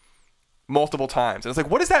said. Multiple times. And it's like,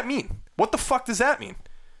 what does that mean? What the fuck does that mean?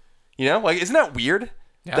 Like, isn't that weird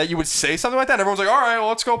that you would say something like that? And everyone's like, all right, well,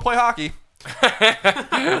 let's go play hockey.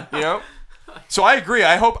 So I agree.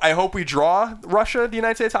 I hope we draw Russia, the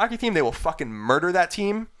United States hockey team. They will fucking murder that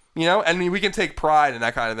team. And we can take pride in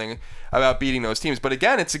that kind of thing about beating those teams. But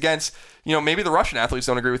again, it's against, maybe the Russian athletes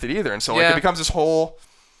don't agree with it either. And so it becomes this whole,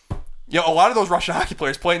 a lot of those Russian hockey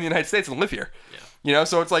players play in the United States and live here. Yeah.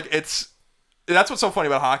 So it's like, that's what's so funny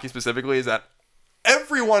about hockey specifically is that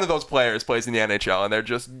every one of those players plays in the NHL, and they're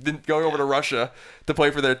just going over to Russia to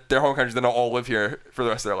play for their home countries. Then they'll all live here for the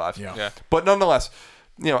rest of their lives. Yeah. But nonetheless,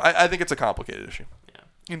 I think it's a complicated issue. Yeah.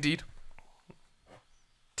 Indeed.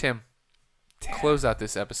 Tim, close out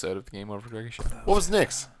this episode of the Game Over Greggy Show. What was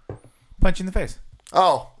Nick's? Punch you in the face.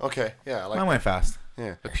 Oh, okay. Yeah, I like Mine went fast.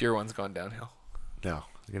 Yeah. The pure one's gone downhill. No.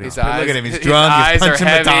 Look His at him. eyes- Look at him. He's his drunk. eyes He's are punching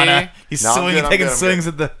heavy. Madonna. He's No, I'm swinging, good, I'm taking good, I'm swings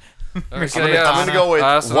at the. I'm gonna go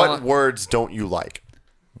with what words don't you like?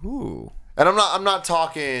 Ooh. And I'm not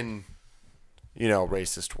talking,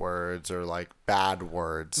 racist words or like bad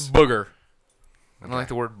words. Booger. I don't like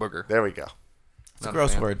the word booger. There we go. It's a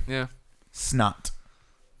gross fan. word. Yeah. Snot.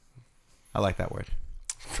 I like that word.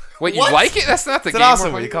 Wait, you What? like it? That's not the It's an game. awesome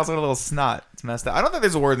we're word. He playing. calls it a little snot. It's messed up. I don't think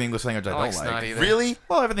there's a word in the English language I I don't like like. snot either. Really?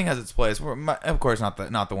 Well, everything has its place. Of course, not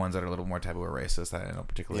the ones that are a little more taboo or racist. I don't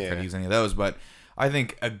particularly try to use any of those, but I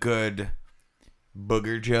think a good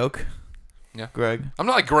booger joke. Yeah. Greg. I'm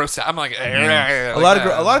not like gross. I'm like A lot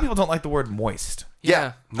of people don't like the word moist.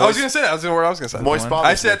 Yeah. I was gonna say that. That was the word I was gonna say. Moist I bothers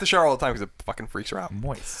I say me. that to Cheryl all the time because it fucking freaks her out.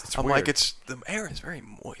 Moist. I'm weird. like, the air is very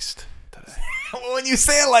moist today. When you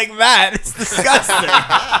say it like that, it's disgusting.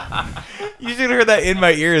 You should have heard that in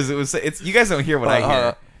my ears. It's you guys don't hear what I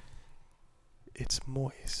hear. It's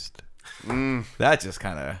moist. That just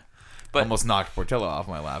kind of But- almost knocked Portillo off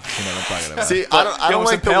my lap. You know what I'm talking about. See, I don't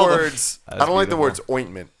almost like the impaled him. words. I That's don't like the beautiful. words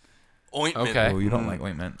ointment Ointment. Okay. Oh, you don't like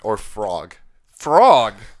ointment. or frog.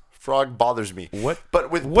 Frog. Frog bothers me. What?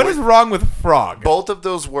 But with What is wrong with frog? both of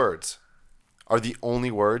those words are the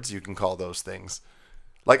only words you can call those things.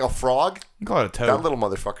 Like a frog, You can call it a toad. that little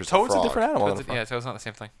motherfucker's Toad's a frog. a different animal. Toad's- yeah, toad's not the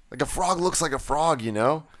same thing. Like a frog looks like a frog,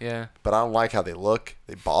 Yeah. But I don't like how they look.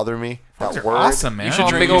 They bother me. Frogs That are word. awesome, man. You should Oh,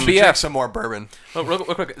 drink, big old you should drink BF. some more bourbon. Oh, real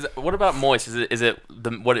quick. What about moist? Is it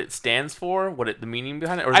what it stands for? The meaning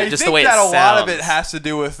behind it, or is I it just think the way that it a lot of sounds? it has to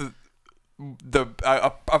do with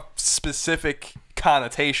a specific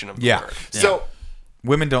connotation of the Yeah. word. So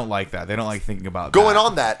Women don't like that. They don't like thinking about going that.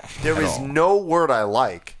 on that, there At is all. no word I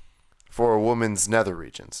like for a woman's nether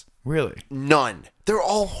regions. Really? None. They're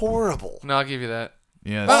all horrible. No, I'll give you that.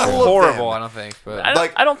 Yeah. All That's of true. Horrible, them. I don't think. But I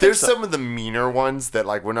Like, don't think there's so. some of the meaner ones that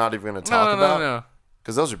like we're not even going to talk no, about no.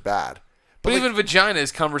 because those are bad. But like, even vagina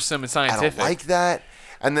is cumbersome and I scientific. don't like that.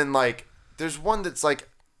 And then like there's one that's like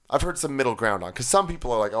I've heard some middle ground on because some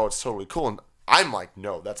people are like, oh, it's totally cool, and I'm like,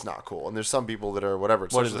 no, that's not cool. And there's some people that are whatever.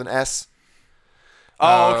 It What starts is with it? an S.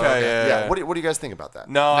 Oh, okay. Yeah. Yeah. What do you guys think about that?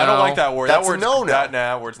 No, I don't No. like that word. That's that word's a no-no.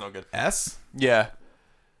 That word's no good. S? Yeah.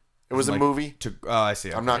 It was a Like, movie. I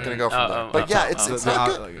see. I'm not going to go from Oh, there. oh, But oh, yeah, oh, it's oh. not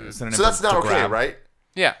good. So So that's not okay, right?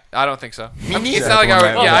 Yeah, I don't think so. Me neither. It's not like I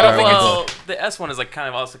would. Well, Yeah, I don't think it's. Well, the S one is like kind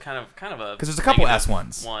of a. Because there's a couple negative S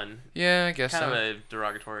ones. One. Yeah, I guess Kind so. of a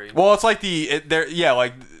derogatory. Well, it's like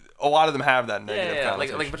like a lot of them have that negative Yeah,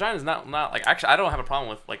 connotation. like vagina's not like actually I don't have a problem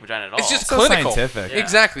with like vagina at all. It's just so clinical. scientific. Yeah.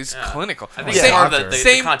 Exactly, it's Yeah. clinical. I think Yeah. it's part of the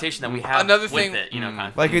Same- connotation that we have another with thing- it, kind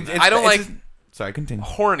of Like thing. it's I don't it's like- just- sorry, continue.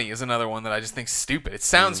 Horny is another one that I just think stupid. It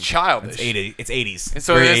sounds childish. It's 80s. And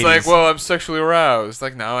so Very it's like, 80s. well, I'm sexually aroused.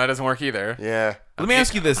 Like, no, that doesn't work either. Yeah. Let me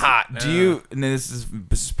ask you this: hot. Do you? And this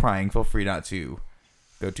is prying. Feel free not to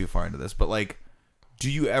go too far into this, but like, do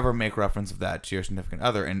you ever make reference of that to your significant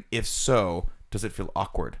other? And if so, does it feel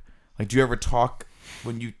awkward? Like, do you ever talk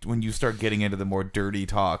when you start getting into the more dirty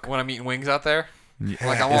talk? When I'm eating wings out there,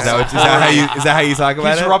 like I'm Is also that how you talk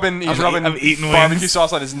about he's it? rubbing I'm eating barbecue wings.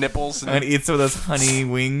 sauce on his nipples. I'm gonna eat some of those honey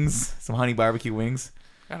wings, some honey barbecue wings.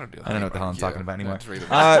 I don't do that. I don't know what the hell I'm talking about anymore. Just read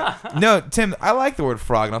it. No, Tim, I like the word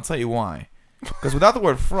frog, and I'll tell you why. Because without the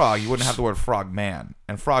word frog, you wouldn't have the word frogman,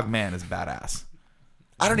 and frogman is badass.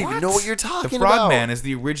 I don't even know what you're The talking about. frogman is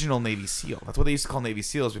the original Navy SEAL. That's what they used to call Navy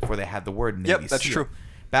SEALs before they had the word Navy SEAL. Yep, that's true.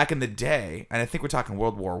 Back in the day, and I think we're talking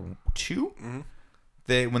World War II.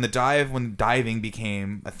 When diving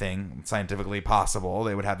became a thing, scientifically possible,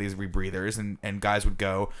 they would have these rebreathers, and guys would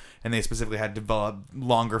go, and they specifically had developed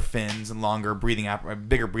longer fins and longer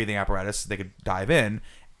bigger breathing apparatus, so they could dive in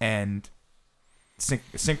and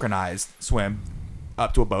synchronized swim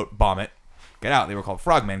up to a boat, bomb it, get out. They were called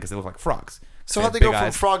frogmen because they looked like frogs. So They how'd had they big go from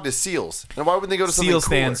eyes. frog to seals? And why wouldn't they go to something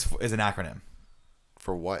SEAL cooler? is an acronym.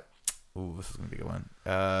 For what? Ooh, this is gonna be a good one.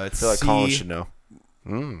 It's I feel like Colin should know.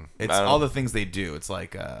 It's I don't all know. the things they do. It's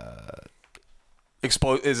like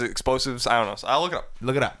Is it explosives? I don't know. So I'll look it up.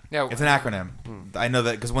 look it up. Yeah. It's an acronym. I know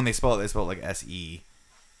that because when they spell it like SE,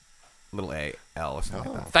 little A L or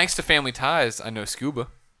something like that. Thanks to Family Ties, I know scuba,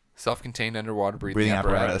 self-contained underwater breathing, Breathing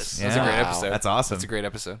apparatus. apparatus. That's a great Yeah. episode. That's awesome. That's a great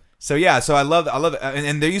episode. So yeah, so I love it,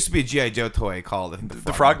 and there used to be a GI Joe toy called I think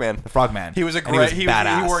The Frogman. The Frogman. He was a And gray.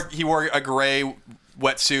 badass. He wore a gray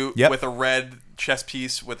wetsuit Yep. with a red chest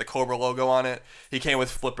piece with the Cobra logo on it. He came with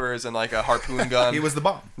flippers and like a harpoon gun. He was the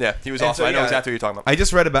bomb. Yeah, he was And awesome. so, I know yeah, exactly what you're talking about. I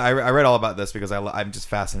just read about. I read all about this because I'm just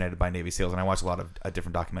fascinated by Navy SEALs, and I watch a lot of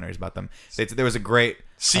different documentaries about them. There was a great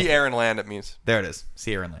Sea, air, and land. It means. There it is.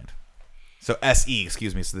 Sea, air, and land. So SE,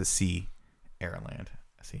 excuse me. So the sea, air, and land.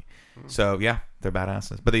 SE. So yeah, they're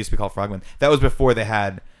badasses. But they used to be called frogmen. That was before they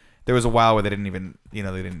had. There was a while where they didn't even, they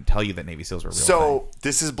didn't tell you that Navy SEAls were a real So thing.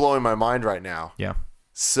 this is blowing my mind right now. Yeah.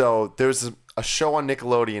 So there's a show on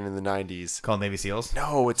Nickelodeon in the 90s. Called Navy SEAls.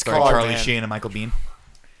 No, it's Starring called Charlie Sheen and Michael Bean.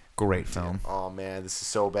 Great film. Oh man, this is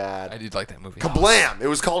so bad. I did like that movie. Kablam! It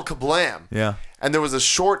was called Kablam. Yeah. And there was a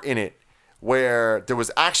short in it where there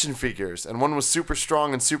was action figures, and one was super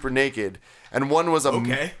strong and super naked, and one was a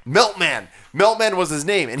Meltman. Meltman was his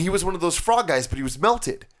name, and he was one of those frog guys, but he was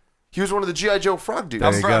melted. He was one of the G.I. Joe frog dudes. There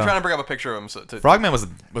I'm you go. trying to bring up a picture of him. Frogman was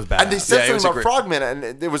badass. And they said Yeah, it was something a about great- Frogman,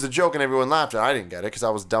 and it was a joke, and everyone laughed, and I didn't get it because I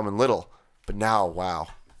was dumb and little. But now, wow,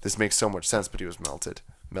 this makes so much sense. But he was melted,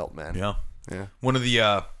 Meltman. Yeah. Yeah. One of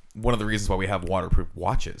the reasons why we have waterproof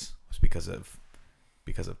watches was because of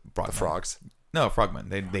frogmen. The frogs. No, frogmen.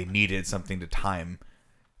 They needed something to time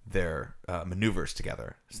their maneuvers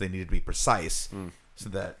together, so they needed to be precise, so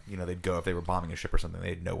that they'd go if they were bombing a ship or something,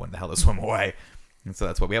 they'd know when the hell to swim away, and so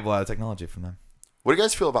that's why we have a lot of technology from them. What do you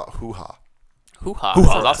guys feel about hoo-ha? Hoo-ha.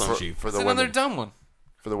 Hoo-ha. That's awesome. For It's the another women. dumb one.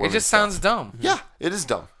 For the It women just stuff. sounds dumb. Yeah, it is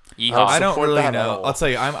dumb. Yeehaw. I don't support really that know. all. I'll tell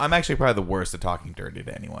you, I'm actually probably the worst at talking dirty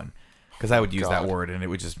to anyone, because I would use that God. word and it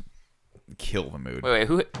would just kill the mood. Wait,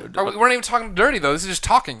 who? We're not even talking dirty though. This is just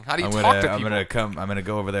talking. How do you talk to people? I'm gonna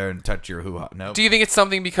go over there and touch your hoo-ha. No. Do you think it's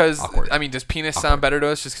something because Awkward. I mean, does penis sound better to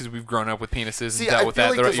us just because we've grown up with penises See, and dealt I with feel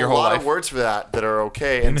that like there's your a whole lot life? of words for that are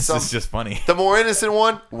okay, and This some is just funny. the more innocent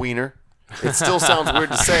one, wiener. It still sounds weird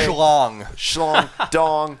to say. Schlong. Schlong,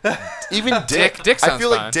 dong, even dick. Dick I sounds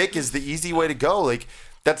feel fine. like dick is the easy way to go. Like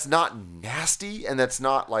that's not nasty, and that's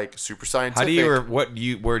not like super scientific. How do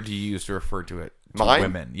you word do you use to refer to it? To Mine?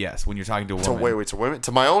 women. Yes, when you're talking to a to woman. to women?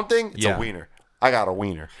 To my own thing, it's Yeah. a wiener. I got a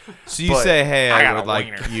wiener. So you But say, "Hey, I I got would a like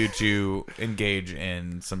wiener." you to engage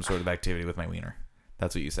in some sort of activity with my wiener."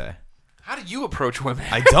 That's what you say. How do you approach women?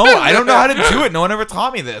 I don't know how to do it. No one ever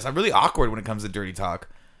taught me this. I'm really awkward when it comes to dirty talk.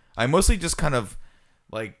 I mostly just kind of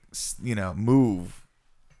move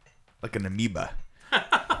like an amoeba.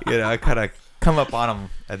 I kind of come up on them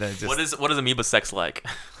and then just. What is amoeba sex like?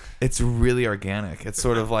 It's really organic. It's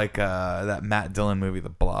sort of like that Matt Dillon movie, The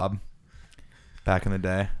Blob, back in the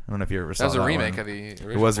day. I don't know if you ever saw That was a that remake one. of the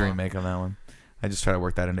original. It was a one. remake of that one. I just try to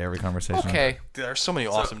work that into every conversation. Okay, There's so many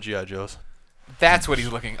awesome GI Joes. that's what he's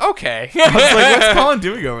looking. Okay. I was like, what's Colin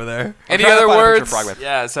doing over there? Any trying to other find a picture of words? Frogman.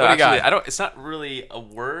 Yeah. So What do you actually, got? I don't. It's not really a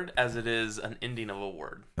word as it is an ending of a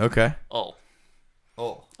word. Okay. Oh.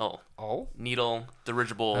 Oh. Oh. Oh. Needle,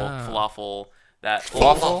 dirigible, Ah. falafel, That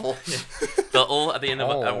Waffle? the ul at the end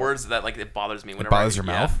of words that like it bothers me. Whenever bothers your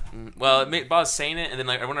mouth? Well, it bothers saying it, and then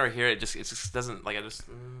like whenever I hear it, it just doesn't like I just.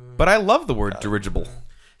 But I love the word dirigible.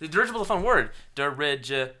 The dirigible is a fun word.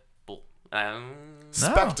 Dirigible.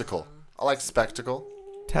 Spectacle. I like spectacle.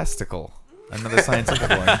 Testicle. Another scientific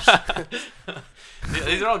one.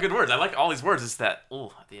 These are all good words. I like all these words. It's that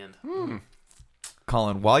at the end.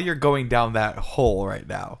 Colin, while you're going down that hole right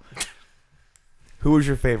now, who was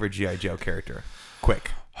your favorite G.I. Joe character?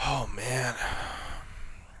 Quick. Oh man.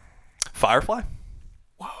 Firefly.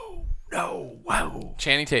 Whoa. No. Whoa.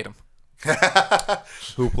 Channing Tatum.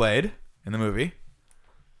 Who played in the movie?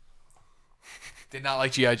 Did not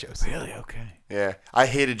like G.I. Joes. Really? Okay. Yeah, I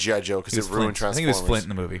hated G.I. Joe because it ruined Flint. I think Transformers. he was Flint in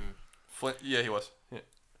the movie. Flint. Yeah, he was. Yeah.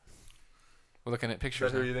 We're looking at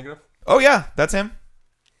pictures. Who are now. you thinking of? Oh, yeah. That's him.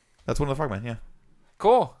 That's one of the Frogmen, yeah.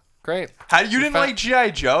 Cool. Great. How you didn't like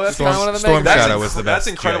G.I. Joe? That's Storm- one of the Storm main- Shadow was the best. That's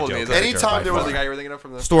incredible G.I. to me. Joe character Anytime there by was Was the far. guy you were thinking of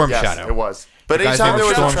from the Storm Yes, Shadow. it was. But The guy's anytime name there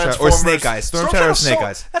was Storm a Shadow. Or Transformers, Snake Eyes. Storm Storm Shadow or Shadow's Snake so-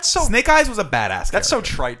 Eyes. that's so- Snake Eyes was a badass That's so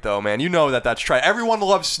character. trite, though, man. You know that's trite. Everyone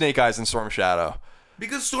loves Snake Eyes and Storm Shadow.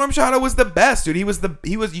 Because Storm Shadow was the best, dude. He was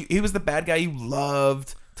the bad guy you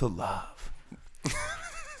loved to love.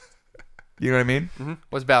 You know what I mean?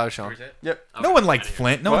 What's Ballard showing? Yep. No one liked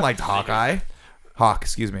Flint. No one What? liked Hawkeye. Hawk,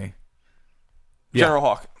 excuse me. Yeah. General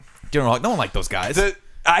Hawk. General Hawk. No one liked those guys.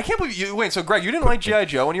 I can't believe you. Wait, so Greg, you didn't like G.I.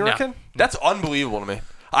 Joe when you were a No. kid? That's unbelievable to me.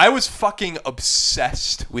 I was fucking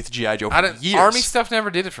obsessed with G.I. Joe for years. Army stuff never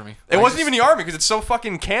did it for me. It wasn't even the army because it's so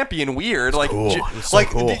fucking campy and weird. Like, cool. G- It was so like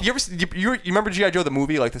cool. you remember G.I. Joe the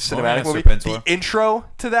movie, like the cinematic yeah, movie? Serpentor. The intro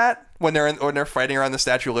to that when they're fighting around the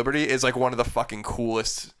Statue of Liberty is like one of the fucking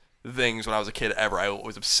coolest things when I was a kid ever. I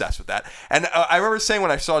was obsessed with that. And I remember saying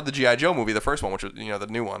when I saw the G.I. Joe movie, the first one, which was the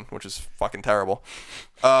new one, which is fucking terrible.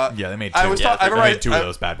 yeah, they made two. I remember two of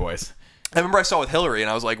those bad boys. I remember I saw with Hillary, and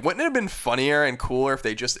I was like, wouldn't it have been funnier and cooler if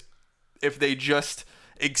they just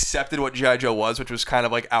accepted what G.I. Joe was, which was kind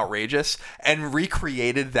of like outrageous, and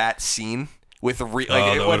recreated that scene with that with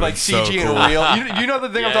would've like been CG so and cool. real. You know the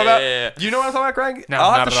thing I'm talking about? Yeah. You know what I'm talking about, Greg? No,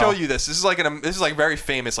 I'll have not to at show all. you this. This is like very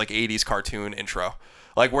famous like 80s cartoon intro.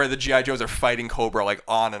 Like where the G.I. Joes are fighting Cobra like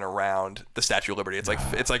on and around the Statue of Liberty. It's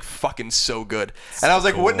like fucking so good. And I was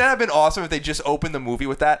like, wouldn't that have been awesome if they just opened the movie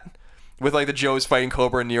with that? With like the Joes fighting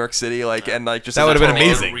Cobra in New York City, like and like just That would've been total-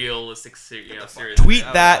 amazing. Realistic series. Tweet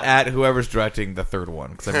that at whoever's directing the third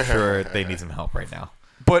one, because I'm sure they need some help right now.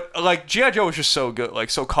 But like G.I. Joe was just so good,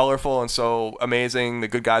 like so colorful and so amazing. The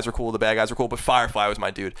good guys were cool, the bad guys were cool. But Firefly was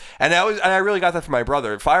my dude, and I really got that from my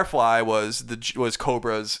brother. Firefly was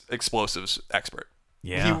Cobra's explosives expert.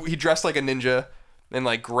 Yeah. He dressed like a ninja in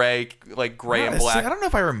like gray and black. I don't know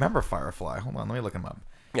if I remember Firefly. Hold on, let me look him up.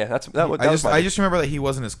 Yeah, that was my I just remember that he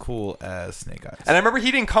wasn't as cool as Snake Eyes. And I remember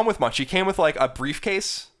he didn't come with much. He came with like a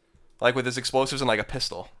briefcase, like with his explosives and like a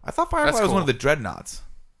pistol. I thought Firefly That's was cool. one of the Dreadnoughts.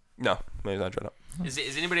 No, maybe not dread up. Is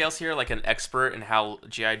anybody else here like an expert in how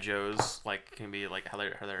GI Joes like can be like how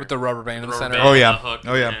they're With the rubber band in the center. Oh, yeah. the hook.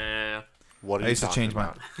 Oh, yeah. What are I you used to talking change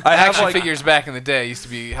about? mine. I have Action like figures back in the day used to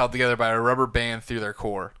be held together by a rubber band through their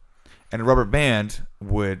core. And a rubber band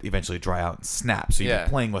would eventually dry out and snap. So you'd Yeah. be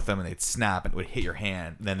playing with them, and they'd snap, and it would hit your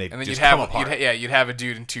hand, and then they'd And then just you'd have come apart. you'd have a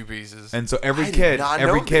dude in two pieces. And so every I did kid, not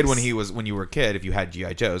every know kid this. when you were a kid, if you had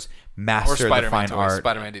GI Joes, Or mastered the Spider-Man fine toys. art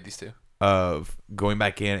Spider-Man did these too. of going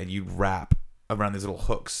back in, and you'd wrap around these little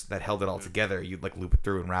hooks that held it all together. You'd like loop it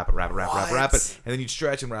through and wrap it, What? and then you'd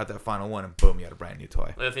stretch and wrap that final one, and boom, you had a brand new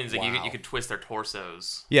toy. The other thing is like Wow. you could twist their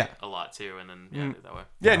torsos. Yeah. A lot too, and then do it that way.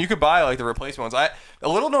 Yeah, and you could buy like the replacement ones. A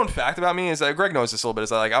little known fact about me is that Greg knows this a little bit. Is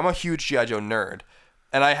that like I'm a huge GI Joe nerd,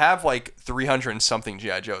 and I have like 300 and something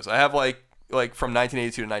GI Joes. I have like from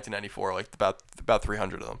 1982 to 1994, like about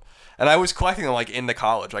 300 of them. And I was collecting them like into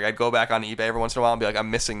college. Like I'd go back on eBay every once in a while and be like, I'm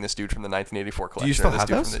missing this dude from the 1984 collection. Do you still or this have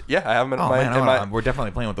dude those? from yeah, I have them in Oh my. man, in my we're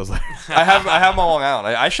definitely playing with those later. I have them all on Island.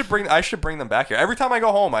 I should bring them back here. Every time I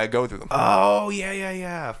go home, I go through them. Oh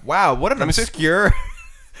yeah. Wow, what an Let me see. obscure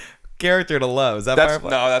character to love. Is that Firefly?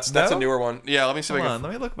 That's No? a newer one. Yeah, let me see if Hold I on, can.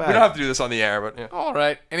 let me look back. We don't have to do this on the air, but yeah. All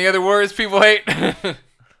right. Any other words people hate?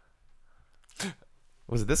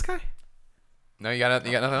 Was it this guy? No, you got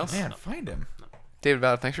nothing else? Man, find him. David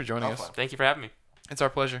Ballard, thanks for joining Oh, us. fine. Thank you for having me. It's our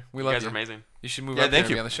pleasure. We You love guys you. are amazing. You should move Yeah, up there thank and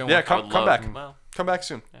you. be on the show. Yeah, more. I come would love- back. Well, Come back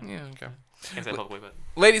soon. Yeah, okay. can't say publicly, but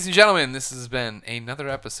Ladies and gentlemen, this has been another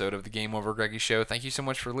episode of the Game Over Greggy Show. Thank you so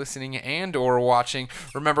much for listening and or watching.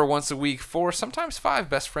 Remember, once a week, 4, sometimes 5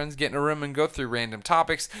 best friends get in a room and go through random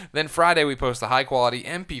topics. Then Friday, we post a high-quality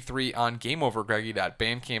MP3 on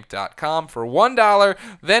GameOverGreggy.bandcamp.com for $1.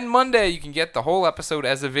 Then Monday, you can get the whole episode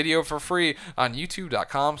as a video for free on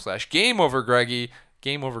YouTube.com/GameOverGreggy,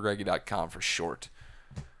 GameOverGreggy.com for short.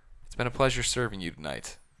 It's been been a pleasure serving you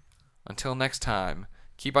tonight. Until next time,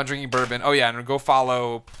 keep on drinking bourbon. Oh, yeah, and go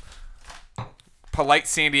follow Polite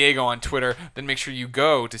San Diego on Twitter. Then make sure you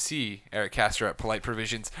go to see Eric Castor at Polite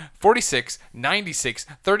Provisions, 4696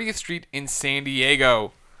 30th Street in San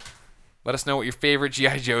Diego. Let us know what your favorite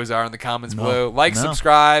G.I. Joes are in the comments below. Like,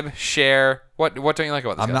 subscribe, share. What don't you like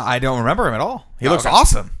about this guy? I don't remember him at all. He looks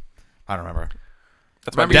awesome. I don't remember.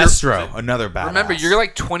 That's my Destro, another badass. Remember, you're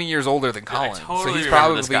like 20 years older than Colin. totally so he's remember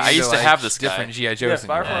probably this guy. I used to have this guy. different G.I. Joes than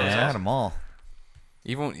you. I had them all.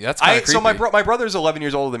 Even that's kind of creepy. So my brother's 11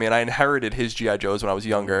 years older than me, and I inherited his G.I. Joes when I was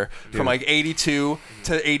younger, from like 82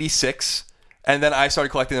 to 86. And then I started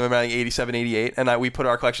collecting them in like 87, 88, and we put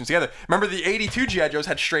our collections together. Remember, the 82 G.I. Joes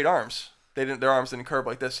had straight arms. Their arms didn't curve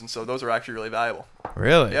like this, and so those are actually really valuable.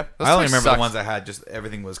 Really? Yep. I only remember the ones I had, just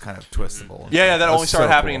everything was kind of twistable. Yeah, that only started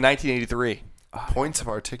happening in 1983. Points of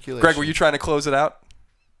articulation. Greg, were you trying to close it out?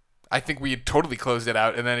 I think we had totally closed it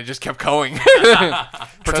out, and then it just kept going. Portillo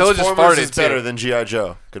just Transformers farted is better too. than G.I.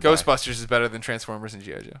 Joe. Goodbye. Ghostbusters is better than Transformers and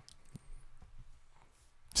G.I. Joe.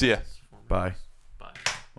 See ya. Bye.